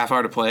takes about a half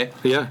hour to play.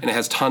 Yeah. And it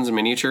has tons of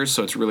miniatures,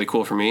 so it's really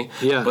cool for me.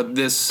 Yeah. But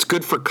it's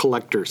good for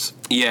collectors.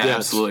 Yeah,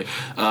 yes. Absolutely.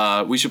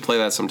 We should play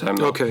that sometime,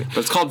 though. Okay. But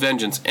it's called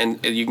Vengeance,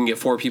 and you can get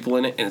 4 people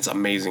in it, and it's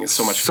amazing. It's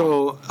so much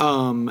fun.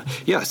 So,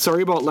 yeah,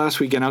 sorry about last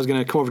weekend. I was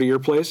going to come over to your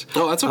place.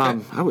 Oh, that's okay.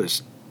 I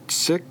was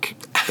sick,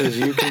 as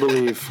you can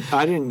believe.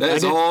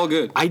 That's all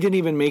good. I didn't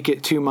even make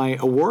it to my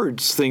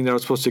awards thing that I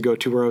was supposed to go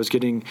to where I was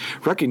getting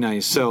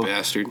recognized. So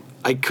bastard.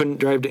 I couldn't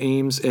drive to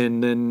Ames,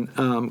 and then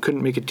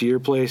couldn't make it to your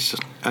place.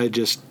 I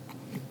just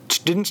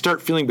didn't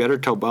start feeling better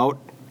till about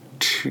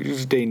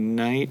Tuesday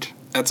night.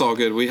 That's all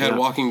good. We had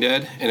Walking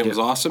Dead, and it was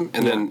awesome.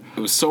 And then it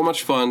was so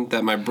much fun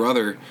that my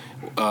brother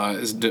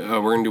we're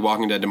gonna do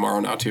Walking Dead tomorrow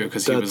now too,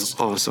 because he was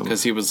awesome.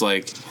 Because he was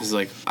like,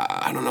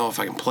 I don't know if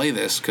I can play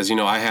this, because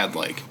I had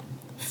like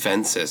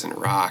fences and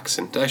rocks.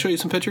 And did I show you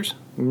some pictures?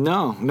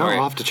 No, right.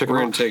 I'll have to check them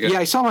out. Yeah,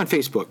 I saw them on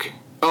Facebook.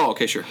 Oh,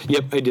 okay, sure.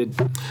 Yep, I did.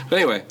 But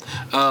anyway,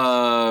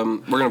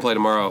 we're going to play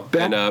tomorrow,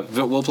 and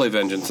we'll play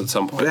Vengeance at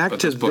some point. Back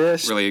to this book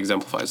this really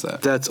exemplifies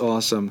that. That's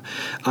awesome.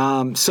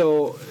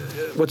 So,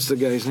 what's the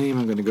guy's name?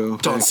 I'm going to go.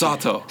 Don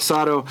Sato.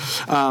 Sato.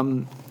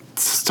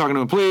 Talking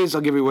to him, please,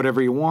 I'll give you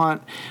whatever you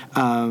want.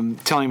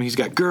 Telling him he's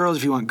got girls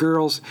if you want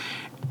girls.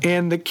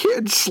 And the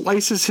kid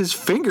slices his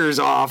fingers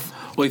off.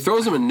 Well, he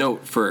throws him a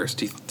note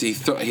first. He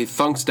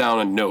thunks down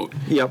a note.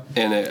 Yep.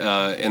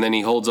 And then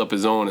he holds up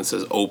his own and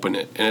says, "Open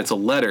it." And it's a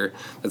letter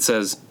that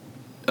says,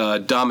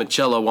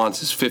 Domicella wants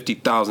his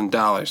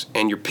 $50,000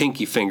 and your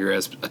pinky finger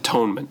as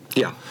atonement.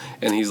 Yeah.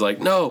 And he's like,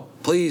 "No,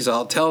 please,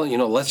 I'll tell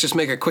him. Let's just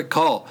make a quick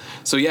call."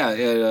 So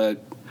yeah.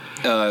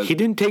 He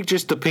didn't take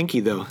just the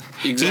pinky, though.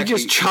 Exactly. He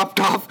just chopped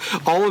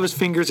off all of his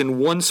fingers in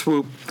one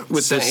swoop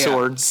with this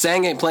sword.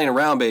 Sang ain't playing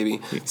around,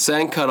 baby.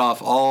 Sang cut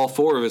off all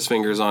 4 of his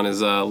fingers on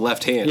his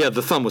left hand. Yeah,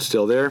 the thumb was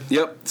still there.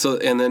 Yep. So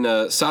and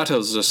then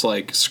Sato's just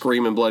like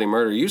screaming bloody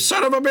murder. "You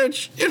son of a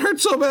bitch! It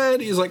hurts so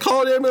bad." He's like,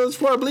 "Call an ambulance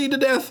before I bleed to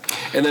death."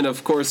 And then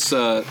of course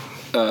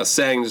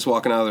Sang just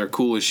walking out of there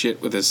cool as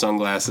shit with his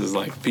sunglasses,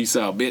 like, "Peace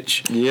out,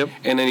 bitch." Yep.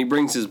 And then he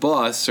brings his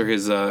boss, or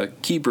his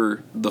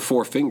keeper, the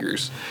 4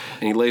 fingers,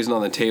 and he lays it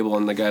on the table,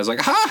 and the guy's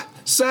like, "Ha!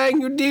 Sang,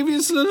 you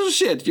devious little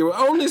shit. You were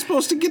only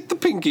supposed to get the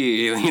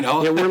pinky,"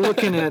 Yeah, we're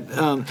looking at,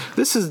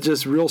 this is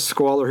just real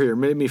squalor here. It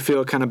made me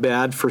feel kind of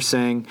bad for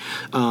Sang.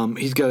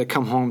 He's got to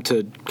come home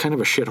to kind of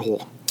a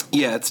shithole.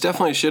 Yeah, it's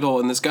definitely a shithole,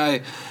 and this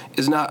guy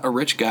is not a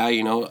rich guy,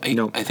 Nope.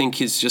 I think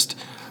he's just...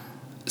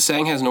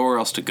 Sang has nowhere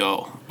else to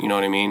go. You know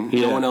what I mean?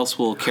 Yeah. No one else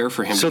will care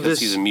for him because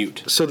he's a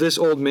mute. So this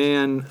old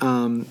man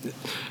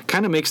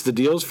kind of makes the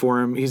deals for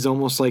him. He's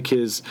almost like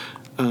his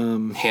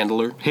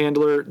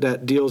handler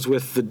that deals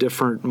with the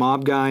different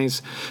mob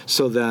guys,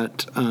 so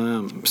that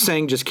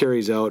Sang just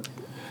carries out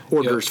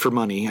orders for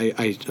money,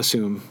 I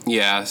assume.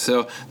 Yeah,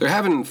 so they're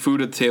having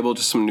food at the table,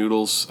 just some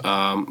noodles.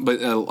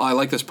 But I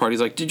like this part. He's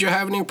like, "Did you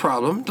have any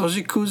problem? Those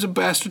Yakuza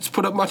bastards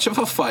put up much of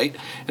a fight?"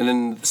 And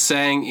then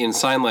Sang, in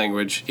sign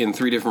language, in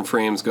 3 different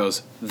frames,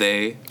 goes,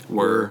 "They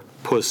were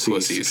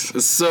pussies.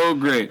 It's so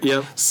great.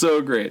 Yep.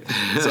 So great.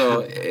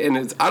 So,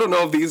 and I don't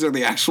know if these are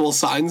the actual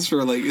signs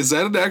for, like, is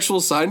that an actual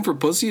sign for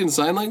pussy in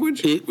sign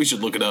language? We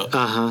should look it up.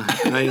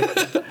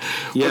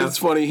 Yeah. It's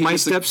funny. My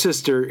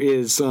stepsister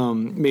is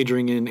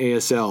majoring in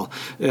ASL,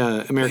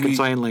 American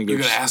Sign Language.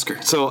 You gotta ask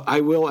her. So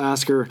I will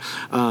ask her.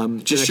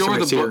 Just show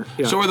her the book.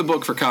 Yeah. Show her the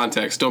book for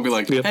context. Don't be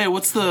like, hey,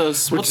 what's the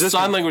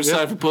sign language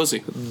sign for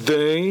pussy?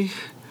 They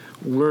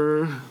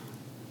were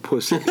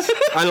pussies.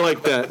 I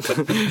like that.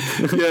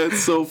 Yeah,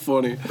 it's so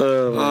funny.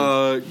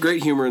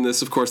 Great humor in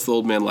this. Of course, the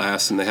old man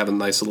laughs, and they have a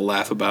nice little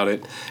laugh about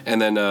it.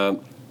 And then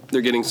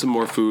they're getting some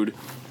more food.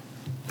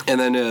 And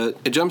then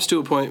it jumps to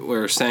a point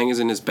where Sang is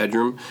in his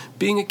bedroom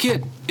being a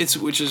kid,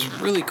 which is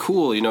really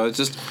cool. You know, it's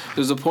just,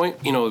 there's a point,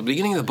 you know, at the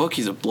beginning of the book,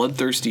 he's a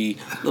bloodthirsty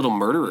little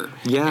murderer.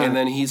 Yeah. And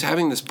then he's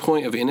having this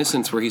point of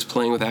innocence where he's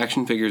playing with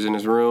action figures in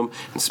his room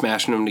and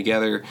smashing them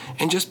together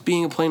and just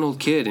being a plain old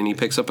kid. And he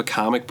picks up a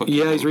comic book.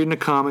 Yeah, he's reading a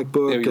comic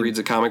book. Yeah, he reads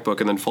a comic book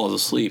and then falls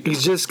asleep.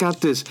 He's just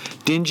got this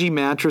dingy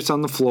mattress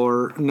on the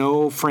floor,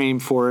 no frame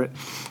for it.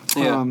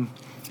 Yeah.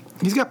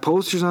 He's got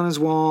posters on his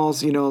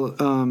walls, you know,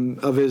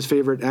 of his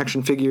favorite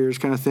action figures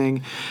kind of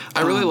thing.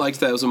 I really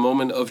liked that. It was a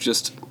moment of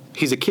just...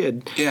 He's a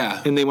kid.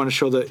 Yeah. And they want to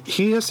show that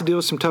he has to deal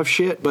with some tough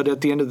shit, but at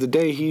the end of the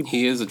day,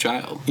 he is a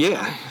child.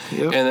 Yeah.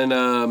 Yep. And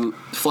then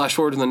flash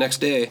forward to the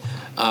next day,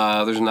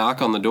 there's a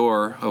knock on the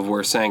door of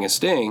where Sang is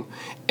staying,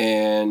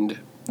 and...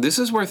 This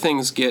is where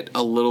things get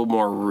a little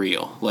more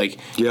real. Like,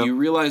 you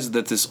realize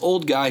that this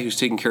old guy who's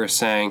taking care of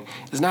Sang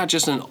is not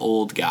just an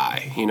old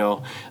guy, you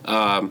know.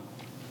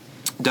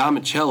 Don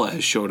Michela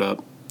has showed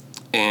up,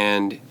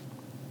 and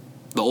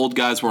the old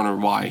guy's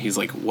wondering why. He's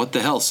like, what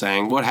the hell,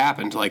 Sang? What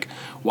happened? Like,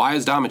 why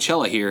is Don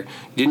Michela here?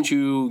 Didn't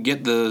you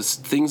get the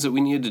things that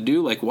we needed to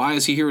do? Like, why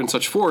is he here in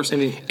such force?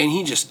 And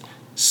he just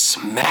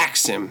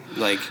smacks him.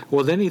 Like,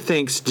 well, then he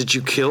thinks, did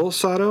you kill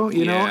Sato?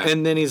 You know?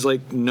 And then he's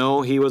like,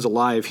 no, he was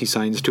alive. He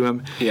signs to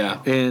him.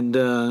 Yeah.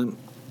 And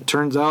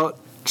turns out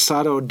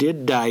Sato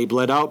did die. He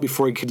bled out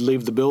before he could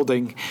leave the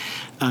building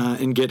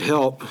and get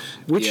help.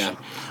 Which,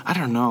 I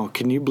don't know.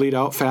 Can you bleed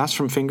out fast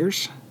from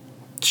fingers?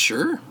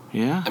 Sure.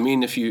 Yeah. I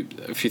mean, if you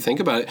think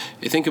about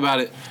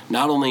it,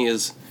 not only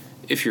is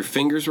if your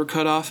fingers were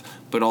cut off,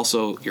 but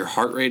also your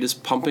heart rate is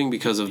pumping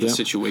because of the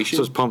situation.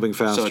 So it's pumping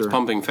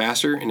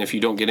faster. And if you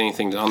don't get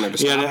anything on there to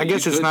stop I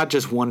guess it's not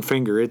just one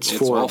finger. It's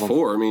four all of them.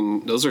 Four. I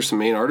mean, those are some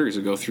main arteries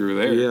that go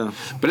through there. Yeah.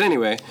 But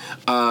anyway,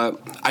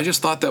 I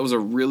just thought that was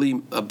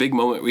a big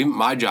moment. Even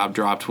my jaw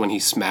dropped when he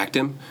smacked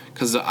him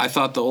because I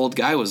thought the old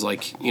guy was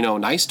like, you know,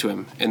 nice to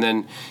him. And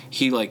then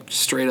he like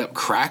straight up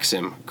cracks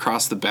him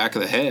across the back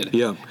of the head.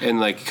 Yeah. And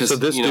like, because, so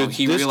this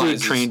dude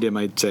trained him,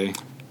 I'd say.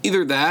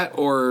 Either that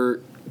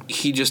or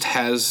he just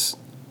has...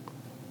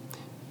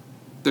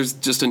 There's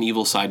just an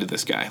evil side to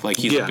this guy. Like,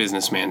 he's a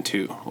businessman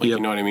too. Like, you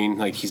know what I mean?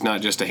 Like, he's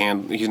not just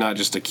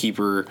a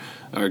keeper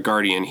or a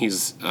guardian.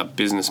 He's a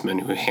businessman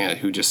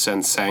who just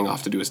sends Sang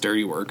off to do his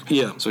dirty work.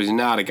 Yeah. So he's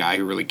not a guy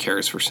who really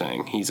cares for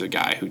Sang. He's a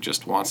guy who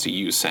just wants to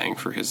use Sang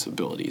for his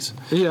abilities.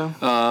 Yeah.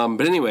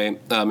 But anyway,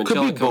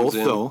 Michela comes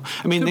in. Though.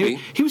 I mean,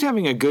 he was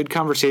having a good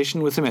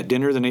conversation with him at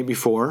dinner the night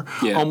before.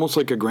 Yeah. Almost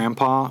like a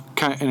grandpa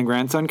and a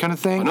grandson kind of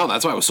thing. I know.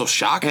 That's why I was so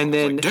shocked. And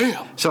then, like,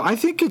 damn. So I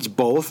think it's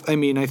both. I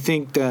mean, I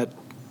think that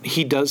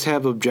he does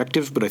have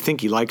objectives, but I think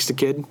he likes the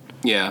kid.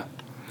 Yeah,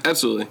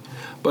 absolutely.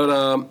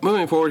 But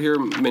moving forward here,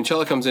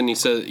 Michela comes in and he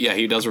says,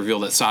 he does reveal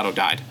that Sato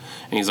died.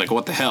 And he's like,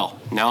 what the hell?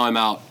 Now I'm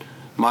out.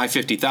 My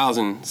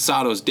 50,000,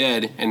 Sato's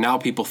dead, and now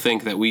people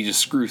think that we just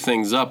screw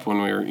things up when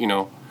we're,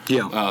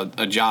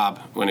 a job.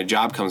 When a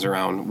job comes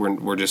around,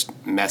 we're just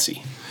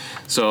messy.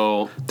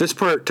 So this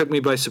part took me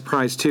by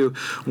surprise, too.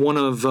 One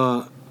of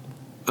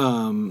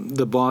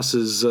the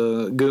boss's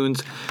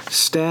goons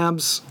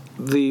stabs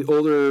the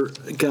older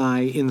guy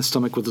in the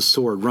stomach with a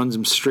sword, runs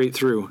him straight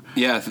through.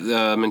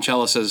 Yeah,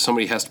 Michela says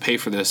somebody has to pay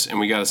for this, and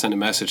we got to send a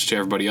message to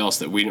everybody else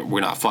that we're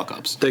not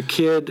fuck-ups. The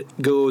kid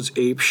goes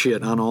ape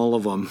shit on all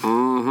of them.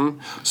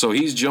 Mm-hmm. So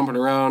he's jumping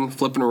around,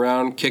 flipping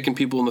around, kicking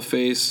people in the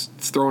face,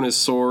 throwing his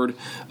sword.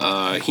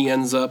 He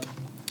ends up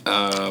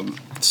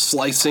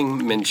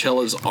slicing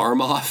Michela's arm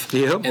off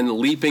and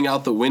leaping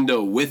out the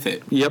window with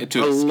it. Yep,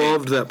 I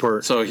loved that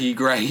part. So he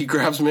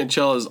grabs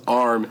Michela's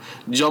arm,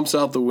 jumps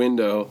out the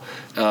window,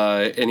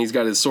 and he's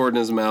got his sword in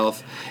his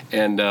mouth.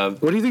 And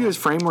what do you think of his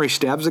frame where he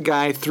stabs a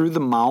guy through the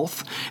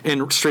mouth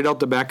and straight out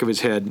the back of his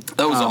head?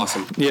 That was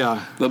awesome.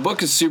 Yeah. The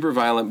book is super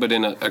violent, but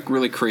in a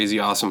really crazy,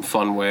 awesome,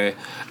 fun way.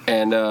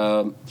 And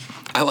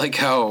I like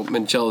how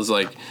Michela's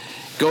like,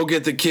 go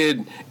get the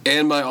kid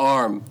and my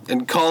arm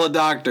and call a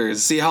doctor.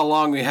 See how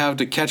long we have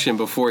to catch him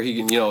before he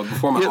can,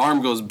 before my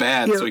arm goes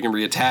bad so he can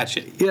reattach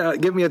it. Yeah,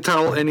 give me a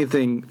towel,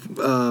 anything.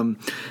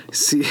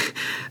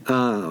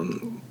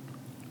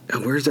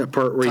 Where's that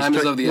part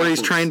where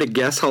he's trying to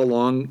guess how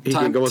long he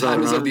can go without an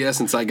arm? Time is of the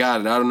essence. I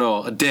got it. I don't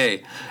know. A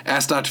day.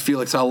 Ask Dr.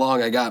 Felix how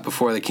long I got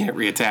before they can't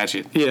reattach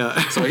it. Yeah.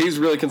 So he's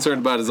really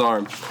concerned about his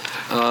arm.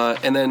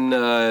 And then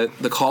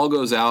the call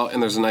goes out,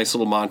 and there's a nice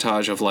little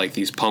montage of like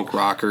these punk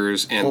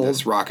rockers and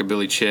this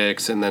rockabilly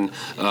chicks, and then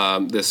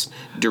this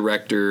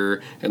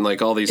director and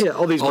like all these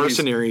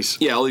mercenaries.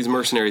 All these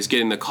mercenaries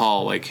getting the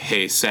call like,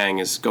 "Hey, Sang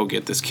is go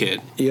get this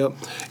kid." Yep.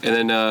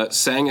 And then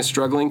Sang is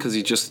struggling because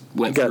he just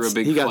went through a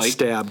big fight. He got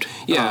stabbed.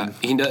 Yeah,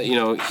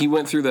 he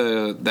went through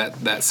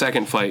that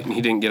second fight and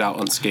he didn't get out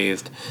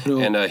unscathed. No.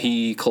 And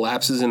he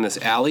collapses in this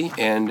alley,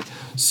 and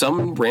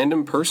some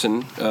random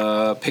person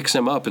picks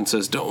him up and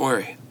says, "Don't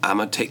worry, I'm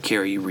gonna take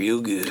care of you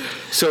real good."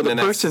 So the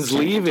person's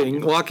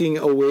leaving, walking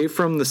away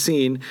from the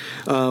scene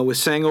with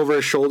Sang over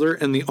his shoulder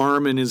and the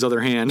arm in his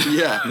other hand.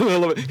 Yeah.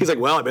 He's like,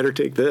 well, I better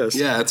take this.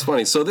 Yeah, it's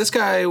funny. So this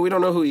guy, we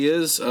don't know who he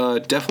is.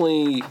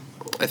 Definitely,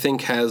 I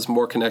think, has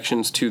more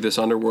connections to this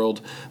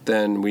underworld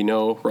than we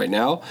know right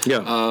now.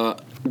 Yeah.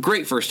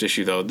 Great first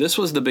issue, though. This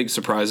was the big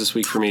surprise this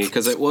week for me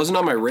because it wasn't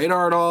on my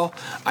radar at all.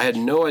 I had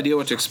no idea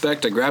what to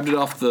expect. I grabbed it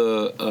off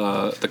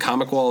the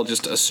comic wall,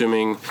 just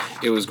assuming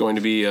it was going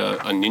to be a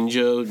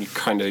ninja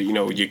kind of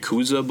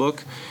Yakuza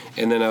book.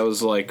 And then I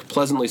was like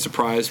pleasantly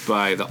surprised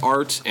by the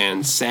art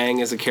and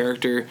Sang as a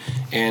character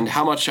and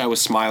how much I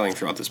was smiling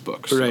throughout this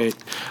book. So, right.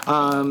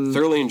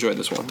 Thoroughly enjoyed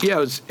this one. Yeah, it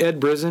was Ed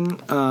Brisson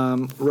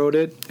wrote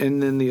it,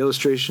 and then the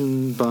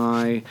illustration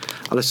by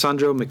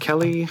Alessandro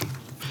Michele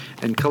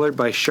and colored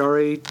by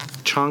Shari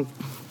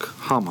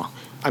Chankhama.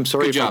 I'm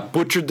sorry if I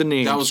butchered the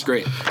names. That was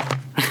great.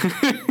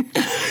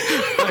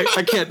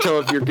 I can't tell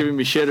if you're giving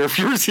me shit or if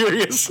you're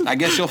serious. I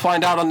guess you'll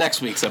find out on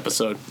next week's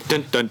episode.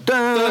 Dun, dun,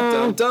 dun. Dun,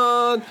 dun,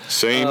 dun.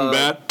 Same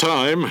bat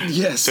time.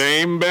 Yes.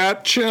 Same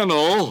bat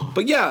channel.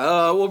 But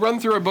yeah, we'll run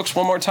through our books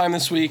one more time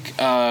this week.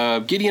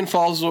 Gideon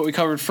Falls is what we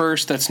covered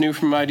first. That's new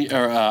from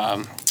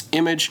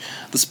Image.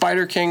 The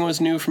Spider King was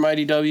new from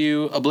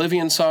IDW.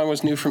 Oblivion Song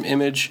was new from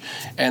Image.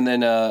 And then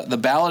the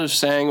Ballad of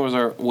Sang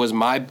was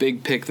my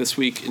big pick this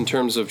week in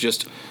terms of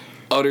just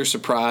utter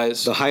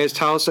surprise. The Highest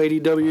House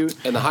IDW.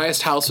 And the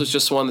Highest House was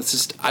just one that's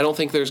just, I don't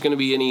think there's going to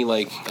be any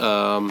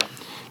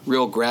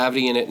real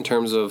gravity in it in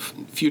terms of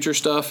future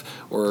stuff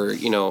or,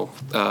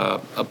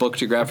 a book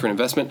to grab for an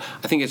investment.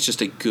 I think it's just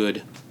a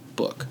good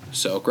book.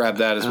 So grab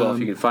that as well if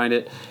you can find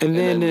it. And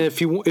then if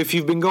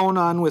you've been going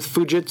on with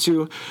Fu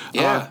Jitsu,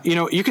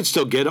 you could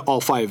still get all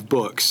 5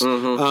 books.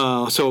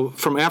 Mm-hmm. So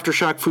from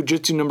Aftershock, Fu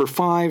Jitsu number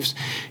 5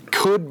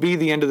 could be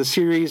the end of the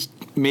series.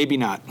 Maybe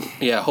not.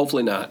 Yeah,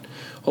 hopefully not.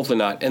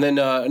 And then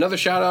another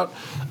shout-out,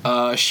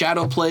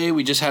 Shadow Play.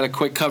 We just had a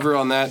quick cover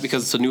on that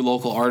because it's a new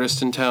local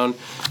artist in town.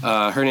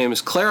 Her name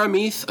is Clara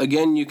Meath.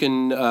 Again, you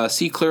can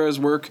see Clara's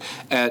work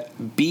at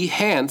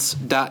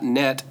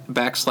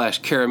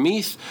behance.net/Clara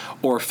Meath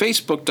or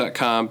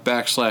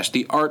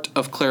facebook.com/The Art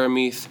of Clara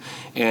Meath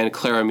and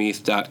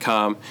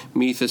clarameath.com.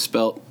 Meath is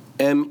spelled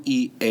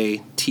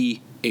MEATH.com.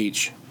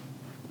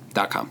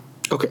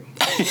 Okay,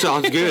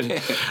 sounds good.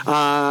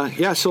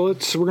 So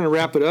we're going to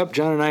wrap it up.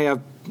 John and I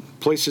have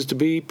places to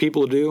be,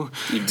 people to do.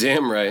 You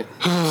damn right.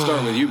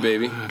 Starting with you,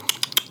 baby.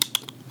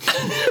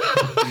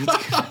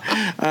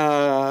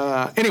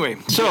 Anyway,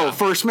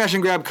 for Smash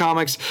and Grab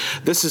Comics,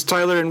 this is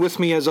Tyler, and with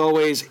me, as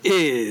always,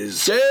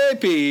 is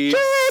JP.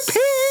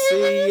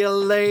 See you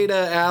later,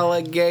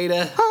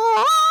 alligator.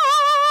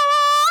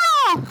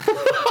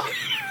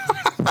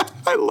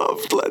 I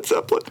loved Led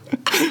Zeppelin.